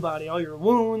your new body, all your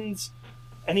wounds,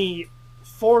 any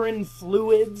foreign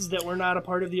fluids that were not a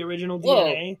part of the original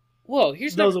DNA,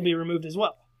 those will be removed as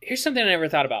well. Here's something I never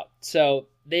thought about. So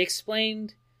they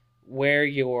explained where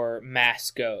your mass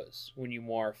goes when you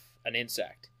morph an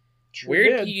insect.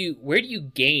 Where do you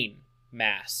gain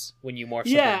mass when you morph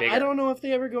something bigger? I don't know if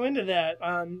they ever go into that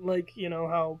on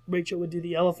how Rachel would do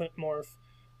the elephant morph.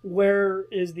 Where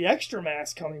is the extra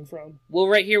mass coming from? Well,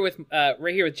 right here with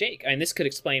Jake. I mean, this could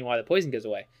explain why the poison goes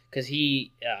away because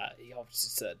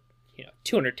it's a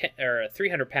 210 or a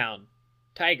 300-pound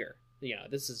tiger.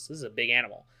 This is a big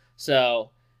animal. So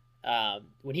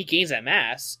when he gains that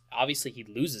mass, obviously he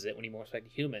loses it when he morphs back to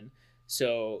human.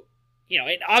 So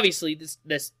and obviously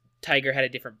this tiger had a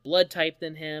different blood type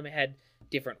than him. It had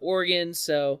different organs.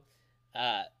 So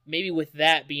maybe with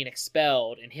that being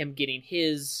expelled and him getting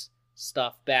his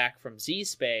stuff back from Z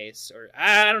space, or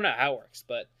I don't know how it works,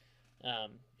 but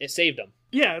it saved him.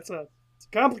 Yeah, it's a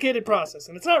complicated process,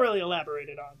 and it's not really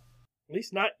elaborated on. At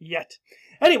least not yet.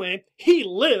 Anyway, he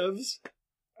lives.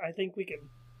 I think we can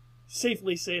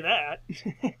safely say that.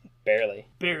 Barely.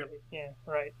 Yeah,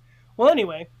 right. Well,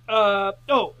 anyway,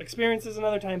 experiences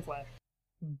another time flash,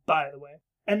 by the way.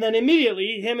 And then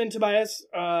immediately, him and Tobias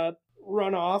fly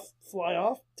off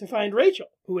to find Rachel,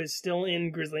 who is still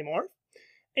in Grizzly Morph,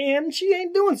 and she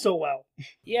ain't doing so well.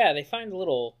 Yeah, they find a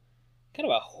little, kind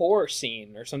of a horror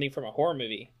scene or something from a horror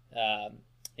movie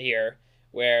here,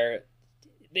 where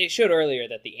they showed earlier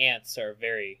that the ants are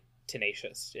very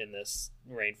tenacious in this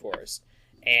rainforest.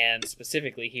 And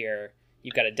specifically here,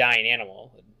 you've got a dying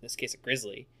animal, in this case a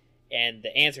grizzly, and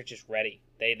the ants are just ready.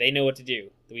 They know what to do.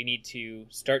 We need to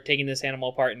start taking this animal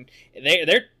apart, and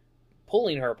they're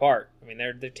pulling her apart. I mean,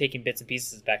 they're taking bits and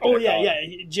pieces back to Oh, their yeah,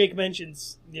 colony. yeah. Jake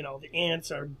mentions, the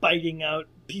ants are biting out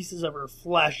pieces of her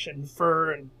flesh and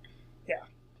fur, and yeah.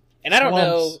 And I don't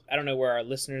Lumps. know where our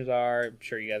listeners are. I'm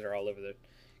sure you guys are all over the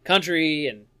country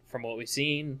and from what we've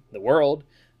seen, the world.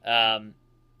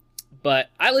 But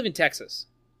I live in Texas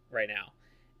right now,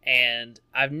 and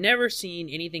I've never seen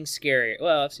anything scary.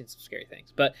 Well, I've seen some scary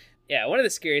things, but yeah, one of the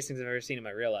scariest things I've ever seen in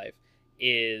my real life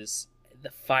is the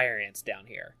fire ants down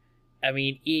here. I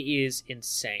mean, it is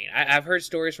insane. I've heard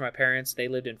stories from my parents. They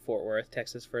lived in Fort Worth,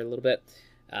 Texas for a little bit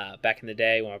back in the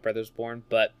day when my brother was born.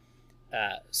 But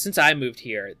since I moved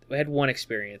here, we had one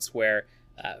experience where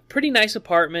pretty nice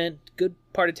apartment, good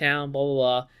part of town, blah, blah,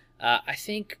 blah. I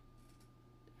think,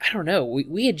 I don't know,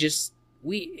 we had just,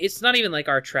 it's not even like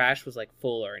our trash was like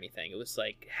full or anything. It was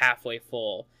like halfway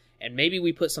full. And maybe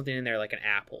we put something in there like an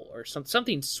apple or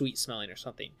something sweet smelling or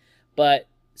something. But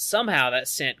somehow that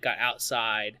scent got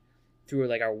outside through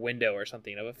like our window or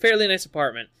something of a fairly nice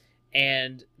apartment,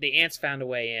 and the ants found a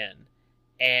way in.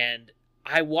 And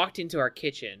I walked into our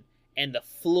kitchen, and the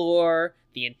floor,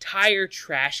 the entire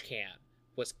trash can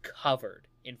was covered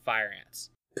in fire ants.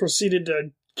 Proceeded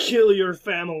to kill your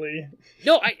family.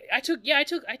 No, I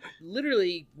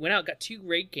literally went out, got 2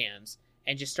 raid cans,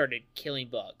 and just started killing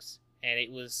bugs. And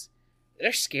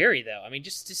they're scary though. I mean,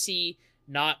 just to see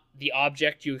not the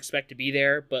object you expect to be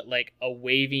there, but like a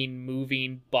waving,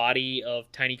 moving body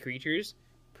of tiny creatures.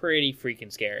 Pretty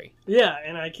freaking scary. Yeah,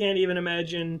 and I can't even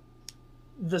imagine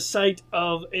the sight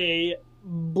of a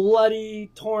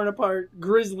bloody, torn apart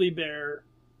grizzly bear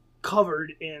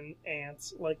covered in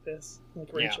ants like this, like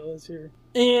Rachel is here.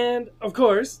 And, of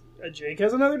course, Jake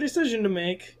has another decision to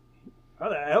make. How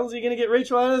the hell is he going to get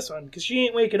Rachel out of this one? Because she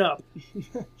ain't waking up.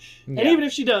 And even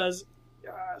if she does,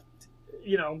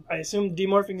 I assume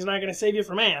demorphing's not going to save you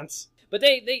from ants. But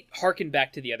they harken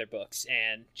back to the other books,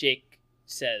 and Jake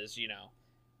says,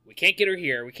 we can't get her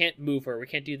here, we can't move her, we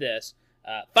can't do this.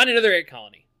 Find another ant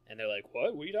colony. And they're like,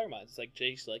 what? What are you talking about? It's like,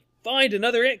 Jake's like, find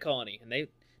another ant colony. And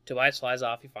Tobias flies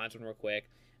off, he finds one real quick.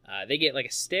 They get like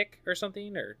a stick or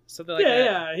something like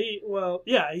that.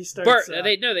 He starts...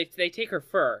 They take her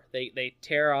fur. They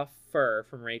tear off fur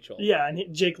from Rachel. Yeah,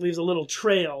 and Jake leaves a little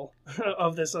trail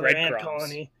of this other ant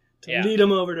colony to lead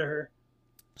him over to her.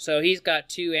 So he's got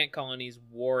 2 ant colonies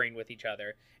warring with each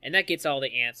other, and that gets all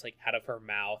the ants like out of her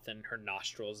mouth and her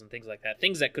nostrils and things like that.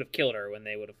 Things that could have killed her when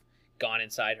they would have gone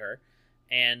inside her.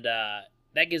 And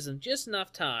that gives them just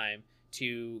enough time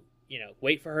to,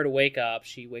 wait for her to wake up.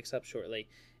 She wakes up shortly,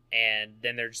 and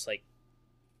then they're just like,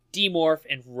 demorph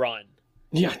and run.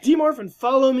 Yeah, demorph and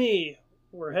follow me.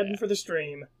 We're heading for the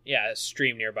stream. Yeah, a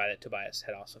stream nearby that Tobias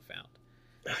had also found.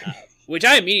 Which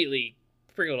I immediately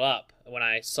sprinkled up when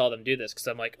I saw them do this, because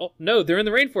I'm like, oh no, they're in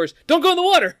the rainforest. Don't go in the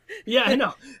water. Yeah, I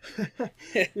know.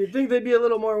 You'd think they'd be a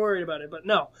little more worried about it, but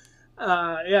no.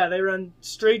 They run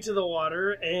straight to the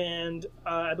water, and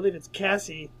I believe it's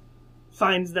Cassie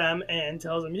finds them and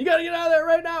tells them, you gotta get out of there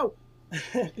right now,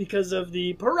 because of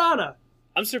the piranha.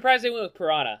 I'm surprised they went with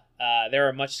piranha. There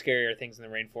are much scarier things in the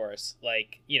rainforest,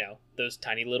 like, those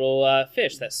tiny little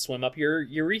fish that swim up your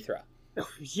urethra.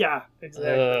 Yeah,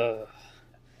 exactly.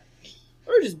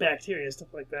 Or just bacteria,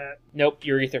 stuff like that. Nope,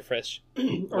 urethra fish.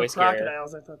 Or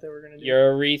crocodiles, I thought they were going to do.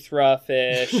 Urethra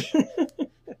fish.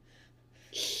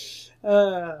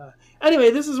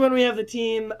 Anyway, this is when we have the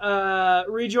team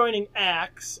rejoining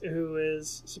Axe, who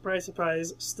is, surprise,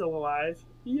 surprise, still alive.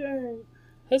 Yay.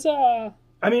 Huzzah!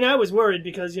 I mean, I was worried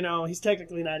because, he's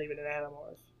technically not even an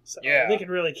animorph. So they could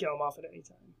really kill him off at any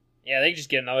time. Yeah, they could just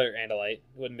get another Andalite. It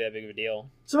wouldn't be that big of a deal.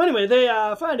 So anyway, they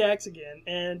find Axe again,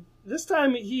 and this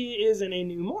time he is in a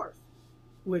new morph,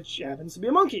 which happens to be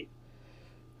a monkey.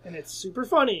 And it's super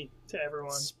funny to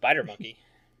everyone. Spider monkey.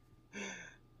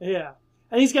 Yeah.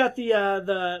 And he's got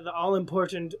the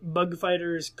all-important Bug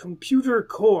Fighters computer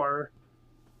core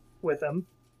with him.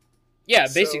 Yeah,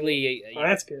 basically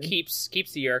that's good. keeps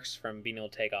the Yeerks from being able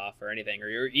to take off or anything,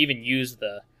 or even use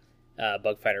the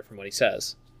Bug Fighter from what he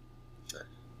says.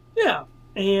 Yeah,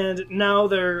 and now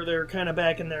they're kind of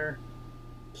back in their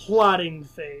plotting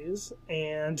phase,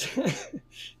 and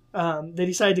they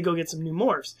decide to go get some new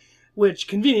morphs, which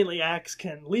conveniently Axe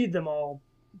can lead them all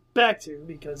back to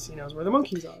because he knows where the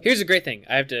monkeys are. Here's a great thing.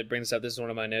 I have to bring this up. This is one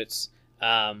of my notes.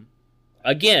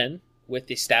 Again, with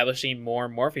establishing more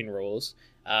morphing rules,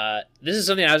 this is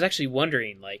something I was actually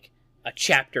wondering, like, a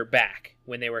chapter back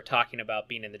when they were talking about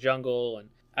being in the jungle, and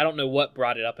I don't know what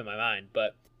brought it up in my mind,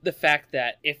 but the fact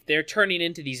that if they're turning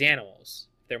into these animals,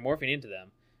 if they're morphing into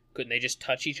them, Couldn't they just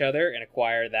touch each other and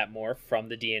acquire that morph from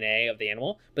the DNA of the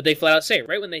animal? But they flat out say,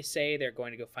 right when they say they're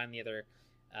going to go find the other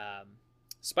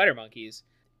spider monkeys,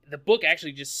 the book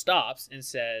actually just stops and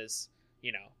says,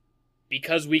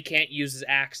 because we can't use his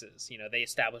axes, they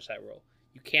establish that rule.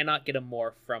 You cannot get a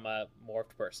morph from a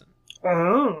morphed person.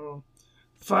 Oh,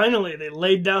 finally, they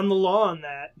laid down the law on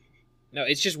that. No,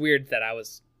 it's just weird that I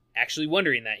was actually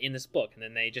wondering that in this book, and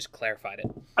then they just clarified it.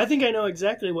 I think I know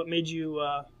exactly what made you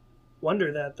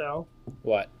wonder that, though.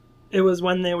 What? It was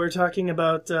when they were talking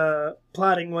about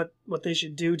plotting what they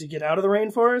should do to get out of the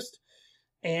rainforest,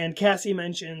 and Cassie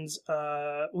mentions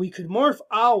we could morph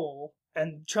Owl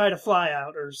and try to fly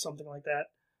out or something like that.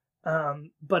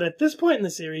 But at this point in the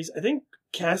series, I think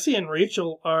Cassie and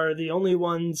Rachel are the only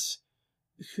ones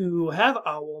who have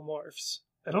owl morphs.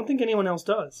 I don't think anyone else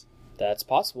does. That's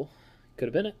possible. Could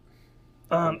have been it.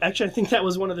 Actually, I think that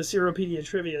was one of the Seropedia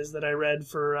trivias that I read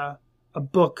for a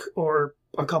book or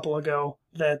a couple ago,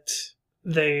 that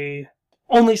they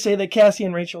only say that Cassie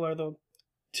and Rachel are the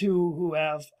two who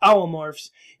have owl morphs,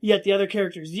 yet the other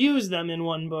characters use them in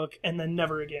one book and then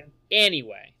never again.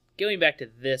 Anyway, going back to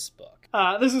this book.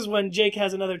 This is when Jake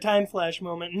has another time flash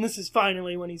moment, and this is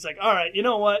finally when he's like, alright, you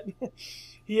know what?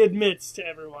 He admits to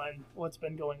everyone what's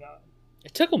been going on.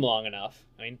 It took him long enough.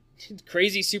 I mean,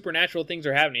 crazy supernatural things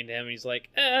are happening to him, and he's like,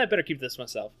 I better keep this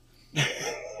myself.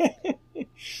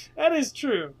 That is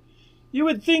true. You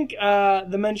would think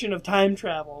the mention of time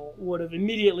travel would have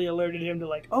immediately alerted him to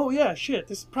like, oh yeah, shit,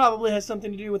 this probably has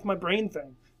something to do with my brain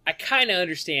thing. I kind of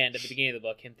understand at the beginning of the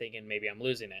book him thinking maybe I'm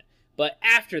losing it. But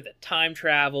after the time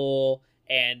travel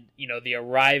and, the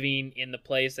arriving in the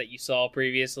place that you saw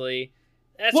previously,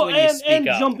 that's when you speak and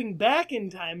up. Jumping back in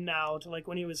time now to like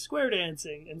when he was square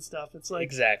dancing and stuff. It's like,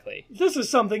 exactly. This is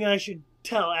something I should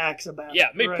tell Axe about. Yeah,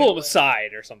 maybe right pull him away.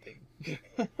 aside or something.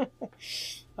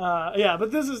 Yeah,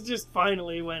 but this is just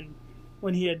finally when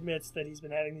he admits that he's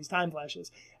been having these time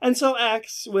flashes. And so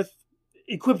Axe,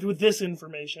 equipped with this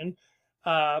information,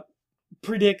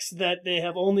 predicts that they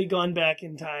have only gone back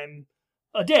in time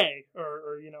a day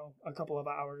or a couple of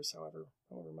hours, however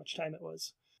much time it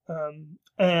was.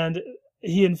 And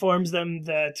he informs them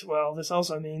that, well, this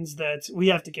also means that we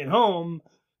have to get home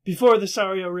before the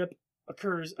Sario Rip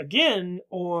occurs again,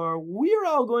 or we're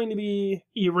all going to be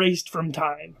erased from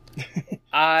time.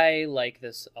 I like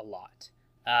this a lot.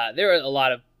 There are a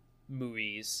lot of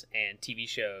movies and TV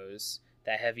shows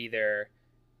that have either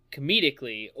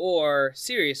comedically or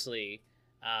seriously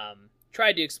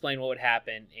tried to explain what would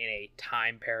happen in a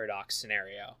time paradox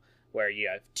scenario where you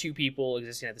have two people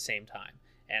existing at the same time.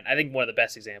 And I think one of the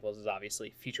best examples is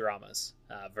obviously Futurama's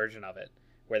version of it,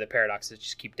 where the paradoxes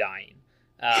just keep dying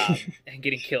and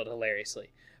getting killed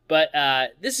hilariously. But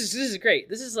this is great.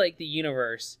 This is like the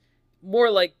universe, more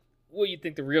like what you'd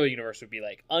think the real universe would be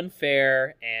like,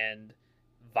 unfair and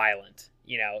violent.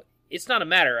 It's not a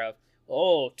matter of,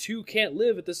 two can't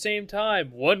live at the same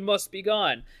time, one must be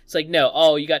gone. It's like,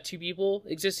 no, you got two people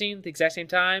existing at the exact same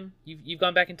time? You've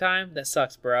gone back in time? That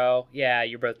sucks, bro. Yeah,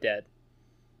 you're both dead.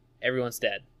 Everyone's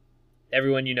dead.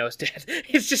 Everyone you know is dead.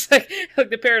 It's just like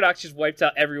the paradox just wipes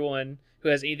out everyone who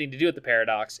has anything to do with the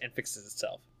paradox and fixes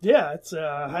itself. Yeah, it's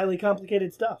highly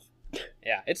complicated stuff.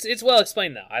 Yeah, it's well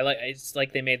explained though. It's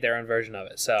like they made their own version of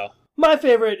it. So my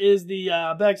favorite is the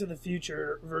Back to the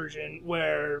Future version,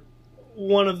 where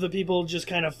one of the people just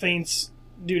kind of faints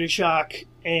due to shock,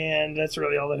 and that's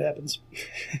really all that happens.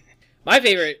 My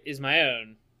favorite is my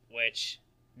own, which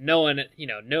no one,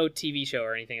 no TV show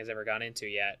or anything has ever gone into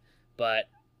yet. But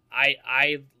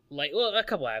I like, well, a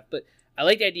couple have, but I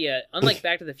like the idea, unlike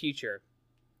Back to the Future,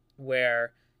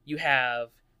 where you have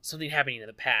something happening in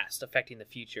the past affecting the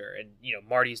future, and,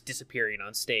 Marty's disappearing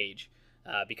on stage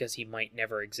because he might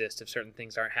never exist if certain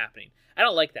things aren't happening. I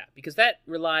don't like that, because that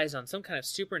relies on some kind of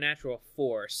supernatural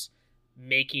force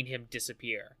making him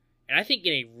disappear. And I think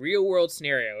in a real-world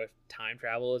scenario, if time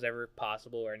travel is ever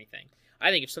possible or anything, I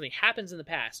think if something happens in the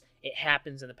past, it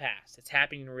happens in the past. It's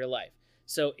happening in real life.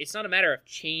 So it's not a matter of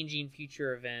changing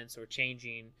future events or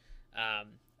changing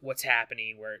what's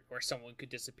happening where someone could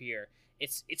disappear.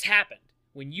 It's happened.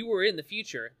 When you were in the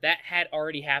future, that had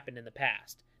already happened in the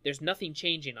past. There's nothing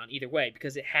changing on either way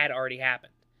because it had already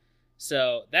happened.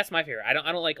 So that's my favorite. I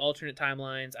don't like alternate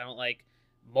timelines. I don't like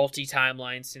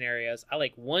multi-timeline scenarios. I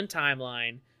like one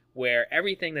timeline where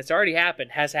everything that's already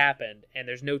happened has happened and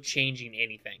there's no changing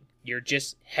anything. You're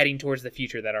just heading towards the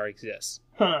future that already exists.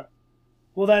 Huh.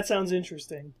 Well, that sounds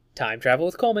interesting. Time travel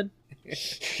with Coleman.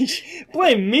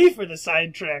 Blame me for the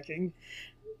sidetracking.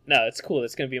 No, it's cool.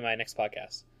 It's going to be my next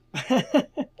podcast.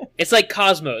 It's like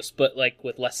Cosmos, but like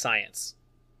with less science.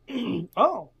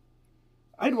 Oh,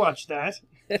 I'd watch that.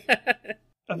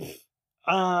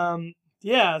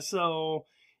 Yeah, so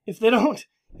if they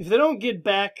don't get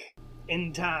back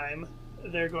in time,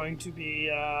 they're going to be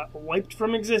wiped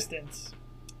from existence.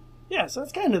 Yeah, so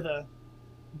that's kind of the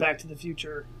Back to the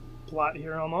Future plot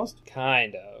here almost.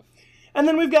 Kind of. And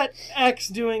then we've got X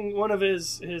doing one of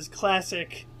his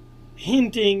classic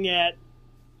hinting at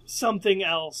something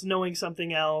else, knowing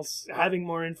something else, having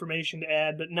more information to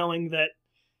add, but knowing that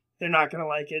they're not going to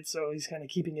like it, so he's kind of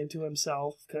keeping it to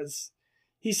himself because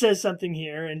he says something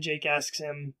here, and Jake asks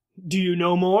him, "Do you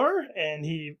know more?" And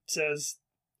he says,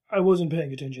 "I wasn't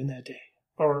paying attention that day."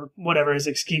 Or whatever his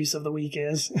excuse of the week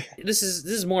is. This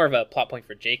is more of a plot point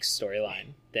for Jake's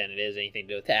storyline than it is anything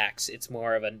to do with Axe. It's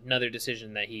more of another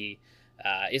decision that he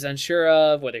is unsure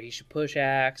of, whether he should push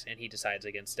Axe, and he decides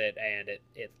against it, and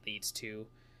it leads to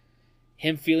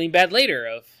him feeling bad later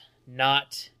of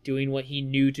not doing what he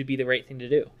knew to be the right thing to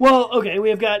do. Well, okay,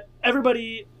 we have got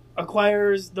everybody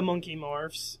acquires the monkey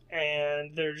morphs,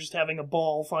 and they're just having a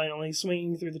ball finally,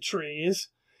 swinging through the trees.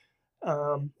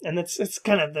 And it's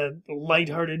kind of the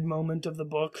lighthearted moment of the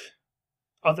book,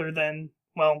 other than,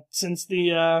 well, since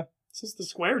the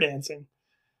square dancing.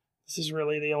 This is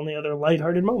really the only other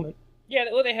lighthearted moment. Yeah,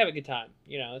 well, they have a good time.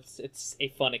 You know, it's a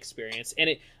fun experience,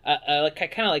 and I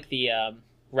kind of like the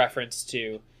reference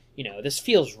to, you know, this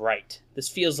feels right. This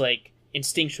feels like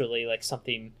instinctually like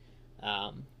something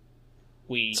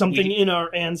in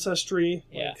our ancestry.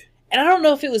 Yeah, like... and I don't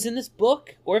know if it was in this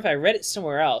book or if I read it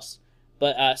somewhere else,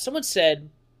 but someone said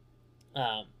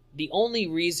the only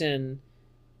reason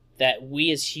that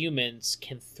we as humans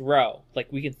can throw,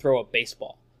 like we can throw a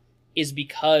baseball, is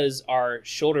because our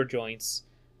shoulder joints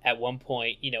at one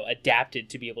point, you know, adapted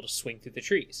to be able to swing through the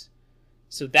trees.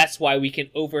 So that's why we can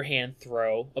overhand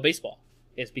throw a baseball.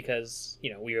 It's because,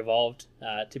 you know, we evolved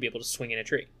to be able to swing in a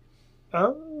tree.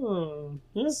 Oh,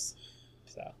 yes.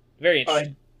 So, very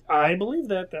interesting. I believe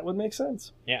that. That would make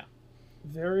sense. Yeah.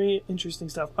 Very interesting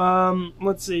stuff.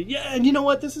 Let's see. Yeah, and you know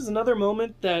what? This is another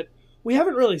moment that we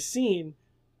haven't really seen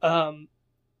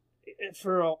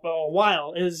for a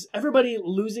while, is everybody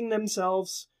losing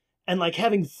themselves and, like,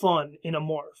 having fun in a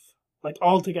morph. Like,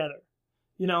 all together.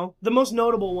 You know? The most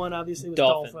notable one, obviously, was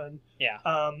Dolphin. Yeah.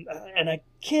 And I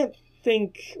can't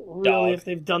think, really, if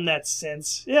they've done that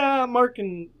since. Yeah, Marco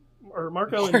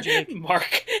and Jake.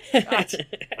 Mark.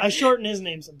 I shorten his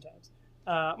name sometimes.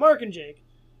 Mark and Jake.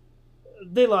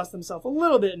 They lost themselves a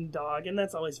little bit in Dog, and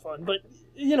that's always fun. But,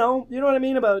 you know what I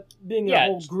mean about being a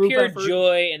whole group pure effort?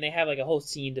 joy, and they have, like, a whole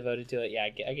scene devoted to it. Yeah, I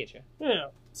get you. Yeah.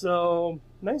 So,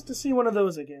 nice to see one of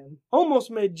those again.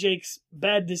 Almost made Jake's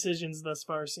bad decisions thus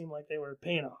far seem like they were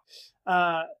paying off.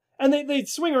 And they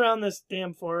swing around this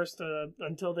damn forest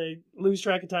until they lose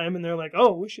track of time, and they're like,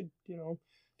 oh, we should, you know,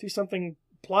 do something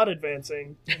plot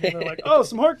advancing. And they're like, oh,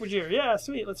 some Hork-Bajir. Yeah,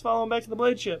 sweet. Let's follow him back to the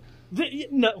Blade Ship.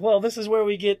 This is where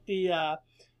we get the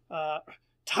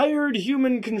tired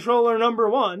human controller number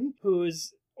 1, who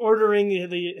is ordering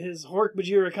his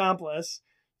Hork-Bajir accomplice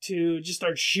to just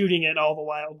start shooting at all the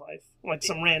wildlife, like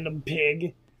some random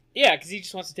pig. Yeah, because he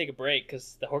just wants to take a break,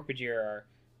 because the Hork-Bajir are,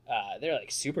 they're like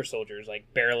super soldiers, like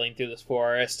barreling through this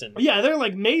forest. And yeah, they're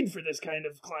like made for this kind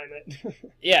of climate.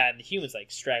 Yeah, and the human's like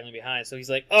straggling behind, so he's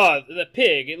like, oh, the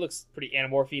pig, it looks pretty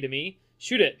anamorphy to me.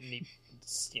 Shoot it. And he,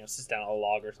 you know, sits down on a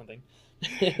log or something.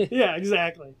 Yeah,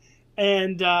 exactly.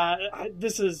 And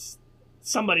this is,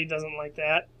 somebody doesn't like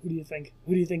that. Who do you think?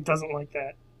 Who do you think doesn't like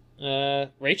that?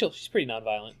 Rachel, she's pretty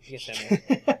nonviolent. I guess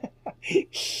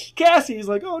Cassie's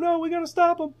like, oh no, we gotta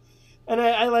stop him. And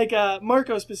I like,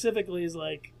 Marco specifically is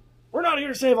like, we're not here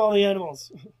to save all the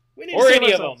animals. We need to save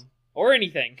any ourselves. of them. Or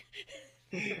anything.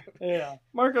 Yeah.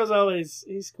 Marco's always,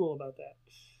 he's cool about that.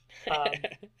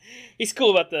 He's cool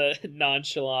about the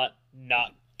nonchalant,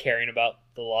 not caring about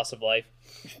the loss of life.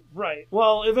 Right.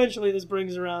 Well, eventually this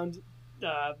brings around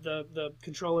the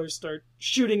controllers start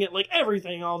shooting at like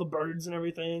everything, all the birds and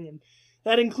everything, and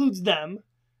that includes them,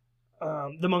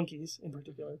 the monkeys in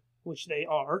particular, which they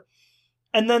are.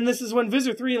 And then this is when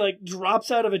Visser 3 like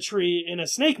drops out of a tree in a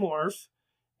snake morph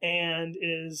and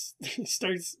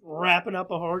starts wrapping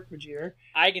up a Hork-Bajir.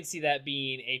 I can see that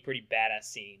being a pretty badass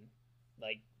scene,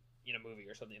 like in a movie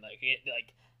or something. Like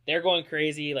they're going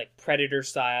crazy, like Predator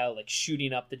style, like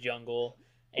shooting up the jungle.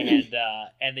 And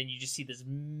then you just see this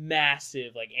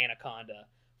massive like anaconda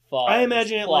fall. I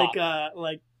imagine it like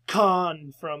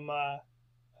Khan from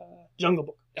Jungle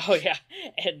Book. Oh yeah,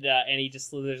 and he just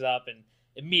slithers up and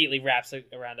immediately wraps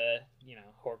around a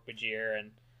Hork-Bajir,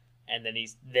 and then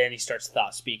he starts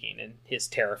thought speaking in his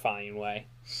terrifying way.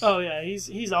 Oh yeah,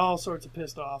 he's all sorts of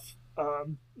pissed off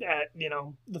at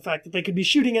the fact that they could be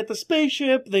shooting at the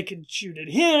spaceship, they could shoot at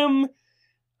him.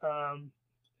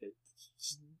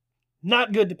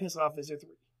 Not good to piss off Visser 3,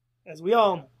 as we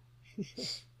all know.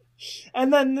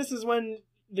 And then this is when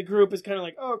the group is kind of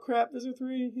like, oh crap, Visser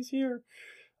 3, he's here.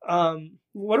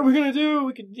 What are we going to do?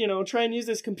 We could, try and use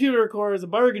this computer core as a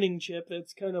bargaining chip.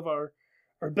 That's kind of our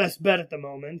best bet at the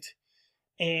moment.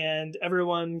 And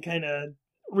everyone kind of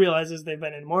realizes they've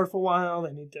been in morph a while.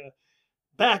 They need to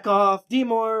back off,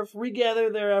 demorph,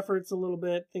 regather their efforts a little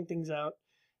bit, think things out.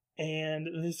 And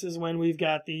this is when we've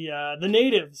got the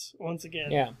natives once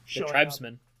again. Yeah, the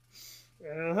tribesmen.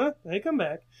 They come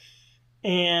back.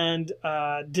 And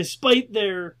despite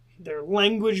their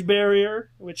language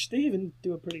barrier, which they even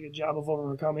do a pretty good job of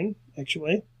overcoming,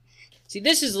 actually. See,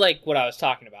 this is like what I was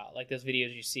talking about, like those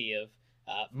videos you see of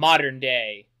modern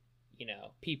day,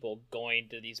 people going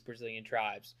to these Brazilian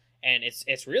tribes, and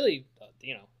it's really,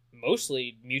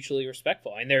 mostly mutually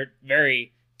respectful, and they're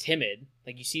very timid.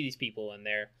 Like you see these people, and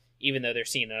even though they're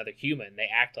seeing another human, they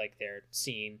act like they're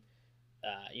seeing,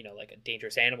 like a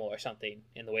dangerous animal or something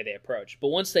in the way they approach. But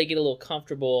once they get a little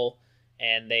comfortable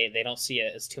and they don't see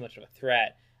it as too much of a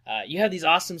threat, you have these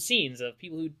awesome scenes of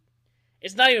people who,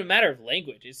 it's not even a matter of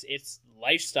language, it's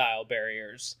lifestyle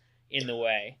barriers in the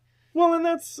way. Well, and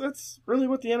that's really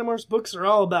what the Animorphs books are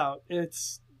all about.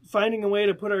 It's finding a way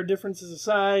to put our differences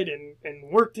aside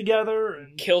and work together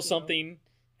and kill something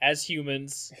as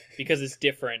humans because it's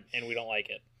different and we don't like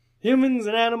it. Humans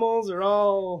and animals are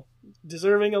all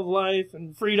deserving of life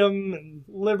and freedom and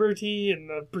liberty and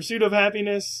the pursuit of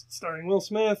happiness, starring Will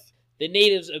Smith. The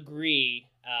natives agree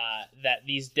that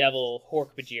these devil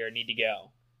Hork-Bajir need to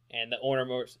go, and the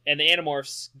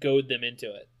Animorphs goad them into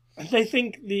it. They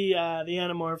think the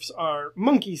Animorphs are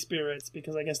monkey spirits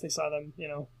because I guess they saw them,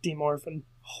 demorph and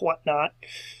whatnot.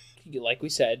 Like we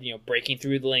said, breaking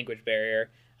through the language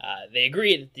barrier. They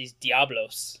agree that these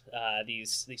Diablos,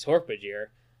 these Hork-Bajir,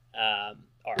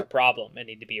 are a problem and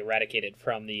need to be eradicated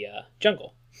from the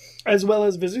jungle. As well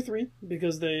as Visser 3,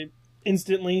 because they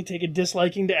instantly take a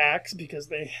disliking to Axe because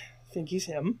they think he's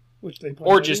him, which they point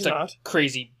or just he's a not.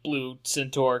 Crazy blue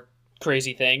centaur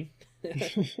crazy thing.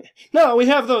 No, we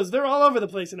have those. They're all over the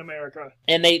place in America.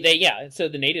 And so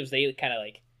the natives, they kind of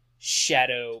like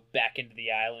shadow back into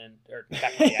the island, or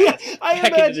back into the island. I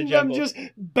imagine them just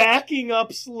backing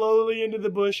up slowly into the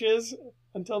bushes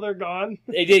until they're gone.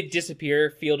 They did disappear,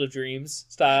 Field of Dreams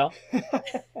style.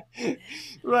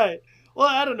 Right. Well,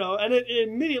 I don't know. And it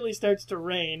immediately starts to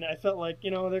rain. I felt like,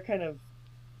 they're kind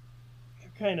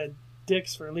of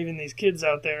dicks for leaving these kids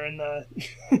out there in the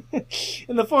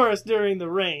in the forest during the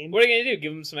rain. What are you going to do?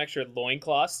 Give them some extra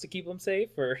loincloths to keep them safe?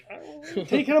 Or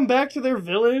taking them back to their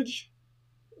village?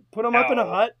 Put them up in a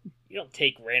hut? You don't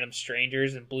take random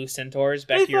strangers and blue centaurs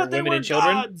back to your women and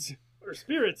children. Gods, or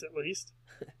spirits, at least.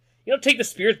 You don't take the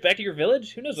spirits back to your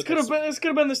village? Who knows? This could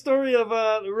have been the story of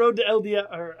the road to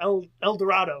El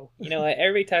Dorado.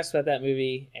 Everybody talks about that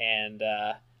movie, and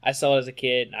I saw it as a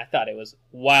kid, and I thought it was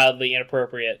wildly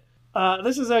inappropriate.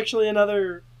 This is actually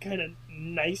another kind of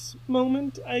nice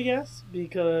moment, I guess,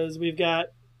 because we've got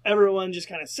everyone just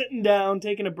kind of sitting down,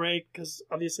 taking a break, because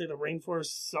obviously the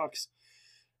rainforest sucks.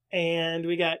 And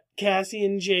we got Cassie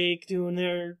and Jake doing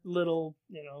their little,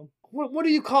 what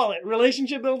do you call it?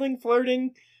 Relationship building?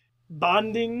 Flirting?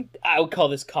 Bonding? I would call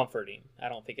this comforting. I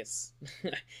don't think it's,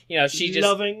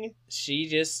 loving.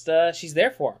 She's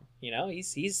there for him.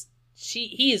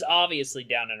 He is obviously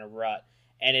down in a rut,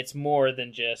 and it's more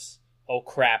than just, oh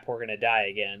crap, we're gonna die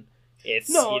again.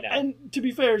 It's and to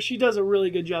be fair, she does a really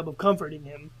good job of comforting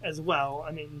him as well.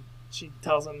 I mean, she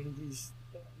tells him he's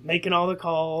making all the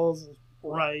calls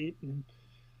right, and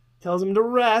tells him to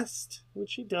rest,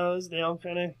 which he does. They all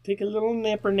kind of take a little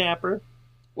napper.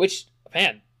 Which,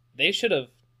 man, they should have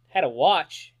had a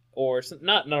watch, or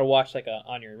not a watch like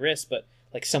on your wrist, but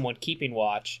like someone keeping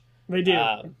watch. They do.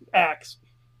 Axe.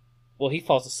 Well, he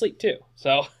falls asleep too,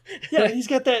 so... Yeah, he's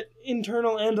got that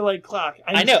internal Andalite clock.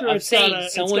 I know, I'm saying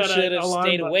someone should have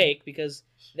stayed awake, because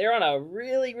they're on a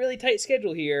really, really tight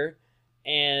schedule here,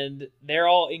 and they're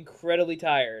all incredibly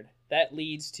tired. That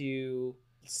leads to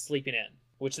sleeping in,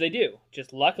 which they do.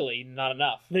 Just luckily, not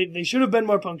enough. They should have been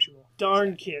more punctual.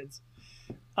 Darn kids.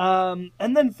 And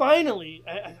then finally,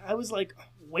 I was like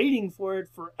waiting for it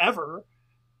forever.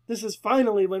 This is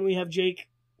finally when we have Jake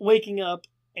waking up,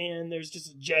 and there's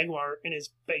just a jaguar in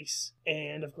his face,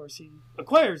 and of course he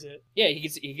acquires it. Yeah,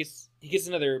 he gets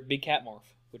another big cat morph,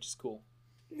 which is cool.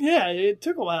 Yeah, it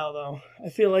took a while though. I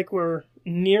feel like we're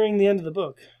nearing the end of the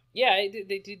book. Yeah,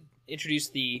 they did introduce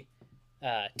the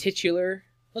titular.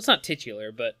 Well, it's not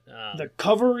titular, but the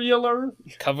cover-ealer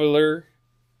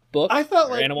book. I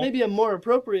felt like animal. Maybe a more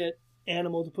appropriate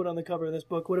animal to put on the cover of this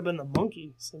book would have been the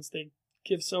monkey, since they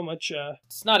give so much.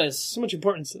 It's not as so much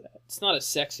importance to that. It's not as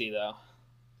sexy though.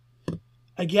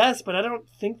 I guess, but I don't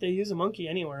think they use a monkey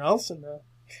anywhere else in the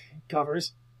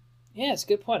covers. Yeah, it's a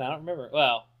good point. I don't remember.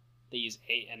 Well, they use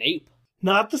an ape.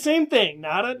 Not the same thing.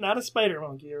 Not a spider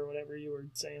monkey or whatever you were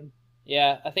saying.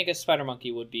 Yeah, I think a spider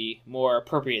monkey would be more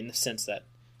appropriate in the sense that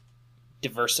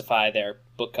diversify their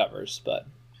book covers, but...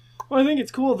 Well, I think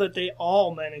it's cool that they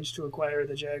all managed to acquire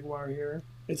the Jaguar here.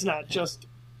 It's not just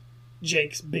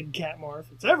Jake's big cat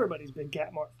morph. It's everybody's big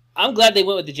cat morph. I'm glad they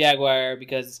went with the Jaguar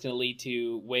because it's going to lead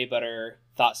to way better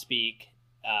ThoughtSpeak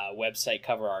website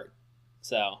cover art.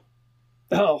 So,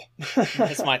 Oh.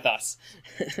 that's my thoughts.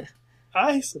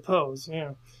 I suppose,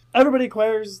 yeah. Everybody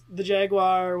acquires the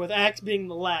Jaguar, with Axe being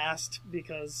the last,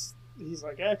 because he's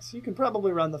like, Axe, you can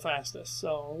probably run the fastest,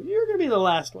 so you're going to be the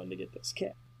last one to get this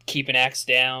cat. Keep an axe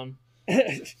down.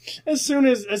 As soon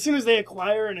as they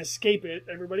acquire and escape it,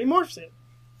 everybody morphs it.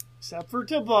 Except for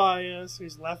Tobias,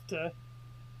 who's left to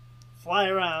fly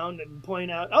around and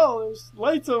point out, oh, there's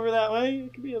lights over that way,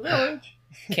 it could be a village.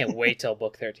 Can't wait till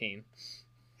book 13.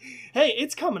 Hey,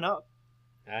 it's coming up.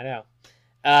 I know.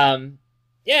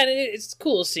 Yeah, and it's a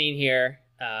cool scene here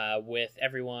with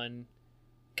everyone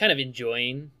kind of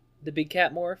enjoying the big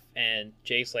cat morph, and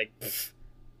Jake's like,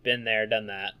 been there, done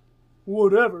that.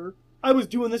 Whatever. I was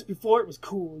doing this before it was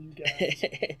cool, you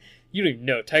guys. You don't even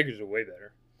know. Tigers are way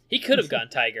better. He could have gone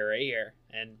tiger right here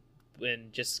and been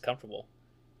just as comfortable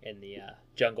in the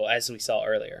jungle as we saw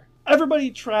earlier. Everybody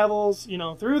travels,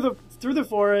 through the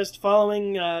forest,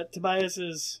 following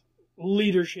Tobias's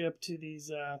leadership to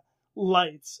these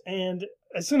lights. And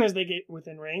as soon as they get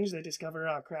within range, they discover,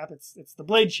 oh crap, it's the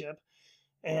Blade ship.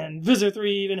 And Visor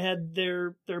 3 even had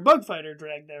their bug fighter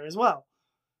dragged there as well.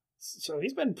 So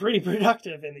he's been pretty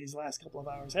productive in these last couple of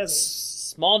hours, hasn't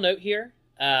he? Small note here.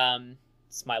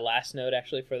 It's my last note,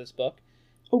 actually, for this book.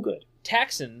 Oh, good.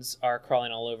 Taxons are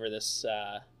crawling all over this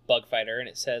bug fighter, and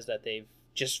it says that they've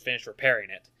just finished repairing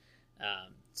it.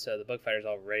 So the bug fighter's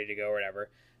all ready to go or whatever.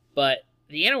 But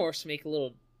the Animorphs make a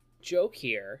little joke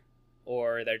here,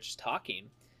 or they're just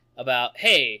talking, about,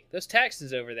 hey, those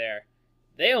Taxons over there,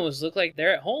 they almost look like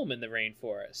they're at home in the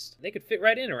rainforest. They could fit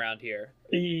right in around here.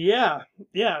 Yeah.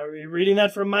 Are you reading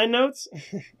that from my notes?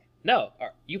 No.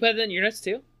 You put that in your notes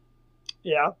too?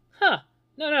 Yeah. Huh.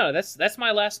 No. That's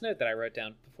my last note that I wrote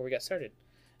down before we got started.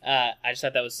 I just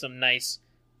thought that was some nice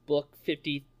book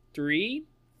 53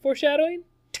 foreshadowing.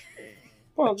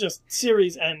 Well, just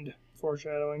series end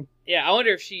foreshadowing. Yeah, I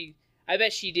wonder if I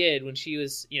bet she did when she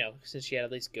was, since she had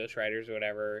at least ghostwriters or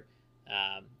whatever,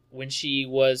 when she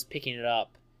was picking it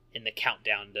up in the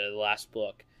countdown to the last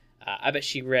book, I bet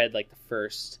she read like the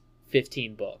first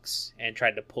 15 books and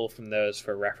tried to pull from those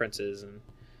for references and,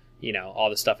 all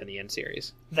the stuff in the end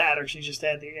series. That, or she just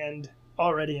had the end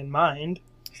already in mind.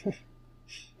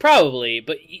 Probably,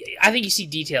 but I think you see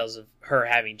details of her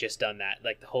having just done that,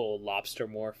 like the whole lobster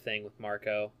morph thing with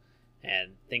Marco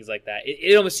and things like that.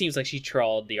 It almost seems like she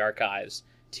trawled the archives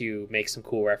to make some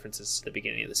cool references to the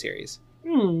beginning of the series.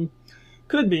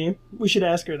 Could be. We should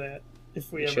ask her that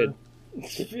if we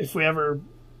ever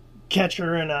catch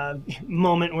her in a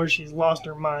moment where she's lost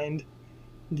her mind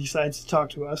and decides to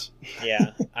talk to us.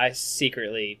 Yeah, I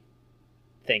secretly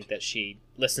think that she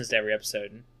listens to every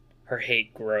episode and her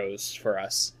hate grows for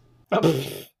us.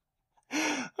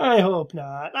 I hope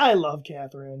not. I love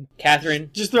Catherine.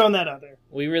 Just throwing that out there.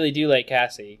 We really do like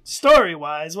Cassie.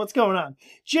 Story-wise, what's going on?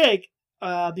 Jake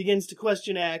begins to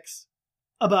question Axe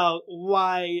about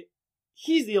why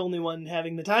he's the only one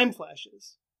having the time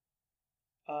flashes.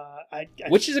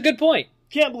 Which is a good point.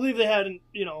 Can't believe they hadn't,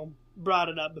 brought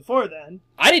it up before then.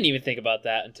 I didn't even think about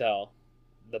that until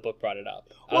the book brought it up.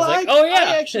 I was like, oh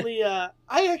yeah.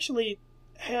 I actually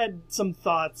had some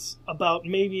thoughts about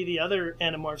maybe the other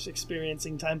Animorphs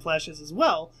experiencing time flashes as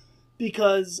well,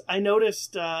 because I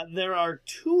noticed there are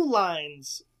 2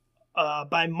 lines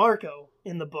by Marco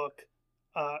in the book,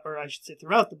 or I should say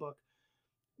throughout the book,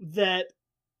 that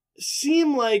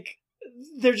seem like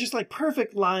they're just like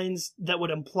perfect lines that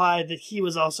would imply that he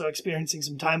was also experiencing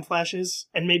some time flashes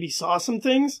and maybe saw some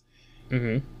things.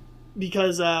 Mm-hmm.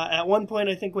 Because at one point,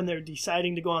 I think when they're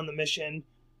deciding to go on the mission,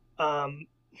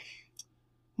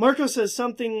 Marco says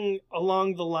something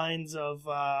along the lines of,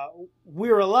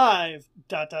 we're alive, ...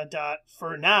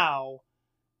 for now.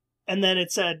 And then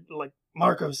it said, like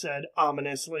Marco said,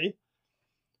 ominously,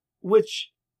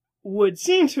 which would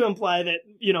seem to imply that,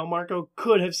 Marco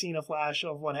could have seen a flash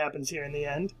of what happens here in the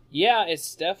end. Yeah,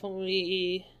 it's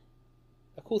definitely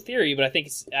a cool theory, but I think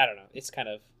I don't know, it's kind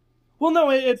of... Well,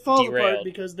 no, it falls derailed. apart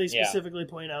because they specifically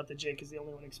point out that Jake is the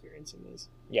only one experiencing this.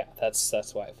 Yeah, that's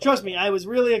why. Trust me, I was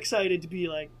really excited to be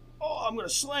like, oh, I'm going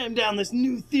to slam down this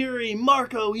new theory.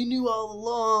 Marco, he knew all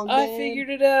along, man. I figured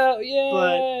it out,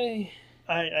 yay!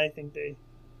 I think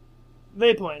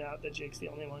they point out that Jake's the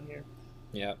only one here.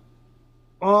 Yeah.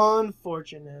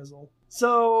 Unfortunate Hazel.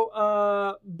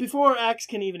 So, before Axe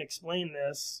can even explain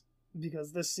this,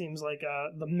 because this seems like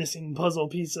the missing puzzle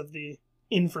piece of the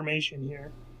information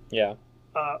here. Yeah.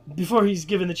 Before he's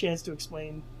given the chance to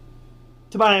explain,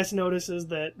 Tobias notices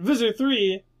that Visor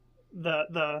 3,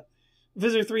 the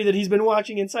Visor 3 that he's been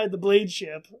watching inside the Blade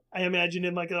ship, I imagine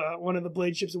in like one of the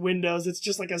Blade ship's windows, it's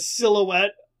just like a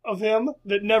silhouette of him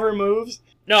that never moves.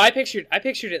 No, I pictured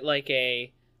it like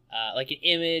an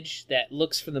image that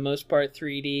looks for the most part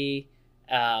 3D,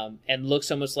 and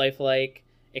looks almost lifelike,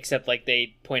 except like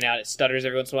they point out it stutters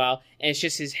every once in a while, and it's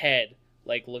just his head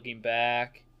like looking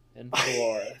back and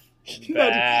forth.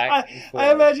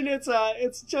 I imagine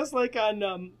it's just like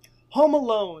on Home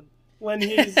Alone when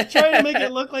he's trying to make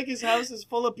it look like his house is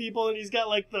full of people and he's got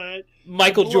like the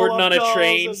Michael Jordan on a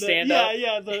train stand up.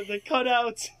 Yeah, the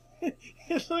cutouts.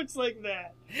 It looks like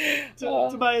that.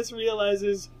 Tobias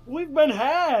realizes we've been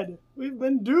had. We've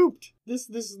been duped. This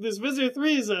Visor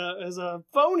 3 is a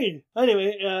phony.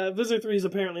 Anyway, Visor 3 is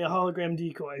apparently a hologram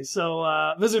decoy.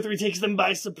 So Visor 3 takes them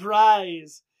by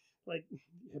surprise. Like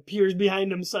appears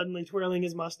behind him suddenly, twirling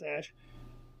his mustache.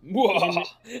 Whoa.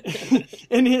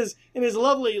 in his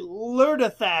lovely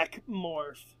Lurdathak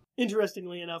morph.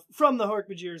 Interestingly enough, from the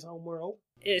Hork-Bajir's homeworld.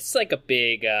 It's like a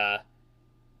big.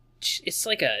 It's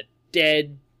like a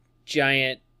dead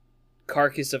giant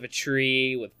carcass of a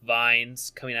tree with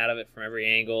vines coming out of it from every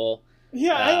angle.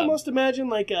 Yeah, I almost imagine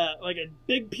like a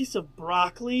big piece of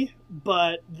broccoli,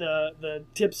 but the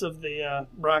tips of the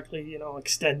broccoli,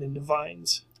 extend into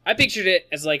vines. I pictured it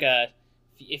as like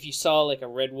if you saw like a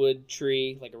redwood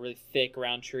tree, like a really thick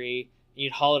round tree, and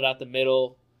you'd hollow it out the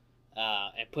middle,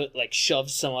 and shove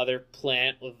some other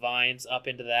plant with vines up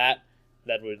into that.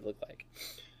 That would look like.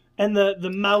 And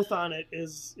the mouth on it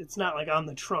it's not like on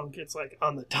the trunk, it's like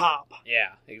on the top.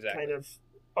 Yeah, exactly. Kind of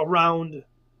around,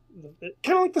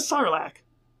 kind of like the Sarlacc,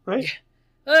 right?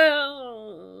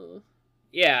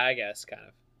 Yeah, I guess, kind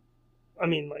of. I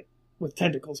mean, like, with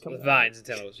tentacles coming with vines and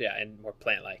tentacles, yeah, and more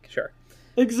plant-like, sure.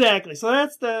 Exactly, so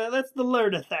that's the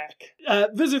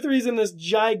Lurdathak. Visor 3's in this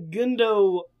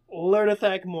Gigundo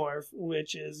Lurdathak morph,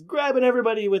 which is grabbing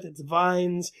everybody with its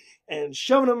vines and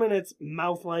shoving them in its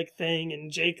mouth-like thing,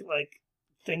 and Jake,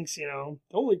 thinks,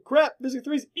 holy crap, Visor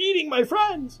 3's eating my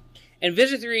friends! And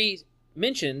Visor 3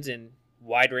 mentions, in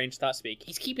wide-range thought speak,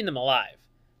 he's keeping them alive.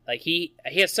 Like, he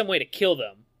has some way to kill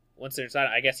them once they're inside.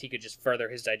 I guess he could just further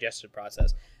his digestive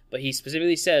process. But he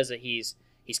specifically says that he's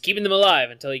keeping them alive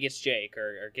until he gets Jake,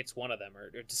 or gets one of them,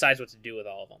 or decides what to do with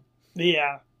all of them.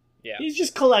 Yeah. Yeah. He's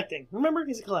just collecting. Remember,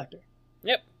 he's a collector.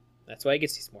 Yep. That's why he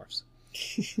gets these morphs.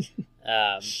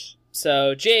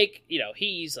 So Jake,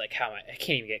 he's like, I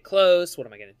can't even get close. What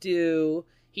am I going to do?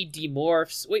 He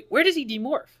demorphs. Wait, where does he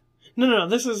demorph? No.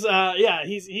 This is,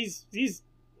 he's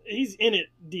in it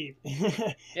deep.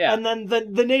 Yeah. And then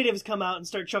the natives come out and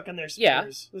start chucking their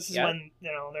spears. Yeah. This is when,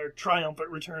 their triumphant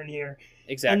return here.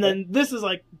 Exactly. And then this is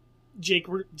like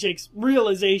Jake's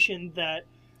realization that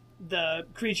the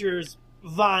creature's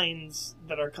vines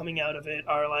that are coming out of it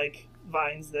are like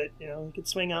vines that, he could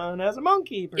swing on as a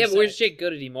monkey, per se. But where's Jake go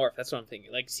to demorph? That's what I'm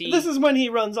thinking. This is when he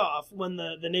runs off, when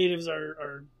the natives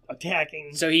are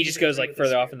attacking. So he just goes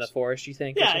further off in the forest, you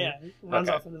think? Yeah. He runs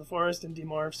off into the forest and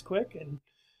demorphs quick and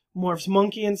morphs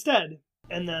monkey instead.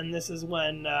 And then this is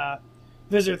when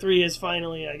Visor 3 is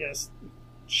finally, I guess,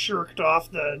 shirked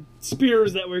off the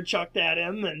spears that were chucked at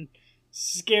him and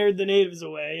scared the natives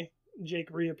away. Jake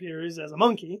reappears as a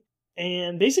monkey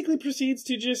and basically proceeds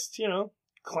to just,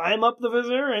 climb up the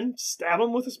Visor and stab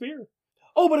him with a spear.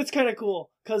 Oh, but it's kind of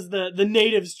cool because the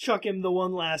natives chuck him the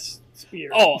one last spear.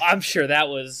 Oh, I'm sure that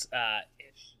was,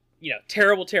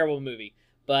 terrible movie.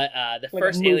 But the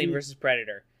first Alien vs.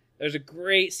 Predator, there's a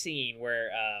great scene where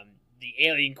the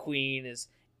alien queen is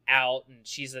out and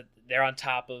they're on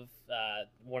top of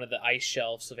one of the ice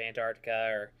shelves of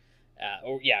Antarctica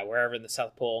or wherever in the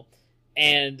South Pole,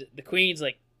 and the queen's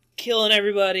killing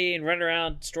everybody and running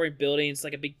around destroying buildings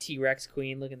like a big T-Rex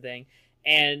queen looking thing.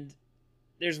 And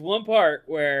there's one part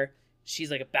where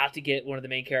she's about to get one of the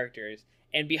main characters,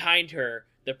 and behind her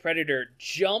the Predator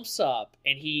jumps up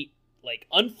and he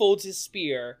unfolds his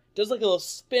spear, does a little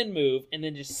spin move, and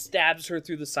then just stabs her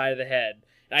through the side of the head.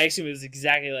 And I assume it was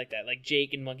exactly like that, like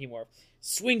Jake and Monkey Morph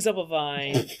swings up a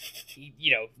vine.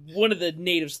 One of the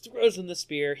natives throws him the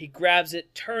spear. He grabs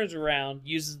it, turns around,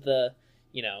 uses the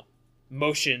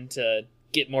motion to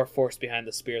get more force behind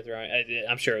the spear throwing.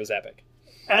 I'm sure it was epic.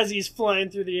 As he's flying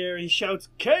through the air, he shouts,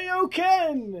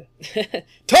 "Kaioken!"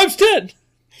 Times 10!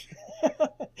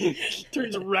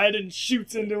 Turns red and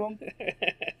shoots into him.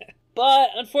 But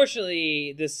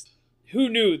unfortunately, who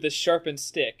knew this sharpened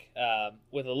stick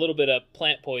with a little bit of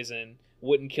plant poison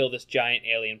wouldn't kill this giant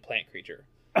alien plant creature.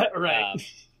 Right.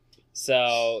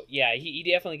 So, yeah, he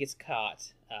definitely gets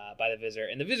caught by the Visitor.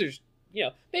 And the Visitor's,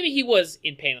 maybe he was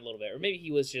in pain a little bit, or maybe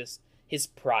he was just, his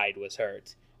pride was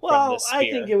hurt. Well,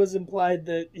 I think it was implied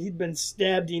that he'd been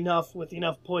stabbed enough with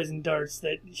enough poison darts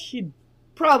that he'd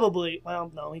probably,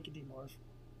 well, no, he could demorph.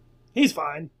 He's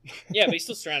fine. Yeah, but he's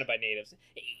still surrounded by natives.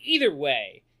 Either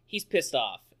way, he's pissed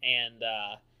off, and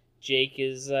Jake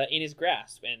is in his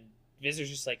grasp, and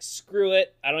Visitor's just like, screw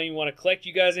it, I don't even want to collect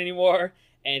you guys anymore,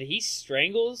 and he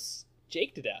strangles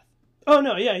Jake to death. Oh,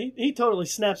 no, yeah, he totally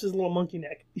snaps his little monkey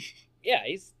neck. Yeah,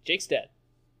 Jake's dead.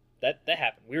 That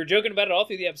happened. We were joking about it all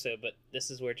through the episode, but this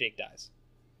is where Jake dies.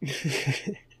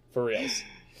 For reals.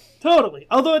 Totally.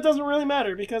 Although it doesn't really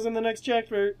matter, because in the next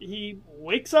chapter, he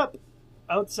wakes up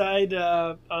outside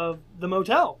of the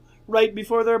motel right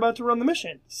before they're about to run the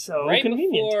mission. So right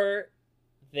convenient. Before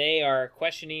they are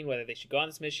questioning whether they should go on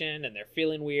this mission, and they're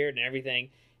feeling weird and everything.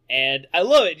 And I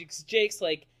love it, because Jake's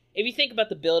like, if you think about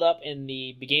the build-up in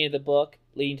the beginning of the book,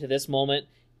 leading to this moment,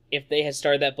 if they had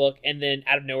started that book, and then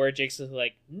out of nowhere, Jake's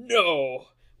like, no,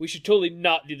 we should totally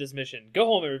not do this mission. Go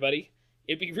home, everybody.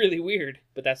 It'd be really weird,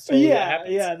 but that's totally what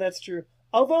happens. Yeah, that's true.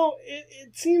 Although,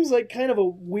 it seems like kind of a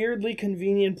weirdly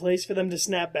convenient place for them to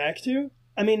snap back to.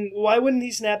 I mean, why wouldn't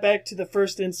he snap back to the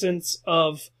first instance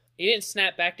of... He didn't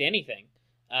snap back to anything.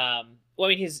 Well, I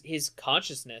mean, his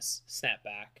consciousness snapped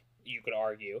back, you could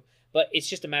argue, but it's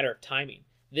just a matter of timing.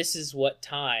 This is what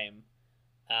time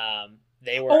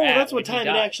they were at. Oh, that's what time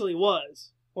it actually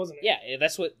was, wasn't it? Yeah,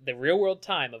 that's what the real-world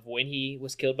time of when he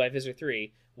was killed by Visitor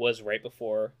 3 was right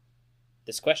before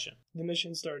this question. The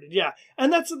mission started, yeah.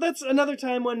 And that's another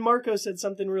time when Marco said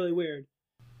something really weird.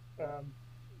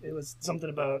 It was something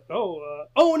about,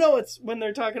 no, it's when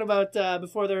they're talking about,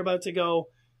 before they're about to go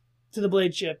to the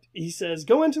Blade ship, he says,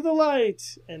 go into the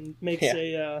light, and makes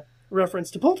a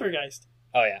reference to Poltergeist.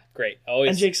 Oh, yeah, great. Always.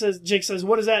 And Jake says,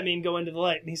 what does that mean, go into the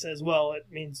light? And he says, well, it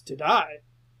means to die.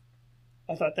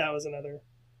 I thought that was another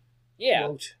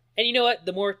quote. And you know what?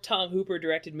 The more Tom Hooper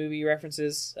directed movie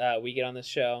references we get on this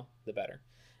show, the better.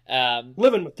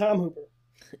 Living with Tom Hooper.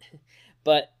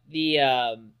 But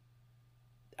I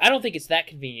don't think it's that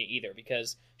convenient either,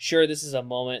 because sure, this is a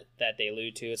moment that they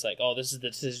allude to. It's like, oh, this is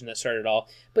the decision that started it all.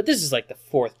 But this is like the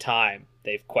fourth time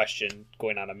they've questioned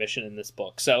going on a mission in this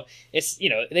book. So it's,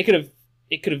 it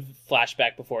could have flashed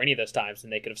back before any of those times,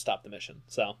 and they could have stopped the mission.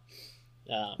 So,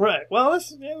 right. Well,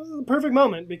 it was the perfect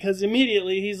moment, because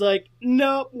immediately he's like,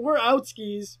 "Nope, we're out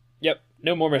skis. Yep,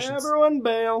 no more missions. Everyone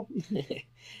bail."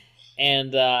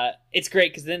 And it's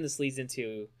great, because then this leads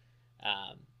into,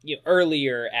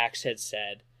 earlier Axe had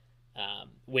said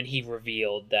when he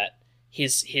revealed that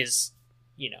his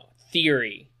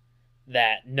theory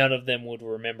that none of them would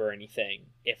remember anything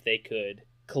if they could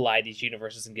collide these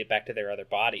universes and get back to their other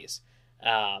bodies.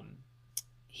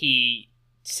 He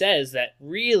says that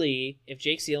really, if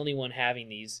Jake's the only one having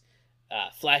these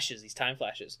flashes, these time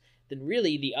flashes, then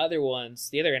really the other ones,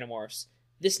 the other Animorphs,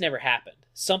 this never happened.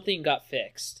 Something got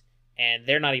fixed, and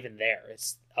they're not even there.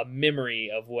 It's a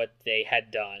memory of what they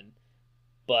had done,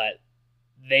 but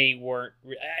they weren't...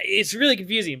 It's really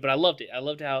confusing, but I loved it. I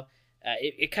loved how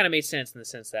it kind of made sense in the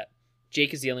sense that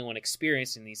Jake is the only one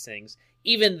experiencing these things,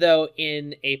 even though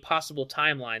in a possible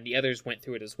timeline, the others went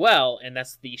through it as well, and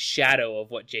that's the shadow of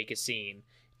what Jake is seeing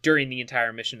during the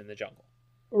entire mission in the jungle.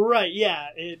 Right, yeah.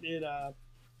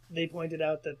 They pointed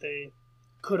out that they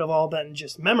could have all been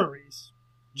just memories.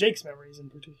 Jake's memories in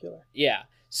particular. Yeah,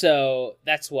 so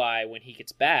that's why when he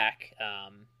gets back,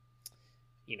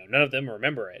 none of them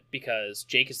remember it, because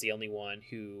Jake is the only one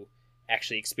who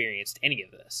actually experienced any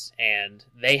of this, and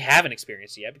they haven't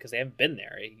experienced it yet because they haven't been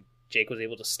there. Jake was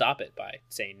able to stop it by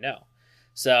saying no.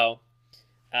 So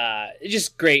it's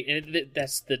just great, and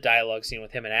that's the dialogue scene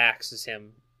with him and Axe, is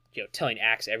him telling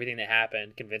Axe everything that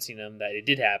happened, convincing him that it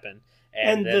did happen.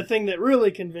 And then, the thing that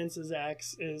really convinces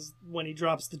Axe is when he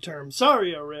drops the term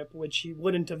Sario Rip, which he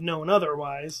wouldn't have known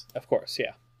otherwise. Of course,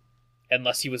 yeah.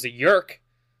 Unless he was a Yeerk.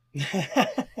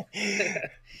 The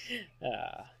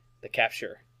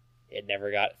capture. It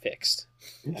never got fixed.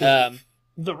 The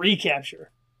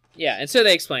recapture. Yeah, and so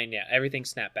they explained, everything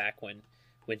snapped back when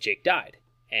Jake died.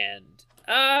 And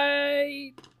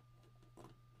I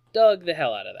dug the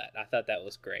hell out of that. I thought that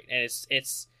was great. And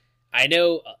it's I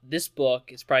know this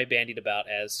book is probably bandied about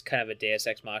as kind of a Deus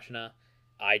Ex Machina.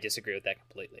 I disagree with that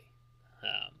completely.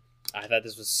 I thought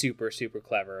this was super, super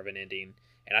clever of an ending.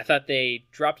 And I thought they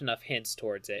dropped enough hints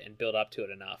towards it and built up to it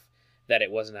enough that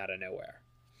it wasn't out of nowhere.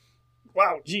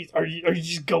 Wow, geez, are you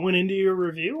just going into your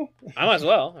review? I might as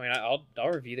well. I mean, I'll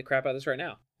review the crap out of this right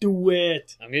now. Do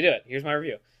it. I'm gonna do it. Here's my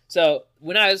review. So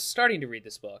when I was starting to read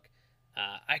this book,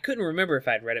 I couldn't remember if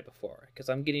I'd read it before because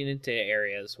I'm getting into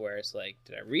areas where it's like,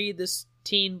 did I read this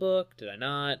teen book? Did I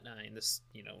not? I mean, this,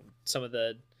 some of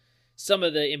the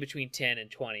in between 10 and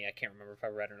 20, I can't remember if I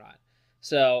read or not.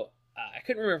 So I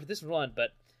couldn't remember if this was one,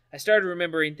 but I started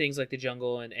remembering things like The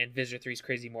Jungle and Visitor 3's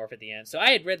Crazy Morph at the end. So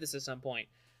I had read this at some point,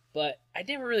 but I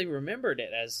never really remembered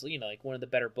it as, like one of the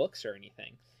better books or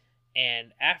anything.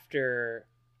 And after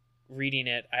reading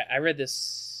it, I read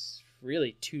this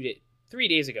really 3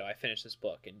 days ago. I finished this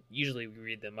book, and usually we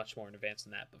read them much more in advance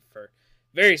than that, but for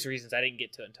various reasons, I didn't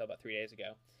get to it until about 3 days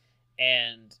ago.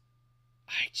 And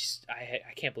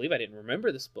I can't believe I didn't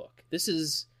remember this book. This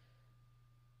is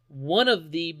one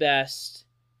of the best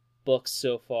books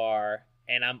so far,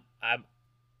 and I'm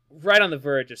right on the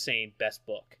verge of saying best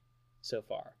book so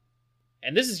far.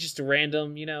 And this is just a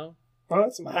random, Well,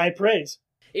 that's some high praise.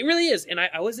 It really is, and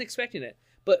I wasn't expecting it.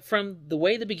 But from the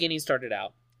way the beginning started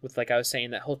out, with, like I was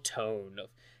saying, that whole tone of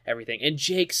everything, and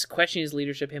Jake's questioning his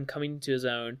leadership, him coming to his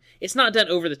own, it's not done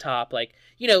over the top. Like,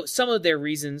 some of their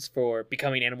reasons for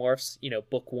becoming Animorphs,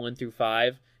 book 1 through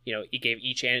 5, it gave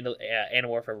each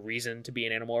Animorph a reason to be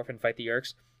an Animorph and fight the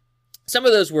Yeerks. Some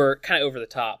of those were kind of over the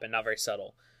top and not very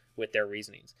subtle with their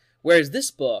reasonings. Whereas this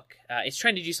book, it's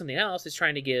trying to do something else. It's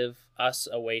trying to give us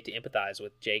a way to empathize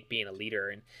with Jake being a leader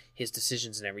and his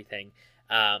decisions and everything.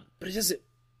 But it does it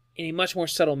in a much more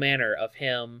subtle manner of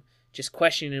him just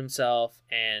questioning himself,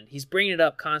 and he's bringing it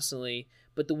up constantly,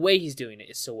 but the way he's doing it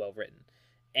is so well written.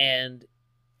 And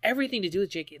everything to do with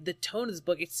Jake, the tone of this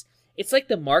book, it's like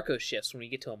the Marco shifts when we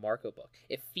get to a Marco book.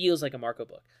 It feels like a Marco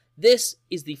book. This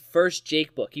is the first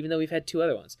Jake book, even though we've had 2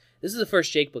 other ones. This is the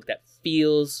first Jake book that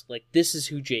feels like this is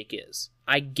who Jake is.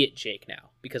 I get Jake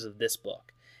now because of this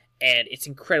book. And it's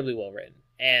incredibly well written.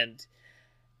 And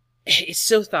it's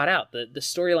so thought out. The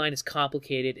storyline is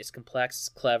complicated, it's complex, it's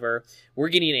clever. We're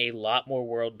getting a lot more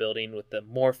world building with the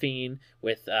morphine,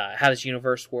 with how this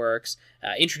universe works,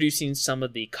 introducing some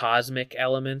of the cosmic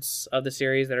elements of the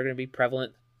series that are going to be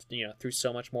prevalent, through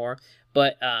so much more.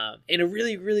 But in a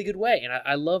really, really good way. And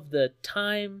I love the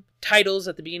time titles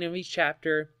at the beginning of each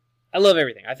chapter. I love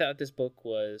everything. I thought this book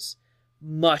was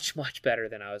much, much better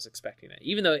than I was expecting it.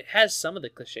 Even though it has some of the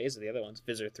cliches of the other ones,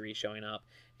 Visitor 3 showing up,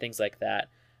 things like that.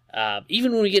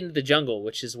 Even when we get into The Jungle,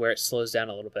 which is where it slows down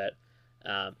a little bit,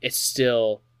 it's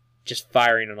still just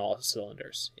firing on all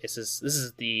cylinders. This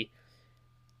is the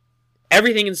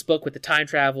everything in this book with the time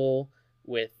travel,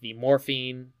 with the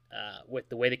morphine, with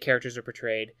the way the characters are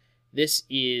portrayed. This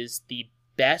is the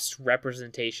best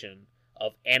representation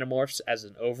of Animorphs as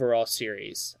an overall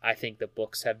series I think the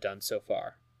books have done so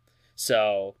far.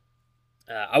 So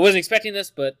I wasn't expecting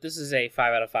this, but this is a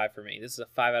 5 out of 5 for me. This is a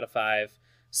 5 out of 5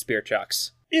 Spear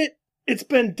Chucks. It's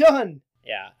been done.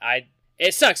 Yeah,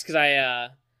 it sucks because I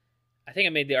think I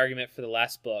made the argument for the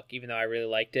last book, even though I really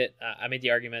liked it. I made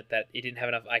the argument that it didn't have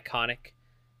enough iconic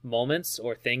moments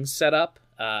or things set up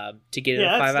to get it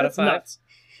a 5 out of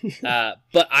 5.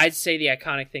 But I'd say the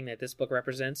iconic thing that this book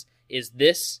represents is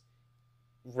this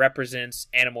represents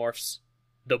Animorphs,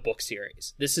 the book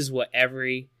series. This is what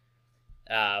every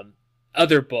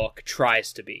other book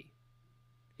tries to be,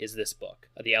 is this book.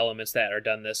 The elements that are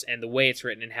done this, and the way it's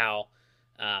written, and how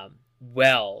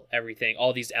well everything,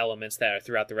 all these elements that are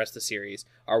throughout the rest of the series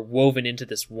are woven into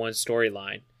this one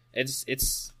storyline.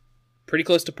 It's pretty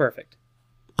close to perfect.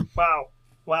 Wow.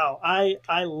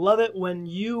 I love it when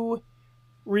you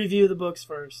review the books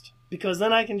first, because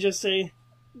then I can just say,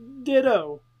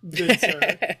 ditto, good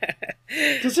sir.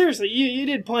 Because seriously, you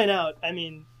did point out, I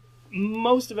mean,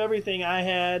 most of everything I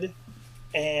had,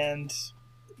 and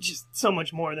just so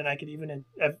much more than I could even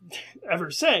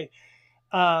ever say.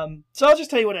 So I'll just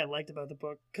tell you what I liked about the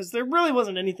book, because there really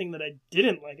wasn't anything that I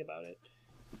didn't like about it.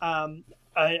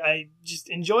 I just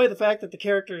enjoy the fact that the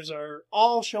characters are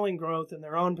all showing growth in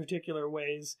their own particular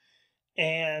ways,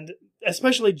 and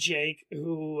especially Jake,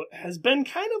 who has been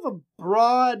kind of a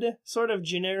broad, sort of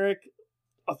generic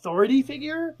authority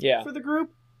figure for the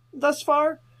group thus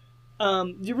far.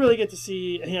 You really get to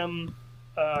see him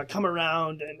come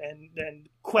around and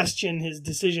question his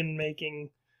decision-making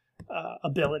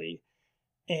ability.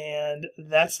 And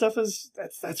that stuff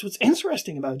that's what's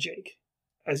interesting about Jake,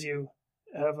 as you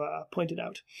have pointed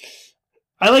out.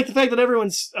 I like the fact that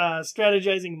everyone's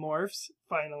strategizing morphs,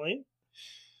 finally.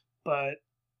 But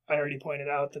I already pointed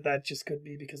out that just could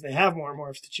be because they have more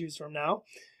morphs to choose from now.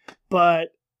 But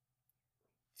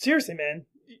seriously, man,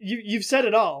 you've said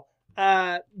it all.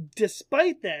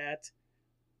 Despite that,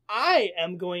 I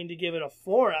am going to give it a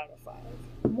 4 out of 5.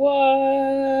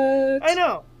 What? I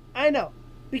know.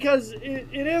 Because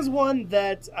it is one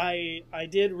that I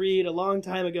did read a long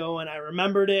time ago and I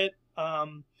remembered it.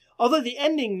 Although the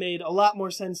ending made a lot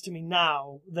more sense to me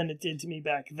now than it did to me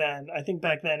back then. I think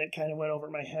back then it kind of went over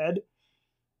my head.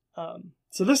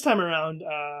 So this time around,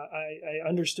 I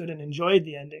understood and enjoyed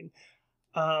the ending.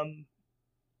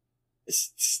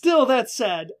 Still, that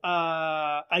said,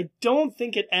 I don't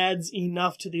think it adds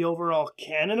enough to the overall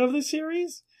canon of the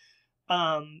series.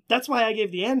 That's why I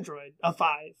gave The Android a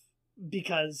 5,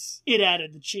 because it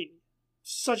added the chi.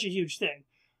 Such a huge thing.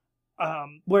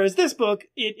 Whereas this book,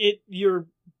 you're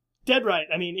dead right.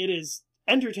 I mean, it is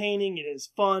entertaining, it is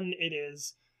fun, it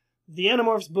is the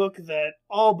Animorphs book that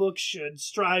all books should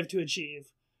strive to achieve.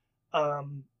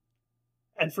 And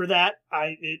for that,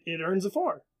 it earns a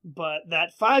 4. But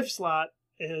that 5 slot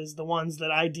is the ones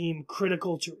that I deem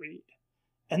critical to read.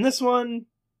 And this one,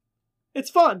 it's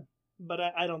fun, but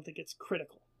I don't think it's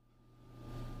critical.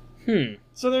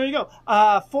 So there you go.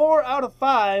 4 out of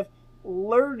 5,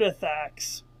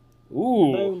 Lurdithax.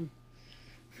 Ooh. Boom.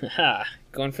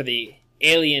 Going for the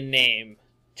alien name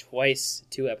twice,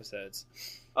 2 episodes.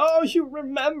 Oh, you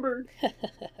remembered.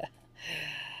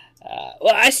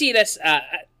 Well, I see this.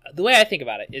 The way I think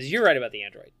about it is you're right about the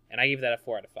Android, and I give that a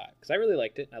 4 out of 5 because I really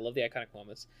liked it. And I love the iconic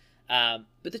moments.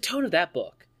 But the tone of that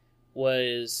book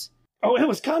was... Oh, it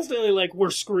was constantly like, we're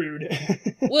screwed.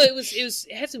 Well, it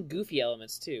had some goofy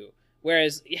elements too.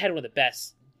 Whereas it had one of the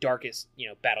best, darkest,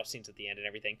 battle scenes at the end and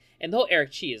everything. And the whole Eric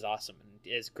Chi is awesome and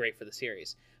is great for the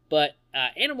series. But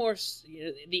Animorphs,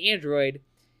 the Android,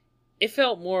 it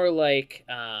felt more like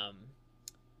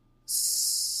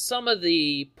some of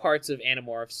the parts of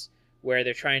Animorphs where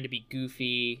they're trying to be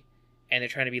goofy and they're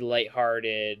trying to be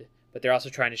lighthearted, but they're also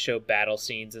trying to show battle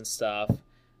scenes and stuff.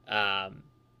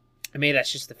 Maybe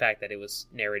that's just the fact that it was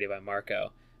narrated by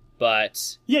Marco.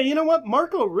 But yeah, you know what?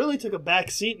 Marco really took a back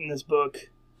seat in this book.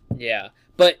 Yeah,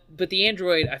 but the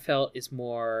Android, I felt, is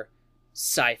more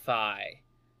sci-fi.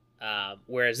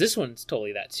 Whereas this one's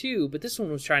totally that too, but this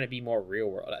one was trying to be more real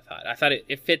world. I thought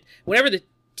it fit. Whenever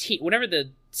the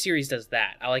series does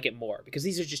that, I like it more because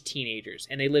these are just teenagers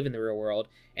and they live in the real world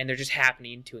and they're just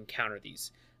happening to encounter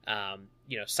these,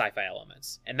 sci-fi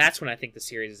elements, and that's when I think the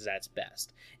series is at its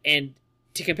best. And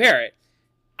to compare it,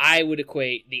 I would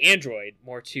equate the Android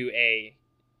more to a,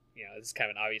 this is kind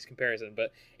of an obvious comparison,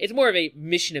 but it's more of a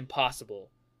Mission Impossible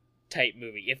type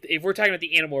movie. If we're talking about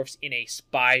the Animorphs in a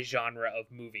spy genre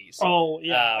of movies. Oh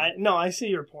yeah, I see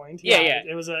your point. Yeah.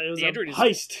 It was a Android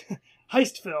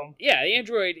heist film. Yeah, the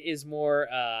Android is more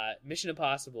Mission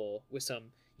Impossible with some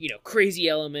crazy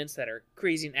elements that are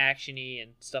crazy and actiony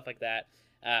and stuff like that.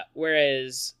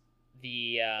 Whereas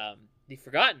the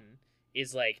Forgotten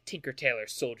is like Tinker Tailor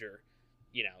Soldier,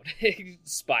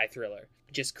 spy thriller,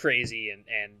 just crazy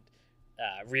and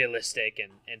realistic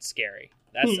and scary.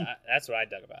 That's what I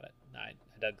dug about it. I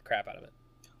dug the crap out of it.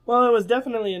 Well, it was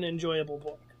definitely an enjoyable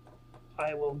book.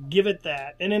 I will give it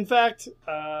that. And in fact,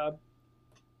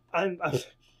 I'm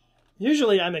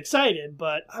usually I'm excited,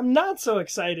 but I'm not so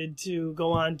excited to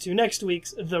go on to next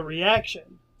week's The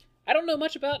Reaction. I don't know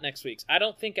much about next week's. I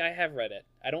don't think I have read it.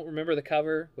 I don't remember the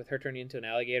cover with her turning into an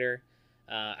alligator.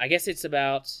 I guess it's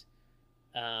about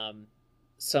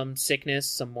some sickness,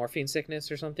 some morphine sickness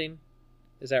or something.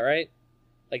 Is that right?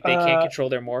 Like they can't control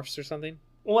their morphs or something?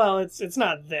 Well, it's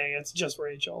not they. It's just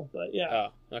Rachel, but yeah.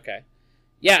 Oh, okay.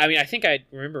 Yeah, I mean, I think I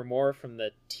remember more from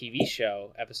the TV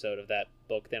show episode of that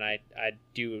book than I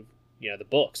do, the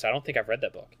book. So I don't think I've read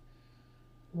that book.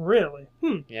 Really?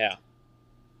 Yeah.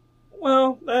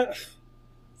 Well,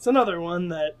 it's another one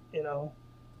that,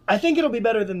 I think it'll be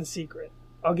better than The Secret.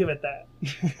 I'll give it that.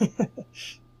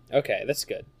 Okay, that's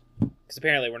good. Because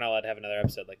apparently we're not allowed to have another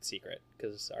episode like The Secret,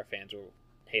 because our fans will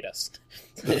hate us.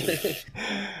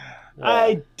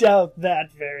 I doubt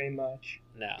that very much.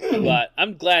 No, but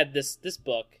I'm glad this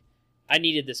book, I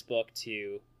needed this book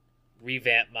to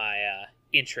revamp my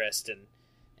interest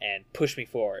and push me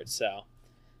forward, so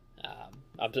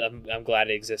I'm glad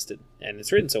it existed, and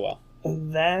it's written so well.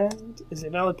 That is a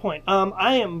valid point.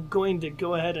 I am going to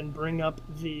go ahead and bring up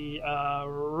the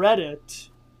Reddit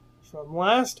from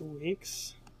last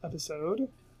week's episode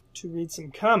to read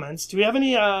some comments. Do we have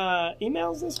any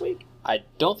emails this week? I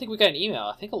don't think we got an email.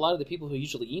 I think a lot of the people who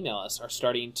usually email us are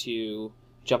starting to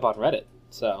jump on Reddit.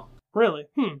 So really,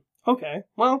 okay.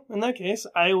 Well, in that case,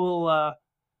 I will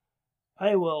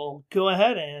go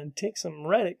ahead and take some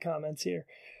Reddit comments here.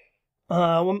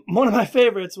 One of my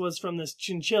favorites was from this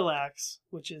Chinchillax,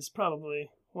 which is probably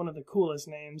one of the coolest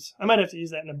names. I might have to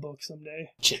use that in a book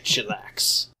someday.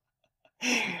 Chinchillax.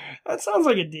 That sounds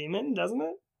like a demon, doesn't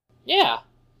it? Yeah.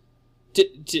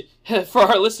 For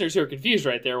our listeners who are confused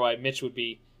right there, why Mitch would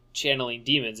be channeling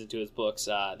demons into his books,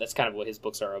 that's kind of what his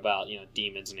books are about,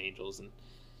 demons and angels and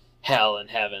hell and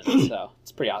heaven. So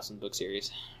it's a pretty awesome book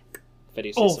series. If I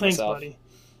do say so thanks, myself. buddy.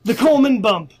 The Coleman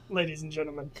Bump, ladies and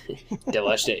gentlemen.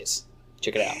 Devilish Days.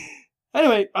 Check it out.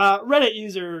 Anyway, Reddit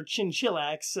user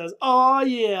Chinchillax says, "Oh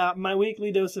yeah, my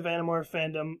weekly dose of Animorph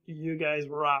fandom. You guys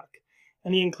rock."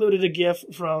 And he included a GIF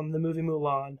from the movie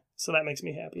Mulan, so that makes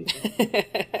me happy.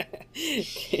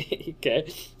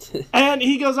 Okay. And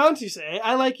he goes on to say,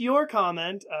 "I like your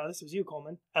comment." This was you,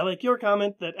 Coleman. "I like your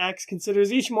comment that Axe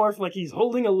considers each morph like he's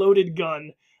holding a loaded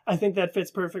gun. I think that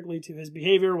fits perfectly to his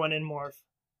behavior when in morph."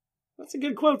 That's a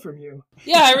good quote from you.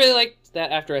 Yeah, I really liked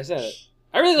that after I said it.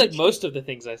 I really like most of the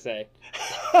things I say.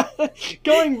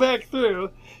 Going back through,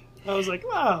 I was like,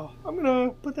 wow, I'm going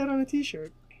to put that on a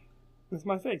t-shirt with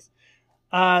my face.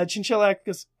 Chinchillax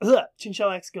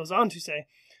goes on to say,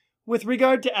 "With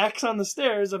regard to Axe on the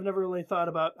stairs, I've never really thought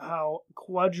about how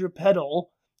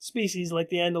quadrupedal species like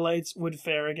the Andalites would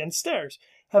fare against stairs.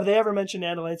 Have they ever mentioned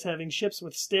Andalites having ships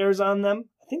with stairs on them?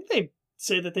 I think they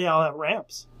say that they all have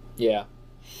ramps. Yeah.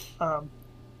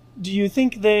 Do you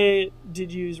think they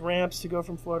did use ramps to go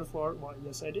from floor to floor? Well,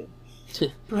 yes, I did.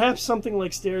 Perhaps something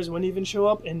like stairs wouldn't even show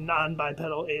up in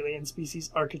non-bipedal alien species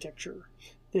architecture.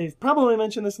 They've probably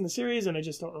mentioned this in the series, and I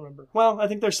just don't remember. Well, I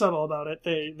think they're subtle about it.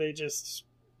 They just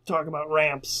talk about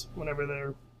ramps whenever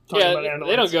they're talking about Andalites.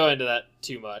 They don't go into that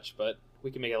too much, but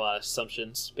we can make a lot of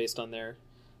assumptions based on their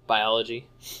biology.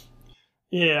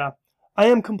 Yeah. I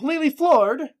am completely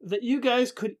floored that you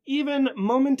guys could even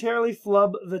momentarily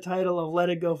flub the title of Let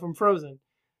It Go from Frozen.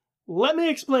 Let me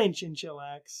explain,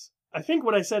 Chinchillax. I think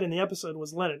what I said in the episode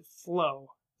was Let It Flow.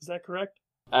 Is that correct?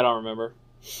 I don't remember.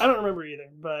 I don't remember either,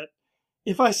 but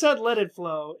if I said Let It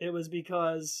Flow, it was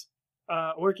because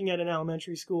working at an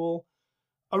elementary school,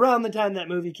 around the time that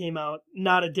movie came out,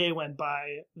 not a day went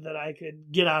by that I could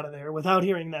get out of there without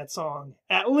hearing that song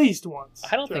at least once.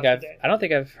 I don't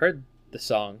think I've heard the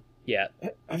song yet.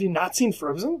 Have you not seen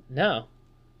Frozen? No.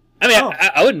 I mean,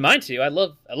 I wouldn't mind to. I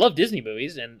love Disney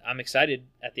movies, and I'm excited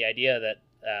at the idea that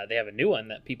they have a new one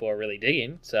that people are really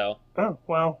digging. So. Oh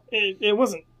well, it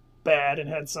wasn't bad. It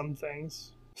had some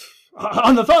things.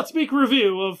 On the ThoughtSpeak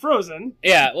review of Frozen.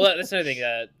 Yeah, well, that's another thing.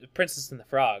 The Princess and the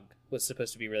Frog was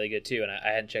supposed to be really good too, and I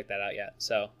hadn't checked that out yet.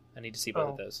 So I need to see both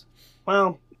of those.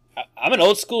 Well, I'm an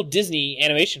old school Disney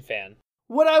animation fan.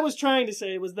 What I was trying to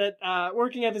say was that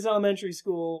working at this elementary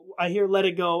school, I hear Let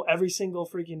It Go every single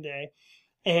freaking day.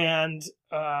 And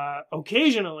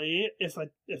occasionally, if a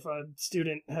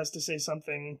student has to say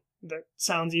something that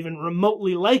sounds even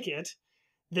remotely like it,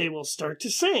 they will start to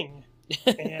sing.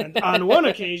 And on one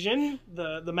occasion,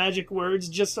 the magic words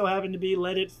just so happened to be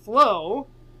 "Let It Flow,"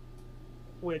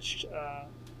 which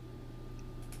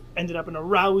ended up in a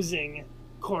rousing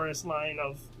chorus line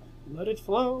of "Let It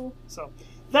Flow." So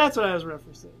that's what I was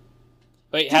referencing.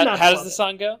 Wait, how does the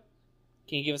song go?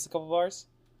 Can you give us a couple bars?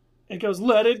 It goes,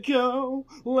 "Let it go,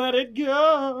 let it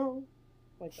go,"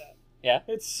 like that. Yeah?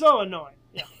 It's so annoying.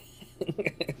 Yeah.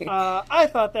 I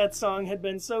thought that song had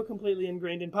been so completely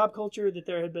ingrained in pop culture that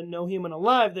there had been no human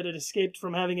alive that had escaped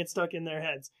from having it stuck in their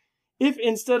heads. If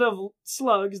instead of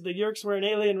slugs, the Yeerks were an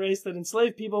alien race that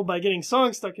enslaved people by getting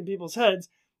songs stuck in people's heads,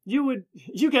 you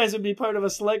guys would be part of a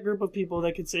select group of people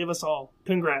that could save us all.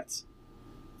 Congrats.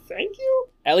 Thank you?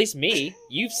 At least me.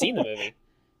 You've seen the movie.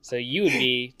 So you would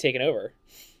be taken over.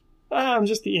 I'm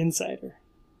just the insider.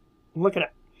 I'm looking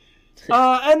at.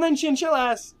 And then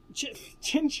Chinchillax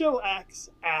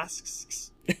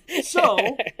asks, so,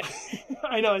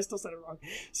 I know I still said it wrong.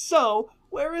 So,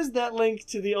 where is that link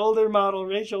to the older model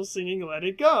Rachel singing "Let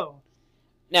It Go"?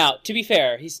 Now, to be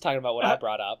fair, he's talking about what I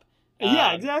brought up.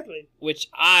 Yeah, exactly. Which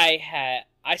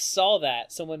I saw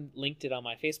that someone linked it on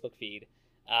my Facebook feed.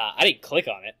 I didn't click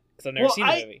on it because I've never seen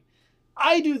the movie.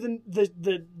 I do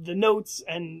the notes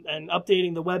and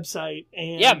updating the website.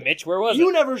 And yeah, Mitch, where was it?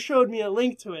 You never showed me a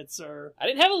link to it, sir. I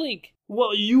didn't have a link.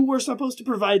 Well, you were supposed to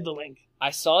provide the link. I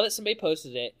saw that somebody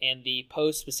posted it, and the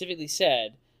post specifically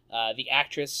said the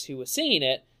actress who was singing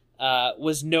it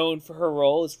was known for her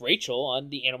role as Rachel on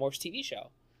the Animorphs TV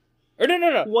show. Or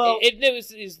no. Well, it was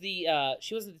the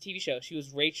she wasn't the TV show. She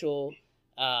was Rachel,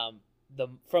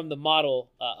 from the model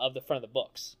of the front of the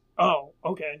books. Oh,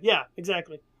 okay, yeah,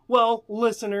 exactly. Well,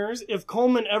 listeners, if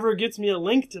Coleman ever gets me a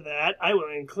link to that, I will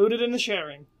include it in the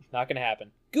sharing. Not gonna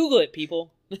happen. Google it,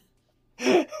 people.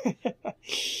 We're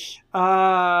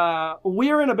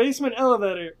in a basement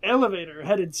elevator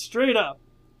headed straight up.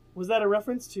 Was that a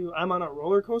reference to "I'm on a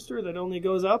roller coaster that only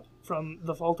goes up" from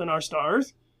The Fault in Our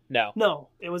Stars? No. No,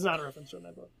 it was not a reference from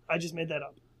that book. I just made that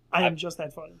up. I am just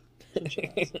that funny.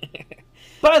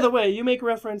 By the way, you make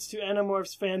reference to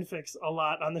Animorphs fanfics a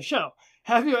lot on the show.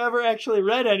 Have you ever actually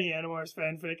read any Animorphs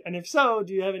fanfic? And if so,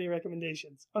 do you have any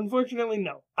recommendations? Unfortunately,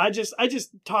 no. I just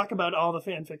talk about all the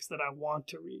fanfics that I want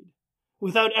to read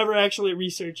without ever actually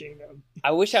researching them.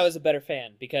 I wish I was a better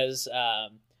fan because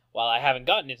while I haven't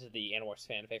gotten into the Animorphs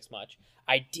fanfics much,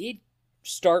 I did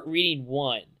start reading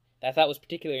one that I thought was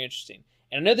particularly interesting.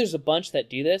 And I know there's a bunch that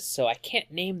do this, so I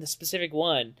can't name the specific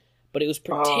one, but it was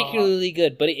particularly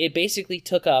good. But it basically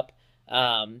took up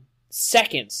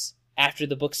seconds after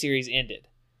the book series ended.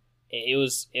 It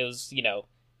was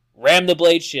ram the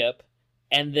blade ship,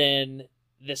 and then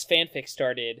this fanfic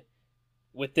started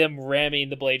with them ramming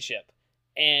the blade ship,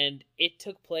 and it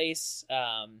took place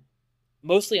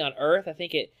mostly on Earth. I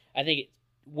think it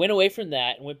went away from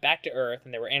that and went back to Earth,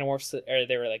 and there were Animorphs, or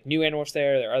there were like new Animorphs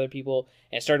there. There were other people,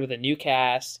 and it started with a new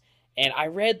cast. And I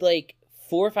read like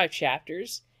 4 or 5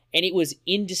 chapters, and it was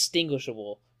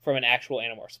indistinguishable from an actual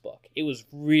Animorphs book. It was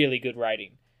really good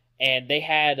writing, and they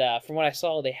had, from what I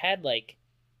saw, they had like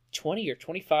 20 or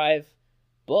 25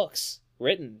 books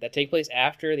written that take place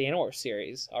after the Animorphs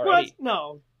series already. What?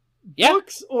 No. Yeah.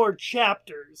 Books or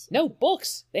chapters? No,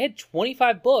 books. They had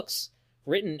 25 books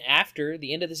written after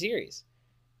the end of the series.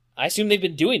 I assume they've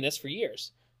been doing this for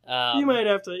years. You might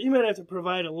have to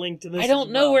provide a link to this. I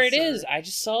don't know where it is. I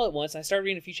just saw it once. And I started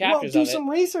reading a few chapters do of it. some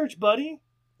research, buddy.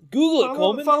 Google it,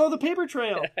 Coleman. Follow the paper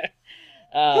trail.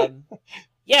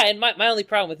 Yeah, and my only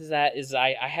problem with that is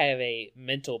I have a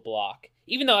mental block.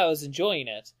 Even though I was enjoying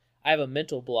it, I have a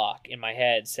mental block in my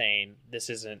head saying this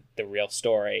isn't the real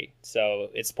story, so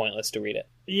it's pointless to read it.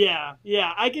 Yeah,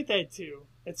 I get that too.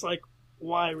 It's like,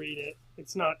 why read it?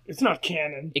 It's not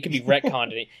canon. It could be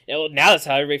retconned. Now that's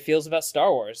how everybody feels about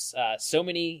Star Wars. So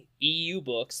many EU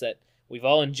books that we've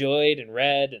all enjoyed and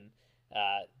read, and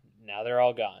now they're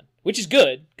all gone, which is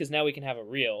good because now we can have a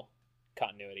real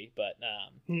continuity. But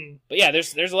yeah,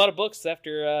 there's a lot of books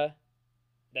after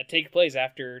that take place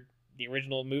after the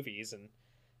original movies, and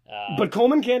but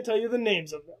Coleman can't tell you the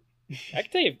names of them. I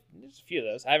can tell you there's a few of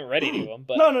those. I haven't read any of them,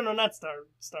 but no, not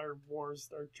Star Wars,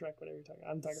 Star Trek, whatever you're talking.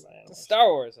 I'm talking about animals. Star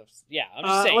Wars. Yeah, I'm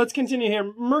just saying. Let's continue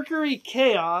here. Mercury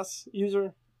Chaos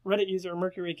Reddit user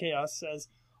Mercury Chaos says,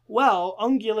 "Well,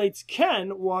 ungulates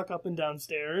can walk up and down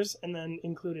stairs," and then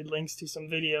included links to some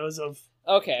videos of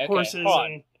horses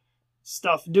and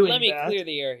stuff doing that. Let me clear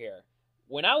the air here.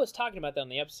 When I was talking about that on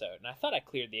the episode, and I thought I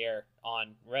cleared the air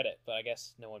on Reddit, but I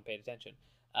guess no one paid attention.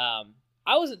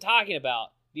 I wasn't talking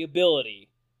about the ability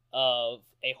of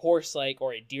a horse-like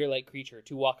or a deer-like creature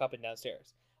to walk up and down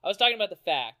stairs. I was talking about the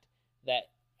fact that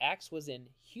Axe was in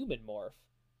human morph,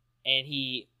 and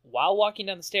he, while walking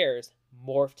down the stairs,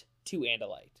 morphed to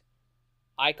Andalite.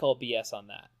 I call BS on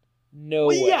that. No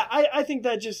way. Yeah, I think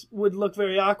that just would look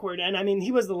very awkward. And I mean,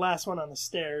 he was the last one on the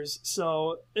stairs,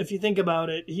 so if you think about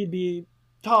it, he'd be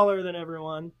taller than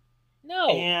everyone. No.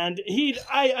 And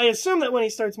I assume that when he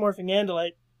starts morphing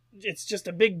Andalite, it's just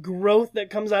a big growth that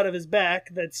comes out of his back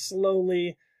that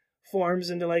slowly forms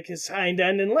into like his hind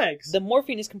end and legs. The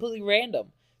morphing is completely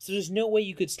random, so there's no way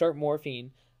you could start morphing,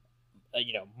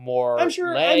 more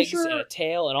legs and a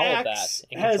tail and all of that.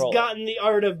 And has gotten the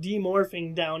art of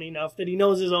demorphing down enough that he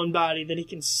knows his own body, that he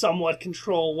can somewhat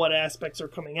control what aspects are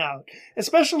coming out,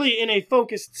 especially in a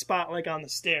focused spot like on the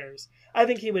stairs. I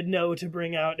think he would know to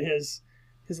bring out his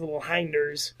little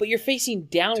hinders. But you're facing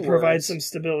downwards to provide some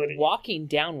stability. Walking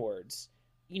downwards,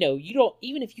 you don't,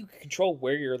 even if you could control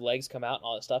where your legs come out and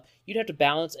all that stuff, you'd have to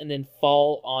balance and then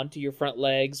fall onto your front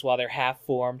legs while they're half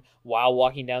formed while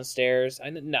walking downstairs.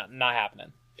 Not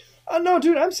happening. No,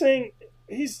 dude, I'm saying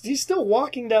he's still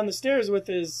walking down the stairs with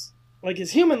his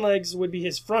human legs would be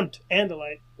his front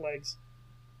Andalite legs.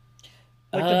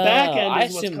 Like the back end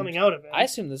is what's coming out of it. I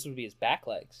assume this would be his back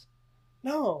legs.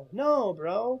 No,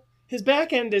 bro. His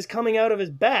back end is coming out of his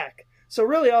back. So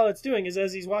really all it's doing is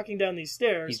as he's walking down these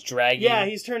stairs... He's dragging... Yeah,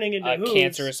 he's turning into hooves.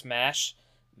 Cancerous mass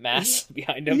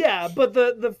behind him. Yeah, but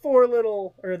the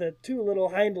 2 little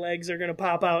hind legs are going to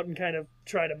pop out and kind of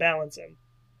try to balance him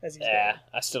as he's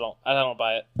going. I don't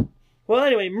buy it. Well,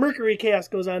 anyway, Mercury Chaos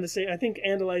goes on to say, I think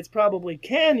Andalites probably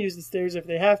can use the stairs if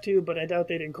they have to, but I doubt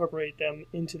they'd incorporate them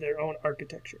into their own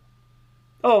architecture.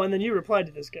 Oh, and then you replied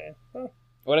to this guy. Huh?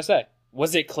 What'd I say?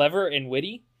 Was it clever and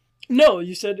witty? No,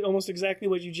 you said almost exactly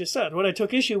what you just said. What I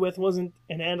took issue with wasn't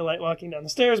an Andalite walking down the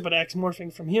stairs, but Axe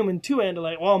morphing from human to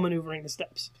Andalite while maneuvering the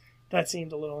steps. That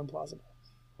seemed a little implausible.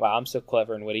 Wow, I'm so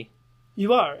clever and witty.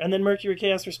 You are. And then Mercury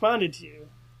Chaos responded to you,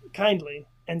 kindly,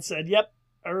 and said, yep,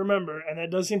 I remember, and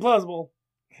that does seem plausible.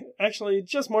 Actually,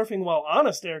 just morphing while on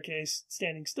a staircase,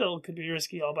 standing still, could be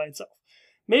risky all by itself.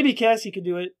 Maybe Cassie could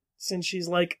do it, since she's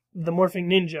like the morphing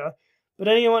ninja. But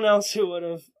anyone else who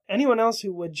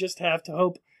would just have to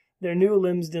hope their new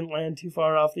limbs didn't land too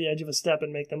far off the edge of a step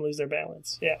and make them lose their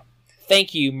balance. Yeah.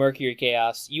 Thank you, Mercury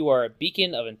Chaos. You are a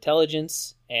beacon of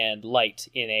intelligence and light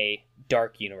in a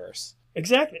dark universe.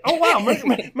 Exactly. Oh, wow.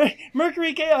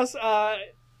 Mercury Chaos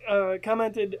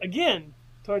commented again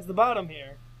towards the bottom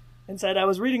here and said, I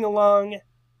was reading along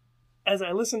as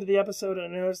I listened to the episode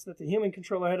and I noticed that the human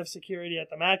controller head of security at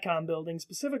the Madcom building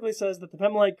specifically says that the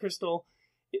Pemalite crystal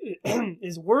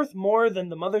is worth more than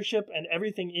the mothership and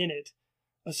everything in it.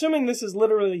 Assuming this is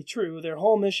literally true, their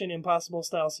whole Mission Impossible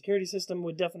style security system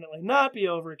would definitely not be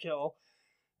overkill.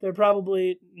 They're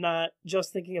probably not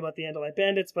just thinking about the Andalite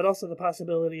bandits, but also the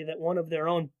possibility that one of their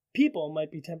own people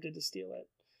might be tempted to steal it.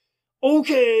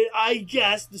 Okay, I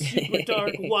guess the super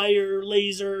dark wire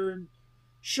laser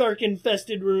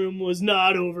shark-infested room was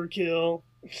not overkill.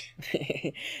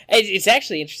 It's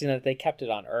actually interesting that they kept it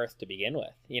on Earth to begin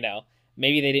with. You know,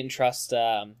 maybe they didn't trust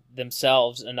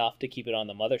themselves enough to keep it on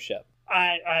the mothership.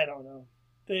 I don't know.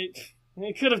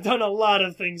 They could have done a lot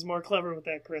of things more clever with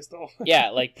that crystal. Yeah,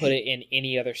 like put it in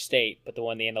any other state but the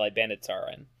one the Andalite bandits are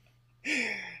in.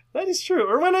 That is true.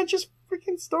 Or why not just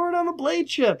freaking store it on a blade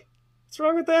ship? What's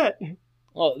wrong with that?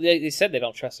 Well, they said they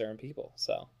don't trust their own people,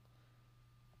 so.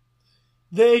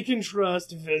 They can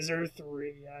trust Visser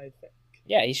 3, I think.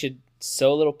 Yeah, he should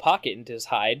sew a little pocket into his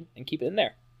hide and keep it in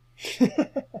there.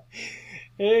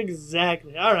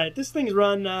 Exactly. All right, this thing's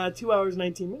run 2 hours,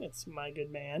 19 minutes, my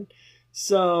good man.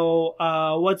 So,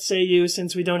 what say you,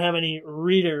 since we don't have any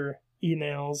reader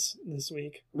emails this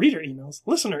week? Reader emails?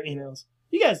 Listener emails.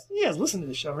 You guys listen to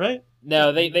the show, right?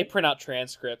 No, they print out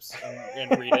transcripts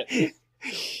and read it.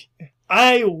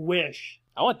 I wish.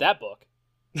 I want that book.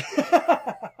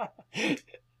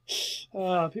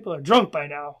 People are drunk by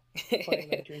now.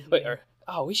 Wait,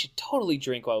 we should totally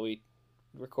drink while we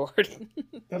record.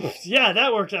 Yeah,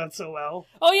 that worked out so well.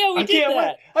 Oh yeah, we did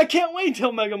that. I can't wait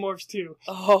till Megamorphs 2.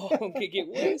 Oh, we could get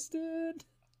wasted.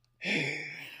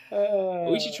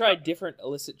 We should try different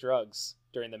illicit drugs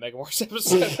during the Megamorphs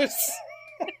episodes.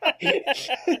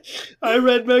 I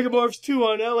read Megamorphs 2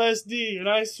 on LSD, and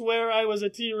I swear I was a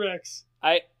T-Rex.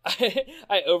 I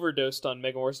overdosed on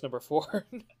Megamorphs number 4.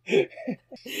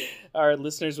 Our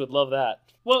listeners would love that.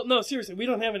 Well, no, seriously, we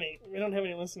don't have any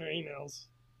listener emails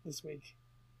this week.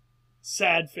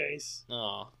 Sad face.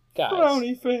 Oh, guys.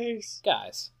 Brownie face.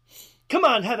 Guys. Come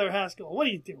on, Heather Haskell. What are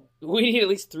you doing? We need at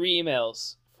least 3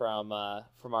 emails from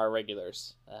our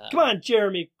regulars. Come on,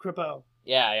 Jeremy Kripo.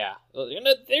 Yeah.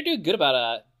 They're doing good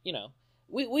about,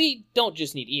 we don't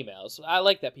just need emails. I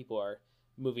like that people are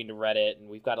moving to Reddit, and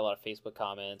we've got a lot of Facebook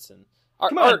comments. And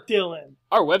Come on, Dylan.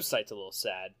 Our website's a little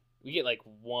sad. We get like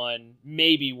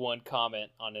maybe one comment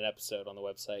on an episode on the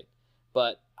website.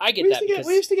 But I get that because...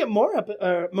 We used to get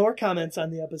more comments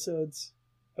on the episodes.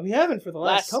 We haven't for the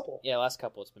last couple. Yeah, last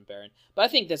couple it's been barren. But I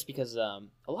think that's because a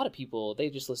lot of people, they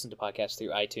just listen to podcasts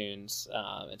through iTunes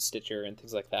and Stitcher and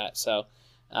things like that. So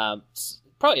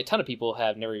probably a ton of people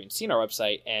have never even seen our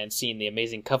website and seen the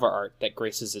amazing cover art that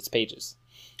graces its pages.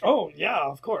 Oh, yeah,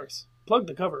 of course. Plug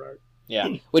the cover art. Yeah,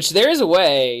 which there is a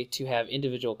way to have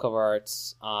individual cover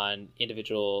arts on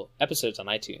individual episodes on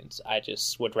iTunes. I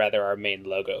just would rather our main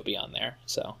logo be on there.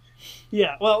 So,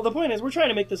 yeah. Well, the point is, we're trying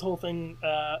to make this whole thing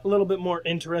a little bit more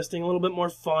interesting, a little bit more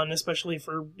fun, especially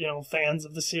for fans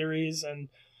of the series, and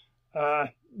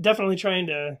definitely trying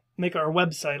to make our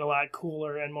website a lot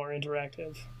cooler and more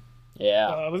interactive.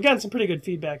 Yeah, we've gotten some pretty good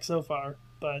feedback so far,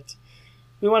 but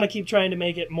we want to keep trying to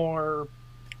make it more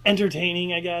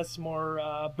entertaining, I guess,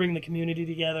 more bring the community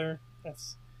together.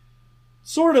 That's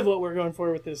sort of what we're going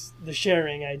for with the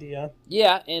sharing idea.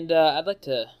 Yeah, and I'd like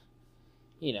to,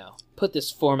 put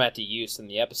this format to use in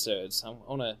the episodes. I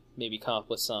want to maybe come up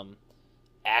with some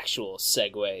actual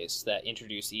segues that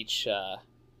introduce each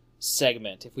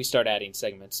segment, if we start adding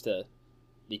segments to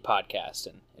the podcast,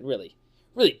 and really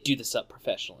do this up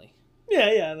professionally.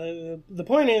 Yeah. The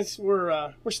point is,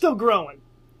 we're still growing.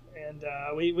 And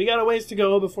we got a ways to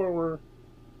go before we're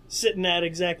sitting at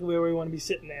exactly where we want to be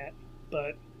sitting at.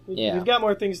 But we've got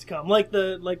more things to come, like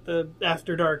the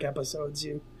After Dark episodes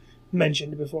you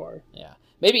mentioned before. Yeah,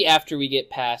 maybe after we get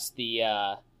past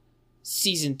the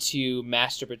season 2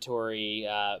 masturbatory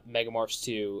Megamorphs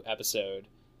 2 episode,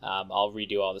 I'll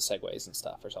redo all the segues and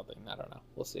stuff or something. I don't know.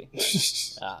 We'll see.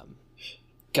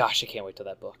 Gosh, I can't wait till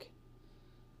that book.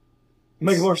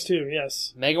 Megamorphs 2,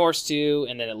 yes. Megamorphs 2,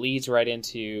 and then it leads right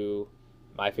into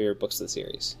my favorite books of the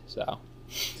series. So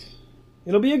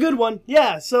it'll be a good one.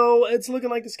 Yeah, so it's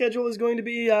looking like the schedule is going to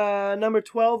be number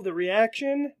 12, The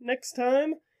Reaction, next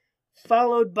time.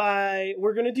 Followed by,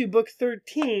 we're going to do book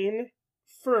 13,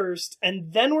 first,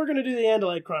 and then we're going to do the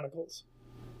Andalite Chronicles.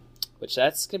 Which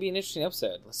that's gonna be an interesting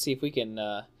episode. Let's see if we can.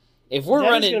 If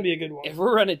That is going to be a good one. If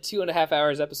we're running 2.5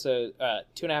 hours episode,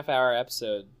 2.5 hour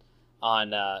episode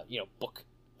on book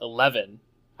 11,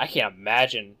 I can't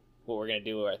imagine what we're gonna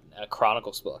do with a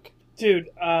Chronicles book. Dude,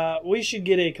 we should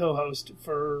get a co-host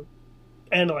for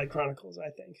Andalite Chronicles, I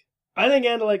think. I think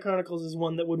Andalite Chronicles is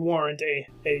one that would warrant a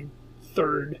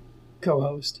third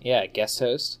co-host. Yeah, guest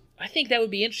host. I think that would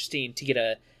be interesting to get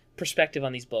a perspective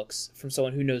on these books from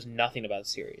someone who knows nothing about the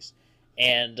series.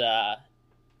 And,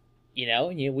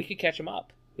 we could catch them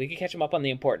up. We could catch them up on the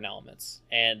important elements.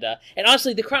 And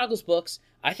honestly, the Chronicles books,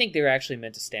 I think they're actually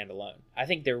meant to stand alone. I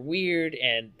think they're weird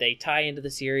and they tie into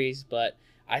the series, but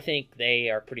I think they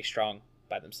are pretty strong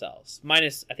by themselves.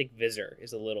 Minus, I think Visor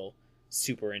is a little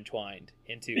super entwined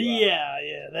into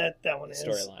that one is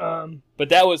storyline. But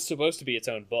that was supposed to be its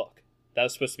own book. That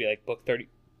was supposed to be like book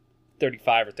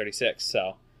 35 or 36.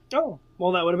 So. Oh,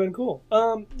 well, that would have been cool.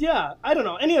 I don't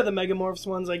know. Any of the Megamorphs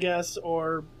ones, I guess,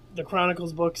 or the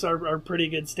Chronicles books are pretty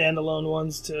good standalone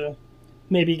ones to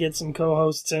maybe get some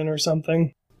co-hosts in or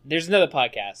something. There's another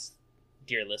podcast,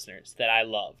 dear listeners, that I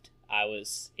loved. I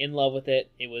was in love with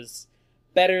it. It was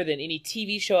better than any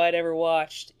TV show I'd ever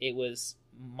watched. It was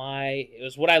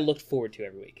what I looked forward to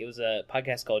every week. It was a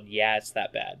podcast called Yeah, It's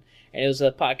That Bad. And it was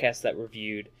a podcast that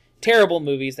reviewed terrible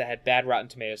movies that had bad Rotten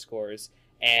Tomato scores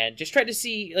and just tried to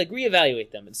see,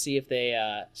 reevaluate them and see if they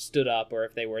stood up or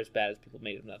if they were as bad as people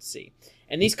made them out to see.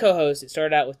 And these co-hosts, it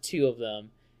started out with 2 of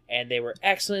them, and they were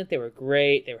excellent, they were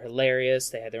great, they were hilarious,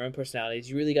 they had their own personalities,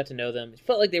 you really got to know them. It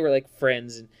felt like they were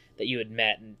friends and that you had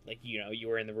met and you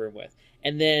were in the room with.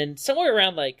 And then somewhere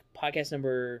around podcast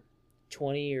number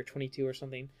 20 or 22 or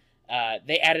something,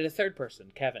 they added a third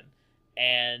person, Kevin.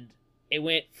 And it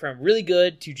went from really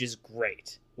good to just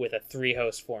great with a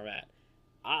 3-host format.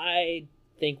 I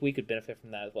think we could benefit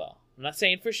from that as well. I'm not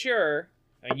saying for sure.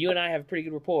 I mean, you and I have a pretty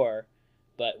good rapport,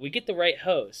 but we get the right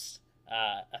host.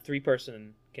 A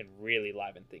 3-person can really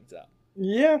liven things up.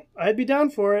 Yeah, I'd be down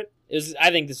for it.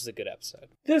 I think this was a good episode.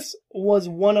 This was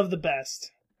one of the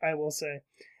best, I will say.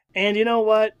 And you know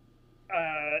what?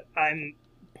 I'm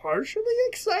partially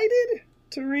excited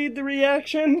to read the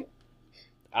reaction.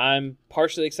 I'm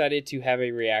partially excited to have a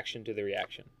reaction to the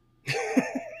reaction.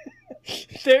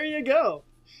 There you go.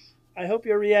 I hope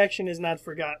your reaction is not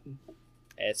forgotten.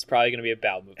 It's probably going to be a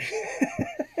bowel movement.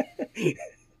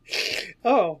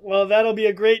 Oh, well, that'll be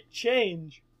a great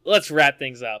change. Let's wrap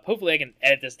things up. Hopefully I can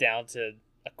edit this down to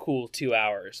a cool 2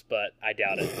 hours, but I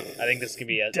doubt it. I think this could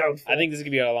be our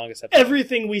longest episode.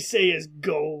 Everything we say is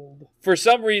gold. For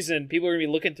some reason, people are going to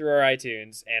be looking through our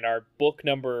iTunes, and our book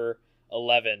number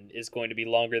 11 is going to be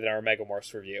longer than our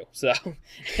Megamorphs review.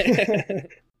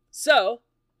 So,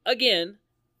 again,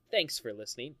 thanks for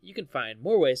listening. You can find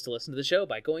more ways to listen to the show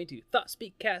by going to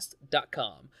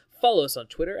ThoughtSpeakCast.com. Follow us on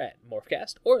Twitter at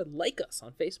Morphcast or like us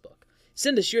on Facebook.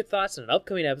 Send us your thoughts on an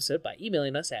upcoming episode by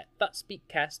emailing us at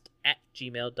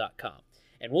ThoughtSpeakCast@gmail.com,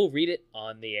 and we'll read it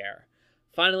on the air.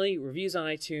 Finally, reviews on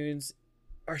iTunes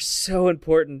are so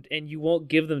important, and you won't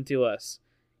give them to us.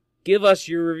 Give us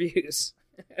your reviews.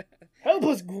 Help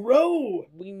us grow.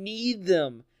 We need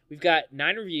them. We've got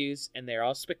 9 reviews, and they're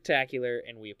all spectacular,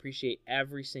 and we appreciate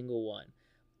every single one.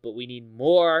 But we need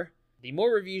more. The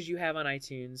more reviews you have on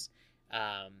iTunes,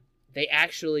 they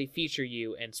actually feature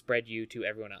you and spread you to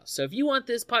everyone else. So if you want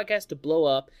this podcast to blow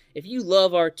up, if you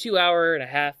love our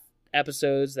 2.5-hour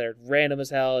episodes that are random as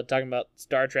hell and talking about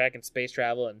Star Trek and space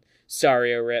travel and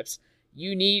Sario rips,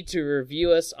 you need to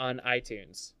review us on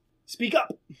iTunes. Speak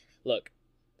up. Look,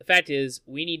 the fact is,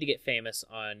 we need to get famous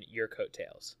on your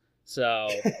coattails. So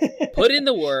put in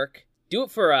the work, do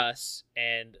it for us,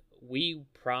 and we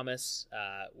promise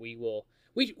we will.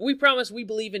 We promise we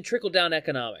believe in trickle-down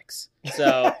economics.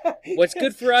 So what's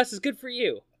good for us is good for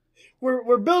you.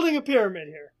 We're building a pyramid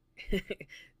here.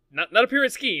 not a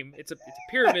pyramid scheme. It's a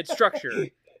pyramid structure.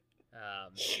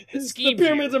 The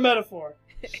pyramid's a metaphor.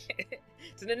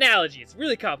 It's an analogy. It's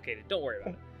really complicated. Don't worry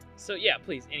about it. So yeah,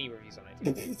 please, any reviews on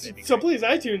iTunes. So please,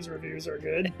 iTunes reviews are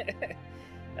good.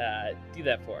 Do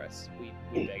that for us. We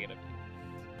beg it of you.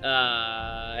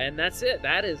 And that's it.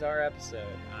 That is our episode.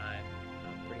 I'm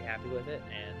pretty happy with it,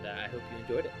 and I hope you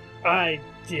enjoyed it. I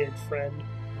did, friend.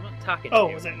 I'm not talking to you. Oh,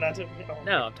 was that not to me? Oh,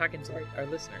 no, I'm talking to our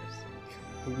listeners,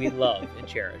 who we love and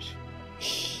cherish.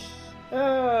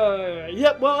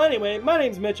 Yep, well, anyway, my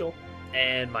name's Mitchell.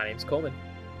 And my name's Coleman.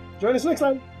 Join us next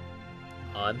time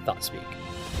on ThoughtSpeak.